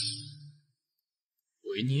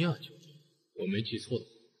维尼亚酒店，我没记错的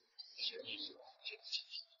话，前1次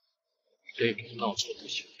这个闹出不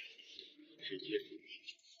小，直接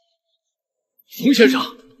冯先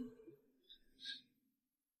生，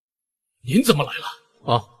您怎么来了？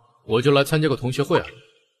啊，我就来参加个同学会而已。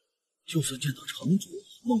就算见到城主，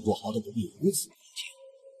孟国豪都不必如此恭敬。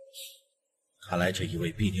看来这一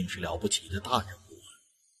位必定是了不起的大人物。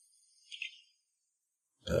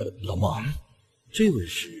老孟，这位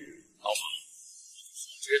是老孟。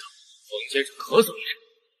知道，冯先生咳嗽一声，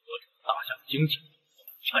我这大夏的经济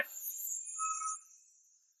劝人。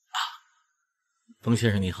冯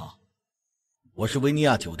先生你好，我是维尼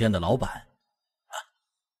亚酒店的老板。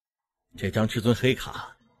这张至尊黑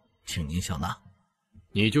卡，请您笑纳。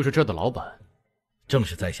你就是这的老板？正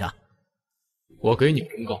是在下。我给你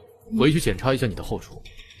公告，回去检查一下你的后厨，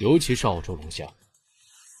尤其是澳洲龙虾。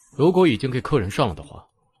如果已经给客人上了的话，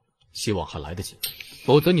希望还来得及。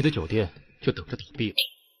否则你的酒店就等着倒闭了。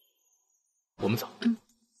我们走。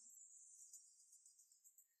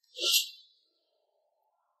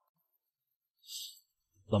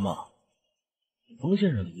怎么，冯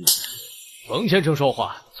先生的意思？冯先生说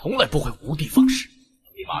话从来不会无的放矢，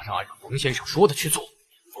你马上按照冯先生说的去做，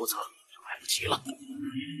否则就来不及了。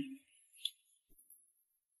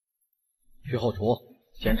去后厨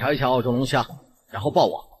检查一下澳洲龙虾，然后报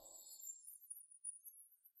我。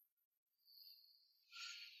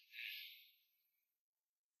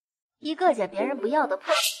一个捡别人不要的破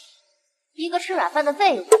品，一个吃软饭的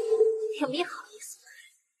废物，有你好意思？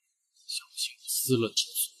小心撕了你！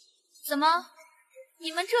怎么，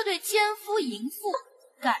你们这对奸夫淫妇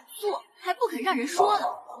敢做还不肯让人说了？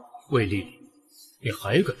魏丽丽，你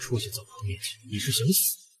还敢出现在我面前？你是想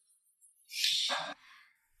死？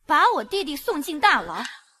把我弟弟送进大牢。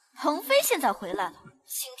鹏飞现在回来了，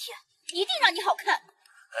今天一定让你好看。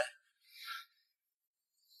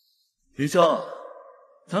凌霄，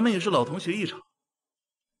咱们也是老同学一场，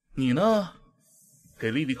你呢，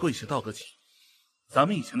给丽丽跪下道个歉，咱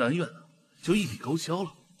们以前的恩怨呢，就一笔勾销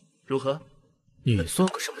了，如何？你算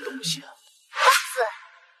个什么东西啊？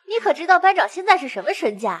你可知道班长现在是什么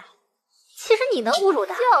身价？其实你能侮辱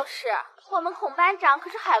他？就是，我们孔班长可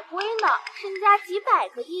是海归呢，身家几百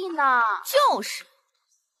个亿呢。就是，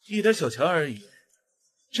一点小钱而已。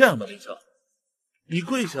这样吧，凌霄，你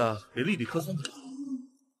跪下给丽丽磕3个头。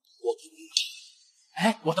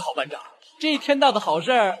哎，我的好班长，这天大的好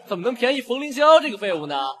事儿怎么能便宜冯凌霄这个废物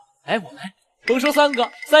呢？哎，我们甭说3个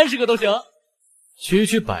，30个都行。区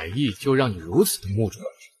区100亿就让你如此的目中无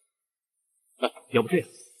人。哎，要不这样，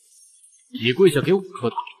你跪下给5颗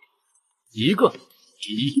头，1个1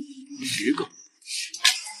亿，10个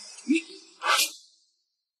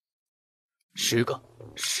10个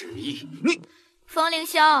10亿。冯凌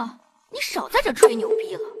霄，你少在这吹牛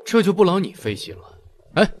逼了。这就不劳你费心了。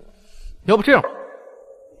哎，要不这样吧，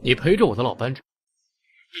你陪着我的老班长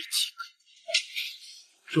一起。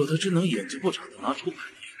若他真能眼睛不眨的拿出100亿，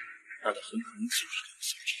那他很可能就是凌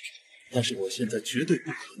霄之主。但是我现在绝对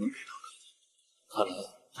不可能给他看来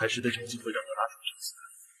还是得找机会让他拿出真相。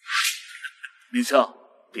凌霄，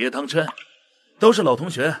别当真，都是老同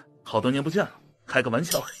学，好多年不见了，开个玩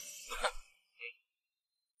笑而已。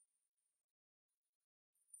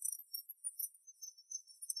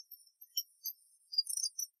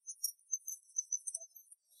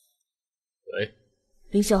喂，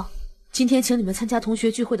凌霄，今天请你们参加同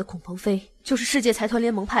学聚会的孔鹏飞，就是世界财团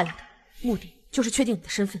联盟派来的，目的就是确定你的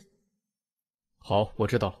身份。好，我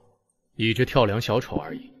知道了，一只跳梁小丑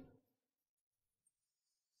而已。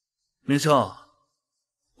凌霄，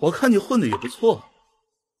我看你混的也不错，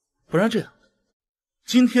不然这样，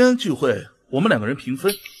今天聚会我们2个人平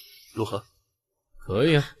分，如何？可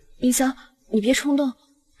以啊。凌霄，你别冲动，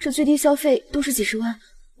这最低消费都是几10万，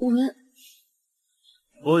我们……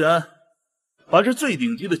服务员，把这最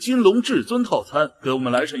顶级的金龙至尊套餐给我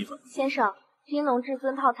们来上一份。先生，金龙至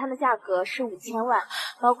尊套餐的价格是5000万，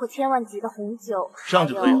包括1000万级的红酒，上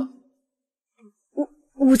就可以了。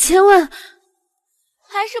5000万？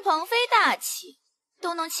还是鹏飞大气，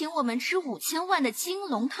都能请我们吃5000万的金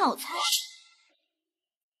龙套餐。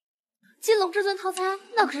金龙至尊套餐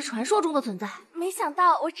那可是传说中的存在，没想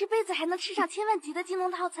到我这辈子还能吃上1000万级的金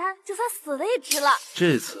龙套餐，就算死了也值了。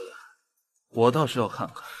这次我倒是要看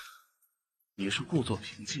看你是故作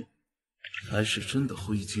平静，还是真的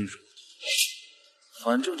挥金如土。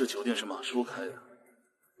反正这酒店是马叔开的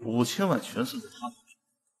，5000万全算在他头上。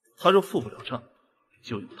他若付不了账，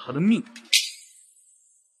就有他的命。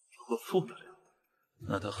如果付得了，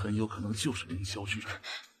那他很有可能就是凌霄之主。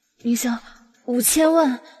凌霄，5000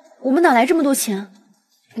万，我们哪来这么多钱？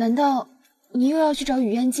难道你又要去找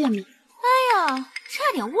雨嫣借吗？哎呀，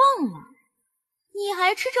差点忘了，你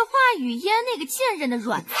还吃着华雨嫣那个贱人的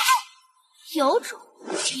软菜，有种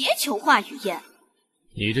别求华雨嫣。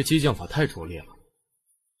你这激将法太拙劣了。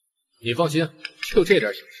你放心，就这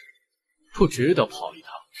点小事，不值得跑一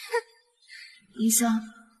趟。凌霄，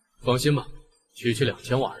放心吧，区区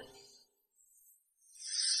2000万而已。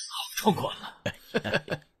好壮观了。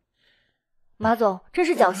马总真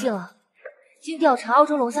是侥幸了，经调查，澳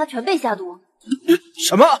洲龙虾全被下毒。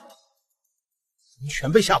什么？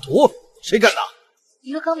全被下毒？谁干的？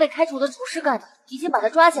一个刚被开除的厨师干的，已经把他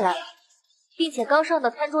抓起来了，并且刚上的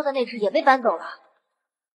餐桌的那只也被搬走了。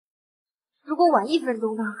如果晚1分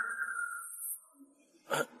钟呢？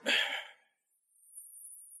酒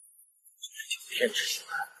店之行，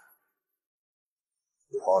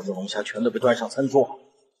如果澳洲龙虾全都被端上餐桌，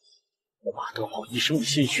我马德豪一生的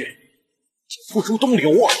心血就付诸东流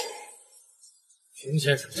啊！秦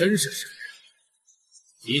先生真是神人，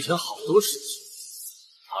以前好多事情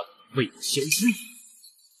他都能为你先知。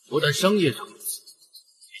不但商业上如此，没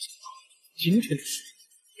想到今天的事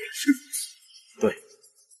也是如此。对，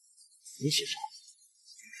冯先生，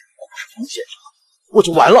我不是冯先生，我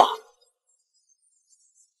就完了。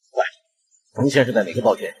喂，冯先生在哪个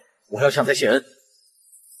报间？我要向他谢恩。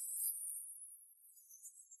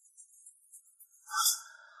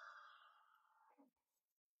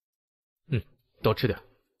多吃点。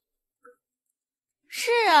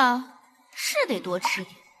是啊，是得多吃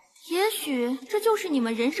点。也许这就是你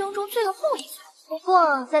们人生中最后一餐。不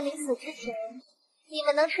过在临死之前，你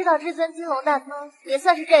们能吃到至尊金龙大汤，也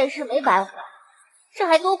算是这一世没白活。这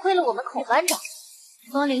还多亏了我们孔班长。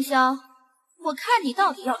风凌霄，我看你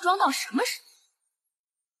到底要装到什么时候？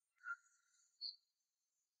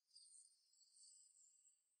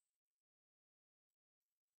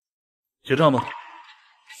结账吧。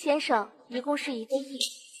先生，一共是1个亿。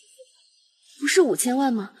不是5000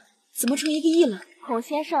万吗？怎么成1个亿了？孔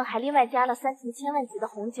先生还另外加了3瓶千万级的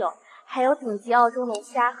红酒，还有顶级澳洲龙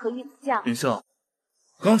虾和鱼子酱。林笑，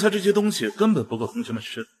刚才这些东西根本不够同学们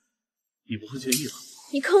吃，你不会介意吧？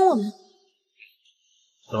你坑我们！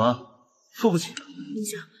怎么，付不起？林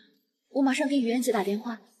笑，我马上给雨燕姐打电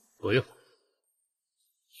话。不用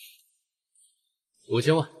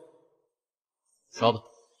，5000万，刷吧。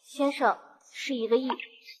先生，是1个亿。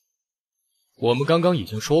我们刚刚已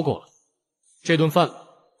经说过了，这顿饭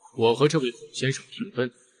我和这位孔先生平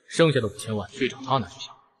分，剩下的5000万队长他拿就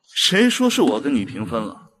行。谁说是我跟你平分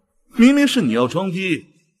了？明明是你要装逼，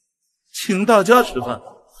请大家吃饭。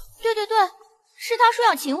对对对，是他说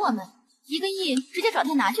要请我们，1个亿直接找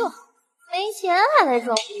他拿就好。没钱还来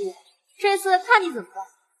装逼，这次看你怎么办。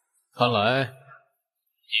看来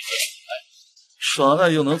耍赖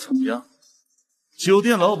又能怎么样？酒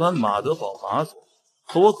店老板马德堡马总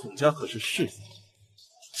和我孔家可是世交，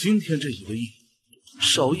今天这1个亿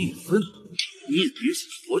少1分，你也别想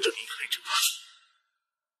活着离开这里。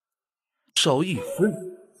少1分，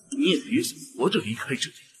你也别想活着离开这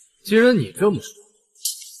里。既然你这么说，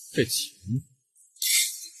这钱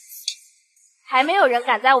还没有人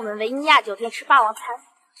敢在我们维尼亚酒店吃霸王餐，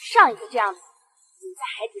上一个这样的，你在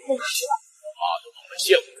海底飞10万。马德堡来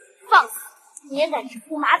谢我。放肆！你也敢直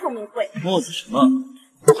呼马总名讳？磨叽什么？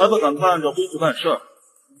还不赶快按照规矩办事儿，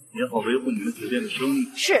也好维护你们酒店的声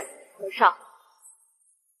誉。是，孔少。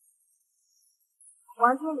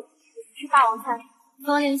王经理，吃霸王餐。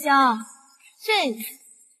风凌霄，这次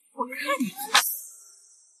我看你。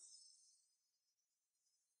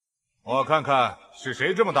我看看是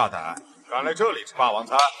谁这么大胆，敢来这里吃霸王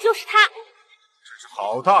餐？就是他。真是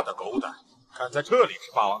好大的狗胆，敢在这里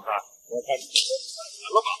吃霸王餐！我看你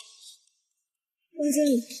完了吧？王经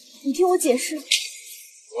理，你听我解释。我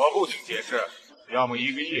不听解释，要么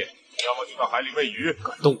1个亿，要么就到海里喂鱼。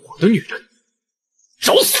敢动我的女人，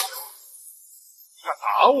找死！敢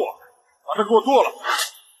打我，把他给我剁了！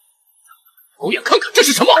狗眼看看这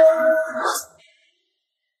是什么！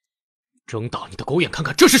睁大你的狗眼看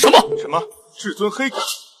看这是什么！什么至尊黑卡？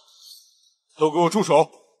都给我住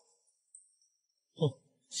手！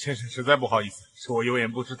先生实在不好意思，是我有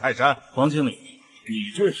眼不识泰山。王经理，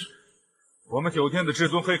你这是？我们酒店的至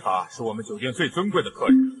尊黑卡是我们酒店最尊贵的客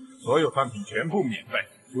人，所有餐品全部免费。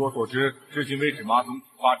据我所知，至今为止马总只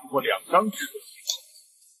发出过2张至尊黑卡。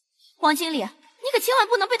王经理，你可千万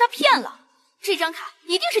不能被他骗了，这张卡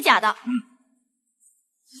一定是假的。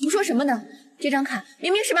胡说什么呢？这张卡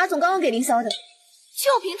明明是马总刚刚给凌霄的。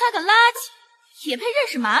就凭他个垃圾，也配认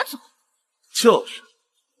识马总？就是，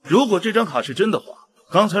如果这张卡是真的话，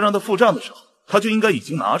刚才让他付账的时候，他就应该已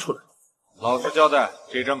经拿出来。老实交代，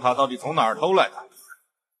这张卡到底从哪儿偷来的？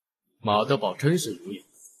马德堡真是无言，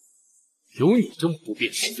有你这么不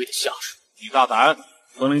辨是非的下属。你大胆！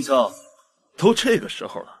冯凌霄，都这个时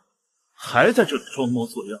候了，还在这里装模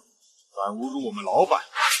作样，敢侮辱我们老板，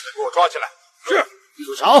给我抓起来！是。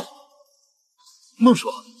住手！孟叔，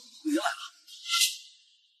您来了。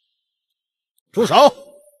住手！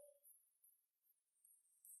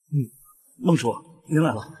孟叔，您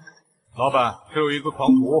来了。老板，这有一个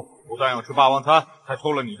狂徒，不但要吃霸王餐，还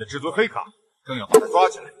偷了你的至尊黑卡，正要把他抓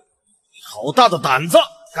起来。好大的胆子，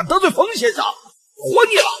敢得罪冯先生，活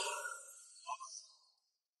腻了！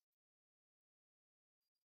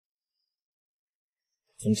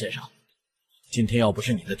冯先生，今天要不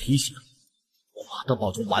是你的提醒，我马德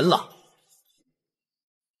堡就完了。好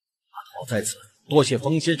在此多谢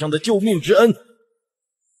冯先生的救命之恩。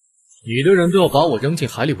你的人都要把我扔进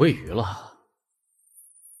海里喂鱼了。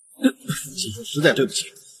先生，实在对不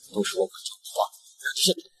起，都是我可讲的话，让这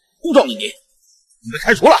些误撞了你，你被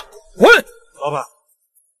开除了，滚！老板，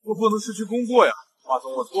我不能失去工作呀，马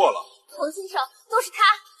总，我错了。冯先生，都是他，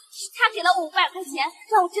是他给了我500块钱，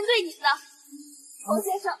让我针对您的。冯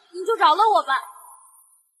先生，您就饶了我吧。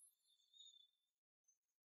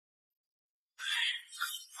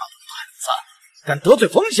敢得罪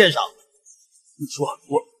冯先生，你说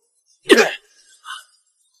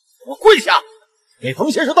我跪下给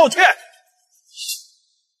冯先生道歉。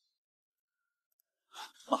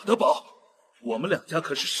马德宝，我们两家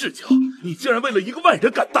可是世交，你竟然为了一个外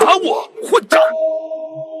人敢打我，混账！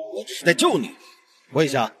我只是在救你，跪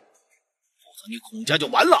下，否则你孔家就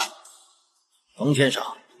完了。冯先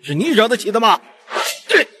生，是你惹得起的吗？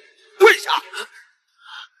跪下！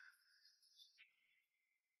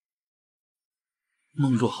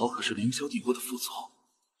孟若豪可是凌霄帝国的副总，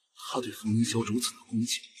他对冯凌霄如此的恭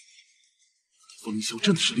敬，冯凌霄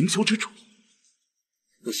真的是凌霄之主。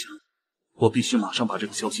不行，我必须马上把这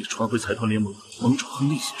个消息传回财团联盟盟主亨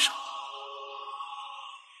利先生。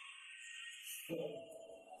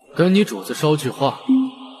跟你主子捎句话，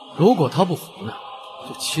如果他不服呢，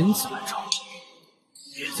就亲自来找我，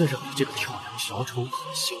别再让你这个跳梁小丑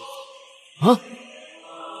恶心了啊！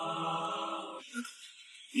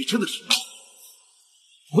你真的是？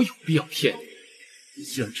我有必要骗你？你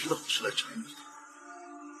既然知道我是来找你的，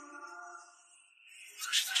这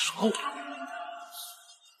是在耍我。滚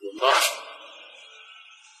吧！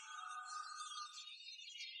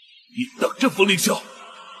你等着，冯凌霄，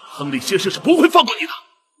亨利先生是不会放过你的。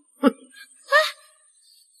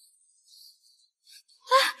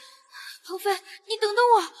鹏飞，你等等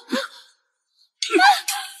我！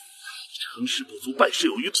成事不足，败事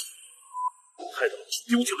有余，害得老子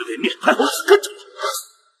丢尽了脸面，还好你跟着我。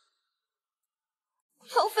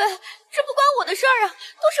鹏飞，这不关我的事儿啊，都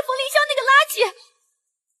是冯凌霄那个垃圾。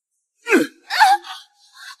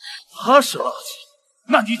他是垃圾，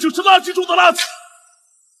那你就是垃圾中的垃圾。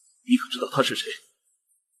你可知道他是谁？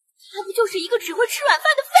他不就是一个只会吃软饭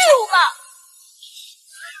的废物吗？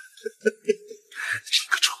这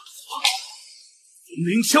个蠢货！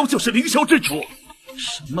凌霄就是凌霄之主，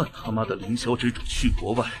什么他妈的凌霄之主去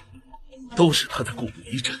国外，都是他在故布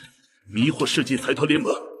疑阵，迷惑世界财团联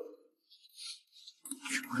盟。怎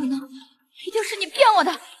么可能？一定是你骗我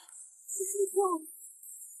的！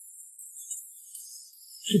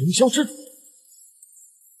是凌霄之主，简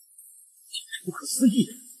直不可思议！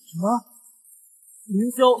什么？凌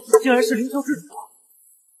霄竟然是凌霄之主？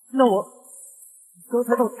那我刚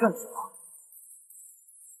才到底干什么？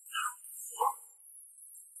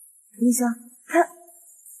凌霄，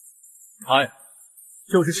他呀，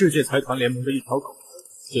就是世界财团联盟的一条狗，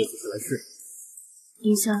这次是来试。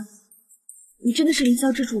凌霄，你真的是凌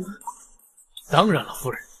霄之主吗？当然了，夫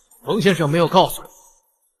人，冯先生没有告诉你，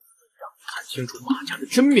让你看清楚马家的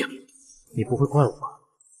真面目，你不会怪我吧？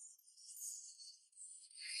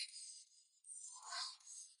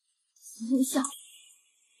凌霄，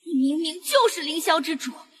你明明就是凌霄之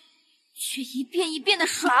主，却一遍一遍的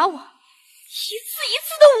耍我，一次一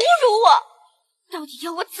次的侮辱我，到底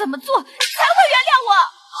要我怎么做才会原谅我？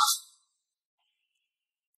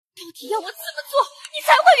到底要我怎么做你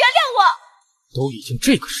才会原谅我？都已经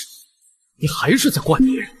这个时候，你还是在怪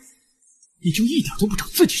别人，你就一点都不长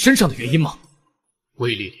自己身上的原因吗？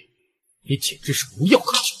魏丽丽，你简直是无药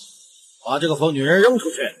可救！把这个疯女人扔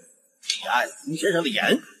出去，你碍了冯先生的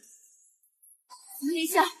眼。冯凌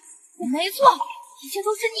霄，我没错，一切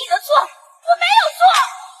都是你的错，我没有错。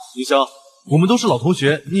凌霄，我们都是老同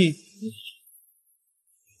学，你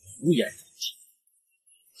无言，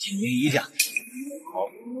请您移驾。好。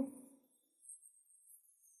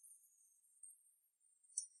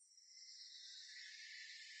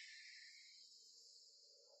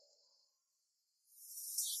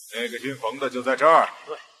那个姓冯的就在这儿。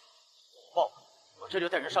对，我报告，我这就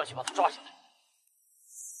带人上去把他抓下来。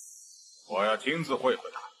我要亲自会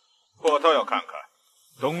会他，我倒要看看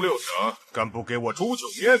东六省敢不给我猪九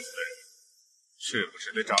面子的人，是不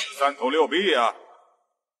是得长得三头六臂呀？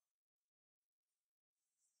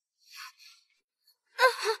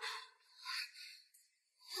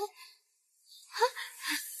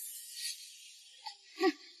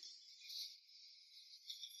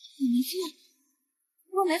我没错，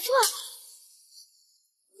我没错，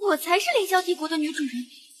我才是凌霄帝国的女主人，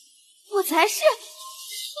我才是。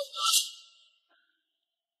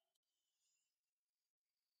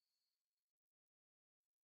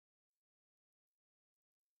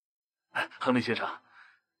亨利先生，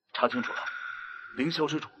查清楚了，凌霄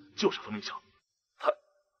之主就是冯凌霄，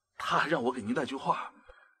他还让我给您带句话。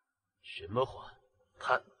什么话？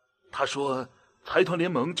他说财团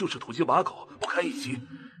联盟就是土鸡瓦狗，不堪一击，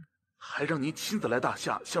还让您亲自来大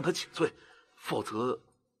夏向他请罪，否则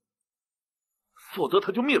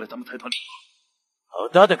他就灭了咱们财团联盟。好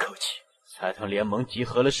大的口气！财团联盟集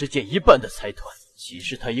合了世界一半的财团，岂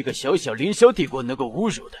是他一个小小凌霄帝国能够侮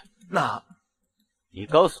辱的？那，你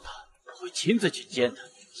告诉他，我会亲自去见他，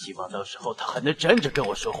希望到时候他还能站着跟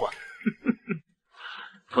我说话。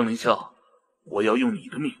冯凌霄，我要用你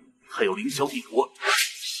的命，还有凌霄帝国，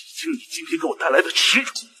洗清你今天给我带来的耻辱。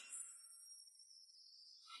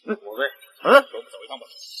我喂，跟我们走一趟吧。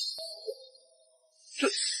这，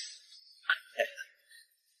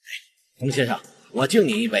冯先生，我敬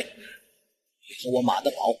您一杯。你和我马德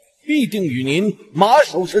宝必定与您马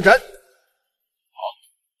首是瞻。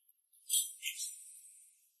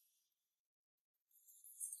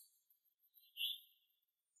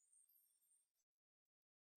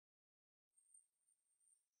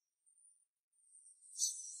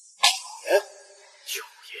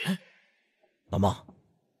老妈，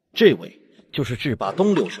这位就是制霸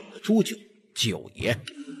东六省的朱九九爷。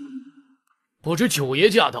不知九爷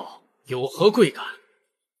驾到，有何贵干？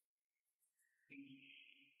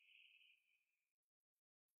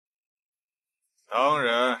当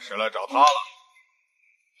然是来找他了。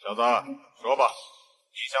小子，说吧，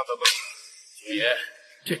你想怎么？九爷，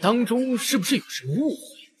这当中是不是有什么误会？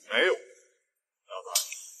没有。小子，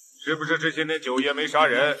是不是这些年九爷没杀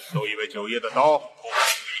人，都以为九爷的刀不锋利？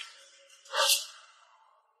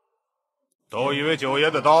都以为九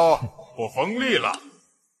爷的刀不锋利了。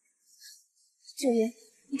九爷，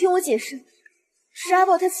你听我解释，是阿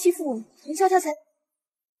豹他欺负我们，凌霄他才……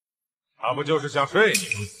他不就是想睡你吗？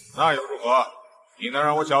那又如何？你能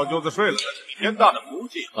让我小舅子睡了，那是你天大的福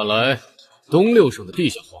气。看来东六省的地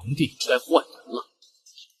下皇帝该换人了。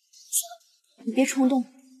你别冲动，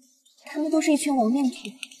他们都是一群亡命徒。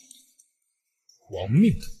亡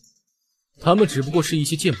命徒？他们只不过是一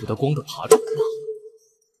些见不得光的爬虫罢了。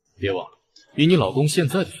别忘了，以你老公现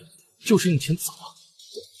在的身份，就是用钱砸，砸死。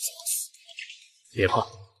别怕，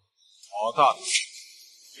好大胆！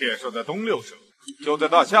别说在东六省，就在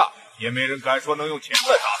大夏，也没人敢说能用钱来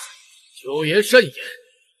打死。九爷慎言，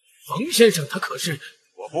冯先生他可是……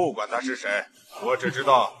我不管他是谁，我只知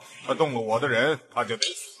道他动了我的人，他就得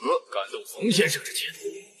死。敢动冯先生之前，让小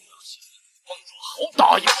子梦若好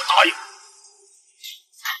答应不答应？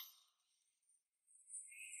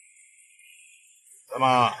怎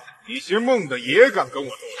么，你姓孟的也敢跟我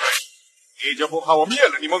斗争？你就不怕我灭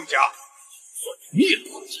了你孟家？算你灭了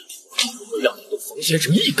孟家，我不会让你动冯先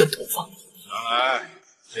生一根头发。看来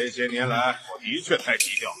这些年来，我的确太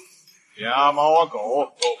低调，连阿猫阿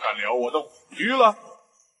狗都敢撩我的虎须了。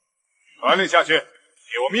传令下去，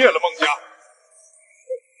给我灭了孟家！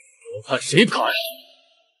我看谁敢！我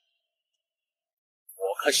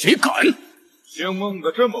看谁敢！姓孟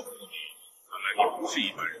的这么虎力，看来你不是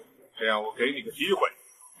一般人。这样，我给你个机会，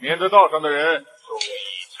免得道上的人说我以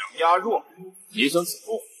强压弱。你想怎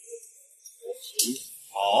么？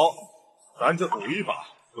好，咱就赌一把。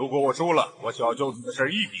如果我输了，我小舅子的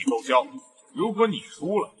事一笔勾销；如果你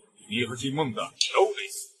输了，你和姓孟的都得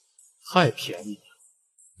死。太便宜了！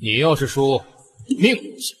你要是输，命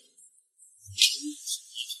留下，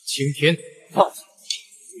青天放下我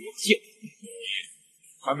见。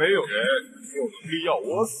还没有人有能力要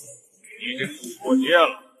我死，你这赌过界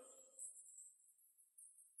了。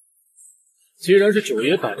既然是九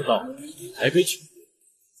爷摆的道，还给九爷。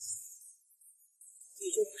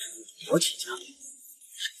我起家，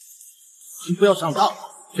你不要上当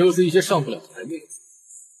了。就是一些上不了台面的。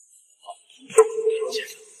先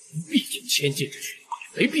生，毕竟千剑之躯，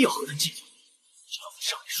没必要和他计较。只要你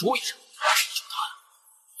上来说一声，就他了。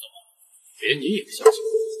连你也不相信，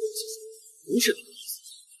不是那个意思，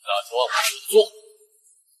那就按我的做。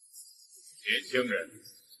年轻人，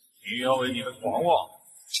你要为你的狂妄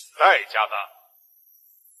代价的。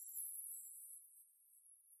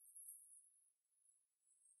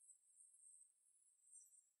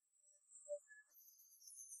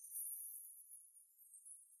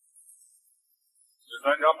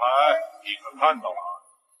13张牌你可看到了？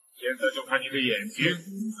现在就看你的眼睛能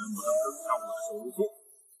不能跟上我的手速。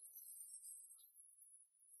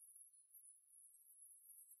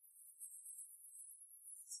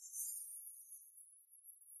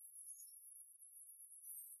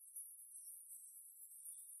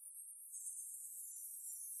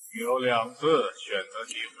你有2次选择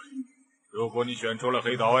机会，如果你选出了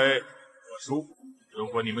黑桃 A， 我输；如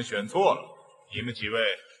果你们选错了，你们几位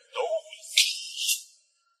都会死。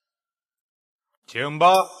请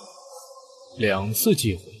吧。2次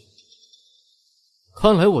机会，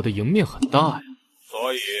看来我的赢面很大呀。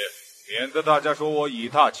所以，免得大家说我以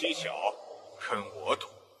大欺小，跟我赌，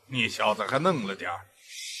你小子还弄了点儿，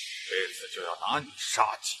这次就要拿你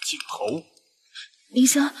杀鸡儆猴。凌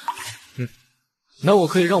霄，那我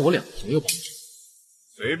可以让我2个朋友帮你。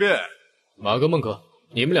随便。马哥、孟哥，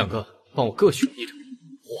你们2个帮我各选一张。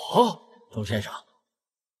周先生，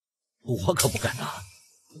我可不敢拿，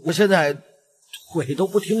我现在腿都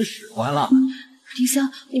不听使唤了。凌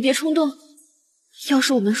霄，你别冲动，要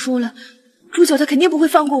是我们输了，朱九他肯定不会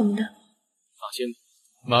放过我们的。放心，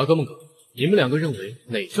马哥们哥，你们两个认为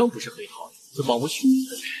哪张不是黑桃 A， 就帮我选。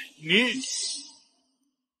你。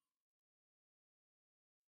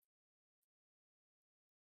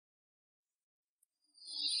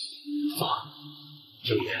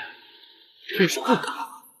九爷，这是不敢。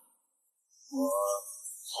好，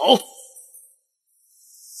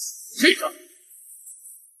这张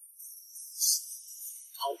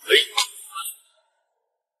好 A。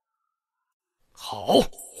好，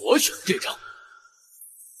我选这张，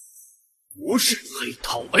不是黑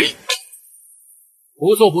桃 A。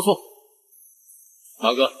不错不错，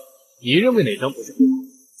马哥，你认为哪张不是黑桃 A？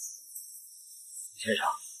 先生，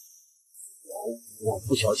我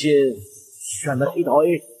不小心选的黑桃 A，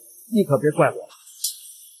 你可别怪我。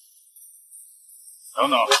等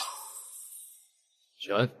等，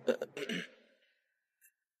选，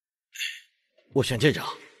我选这张。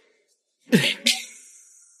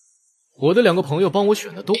我的两个朋友帮我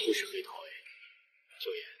选的都不是黑桃 A，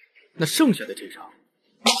 九爷，那剩下的这张，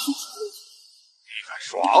你敢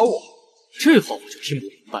耍我？这话我就听不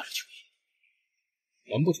明白了，九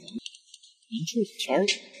爷。难不成您出点钱儿？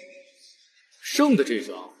剩的这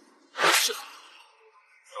张是？终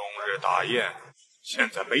日打雁，现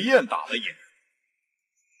在被雁打了眼。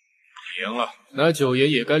你赢了，那九爷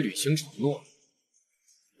也该履行承诺。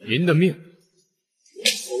您的命，我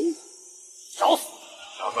收。找死！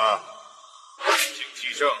小子，景其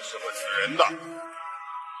胜是问死人的。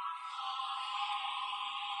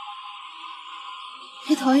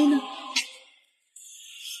黑桃 A 呢？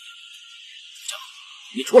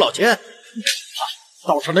你出老千，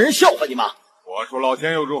道上的人笑话你吗？我出老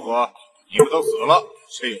千又如何？你们都死了，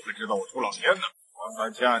谁也会知道我出老千呢？我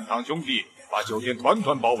3千暗堂兄弟把酒店团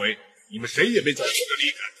团包围，你们谁也别想活着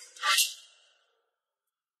离开。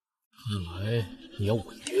看来你要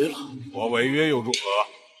违约了。我违约又如何？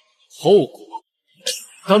后果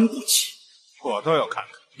担不起。我倒要看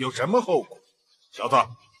看有什么后果。小子，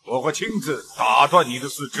我会亲自打断你的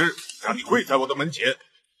四肢，让你跪在我的门前。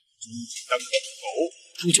猪鸡当个狗！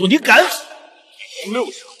朱九，你敢！你同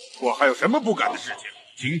6省，我还有什么不敢的事情？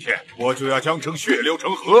今天我就要江城血流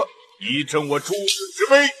成河，以振我出世之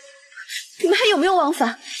威。你们还有没有王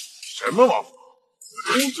法？什么王法？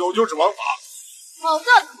猪九就是王法。好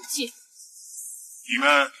大的口气！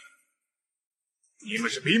你们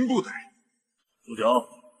是兵部的人。朱九，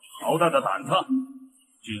好大的胆子，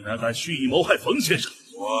竟然敢蓄意谋害冯先生！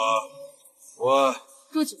我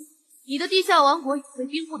朱九，你的地下王国已被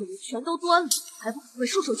兵部的人全都端了，还不赶快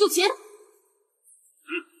束手就擒！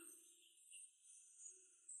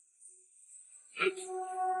冯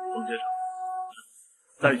先生，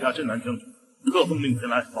在下镇南将军，特奉命前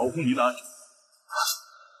来保护你的安全。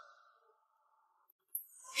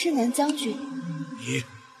镇南将军，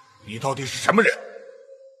你到底是什么人？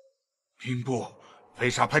兵部为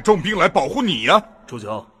啥派重兵来保护你呀？朱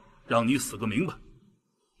九，让你死个明白。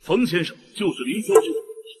冯先生就是凌霄之主，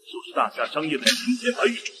就是大夏商业的顶尖白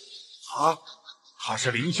玉主。他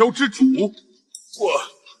是凌霄之主。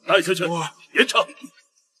带下去，严惩。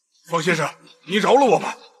冯先生，你饶了我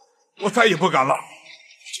吧，我再也不敢了。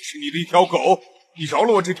只是你的一条狗，你饶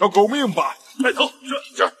了我这条狗命吧。带走。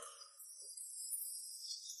是。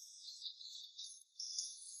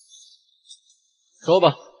说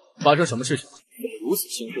吧，发生什么事情？如此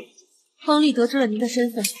兴奋。亨利得知了您的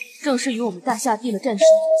身份，正式与我们大夏地了战士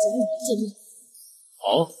想与您见面。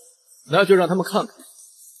好，那就让他们看看，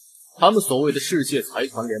他们所谓的世界财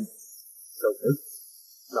团联盟的人，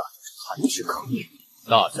那就是弹指可灭。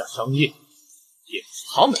大夏商业也是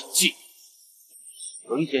他们的计。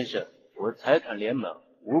冯先生，我财团联盟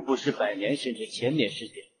无不是100年甚至1000年时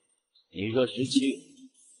间。你若识趣，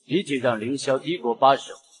立即让凌霄帝国把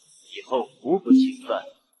守，以后无不侵犯。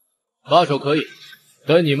把守可以，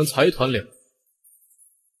但你们财团联盟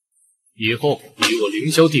以后以我凌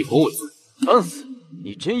霄帝国为尊。放肆！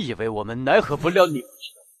你真以为我们奈何不了你？你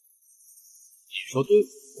说对。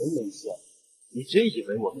冯冷笑，你真以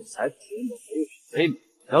为我们财团联盟没有准备吗？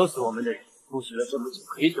告诉我们的人，复习了这么久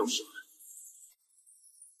可以懂什么？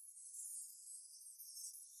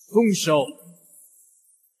动手！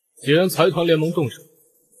既然财团联盟动手，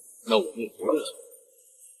那我们也不客气。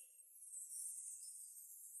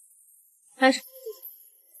开始。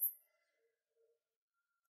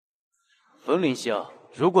冯凌霄，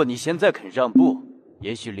如果你现在肯让步，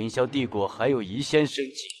也许凌霄帝国还有一线生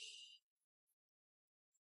机。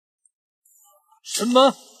什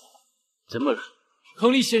么？怎么了？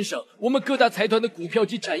亨利先生，我们各大财团的股票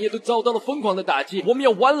及产业都遭到了疯狂的打击，我们要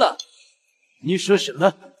完了。你说什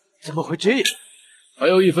么？怎么会这样？还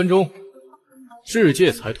有1分钟，世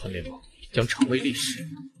界财团联盟将成为历史。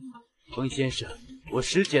冯先生，我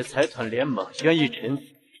世界财团联盟愿意臣服，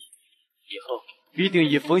以后必定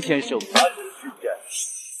以风先生发人深战。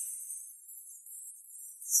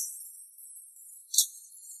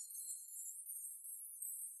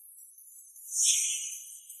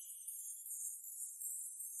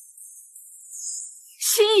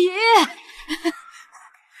心怡，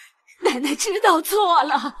奶奶知道错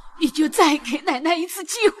了，你就再给奶奶一次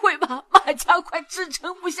机会吧，马家快支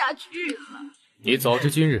撑不下去了。你早知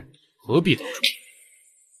今日，何必当初？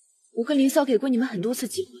我跟林霄给过你们很多次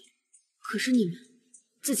机会，可是你们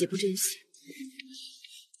自己不珍惜。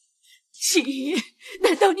心怡，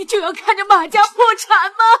难道你就要看着马家破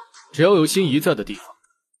产吗？只要有心仪在的地方，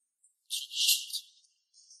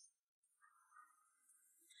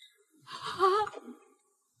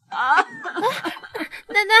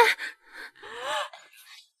奶奶，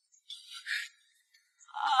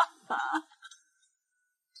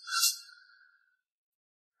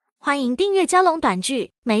欢迎订阅蛟龙短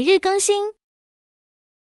剧，每日更新。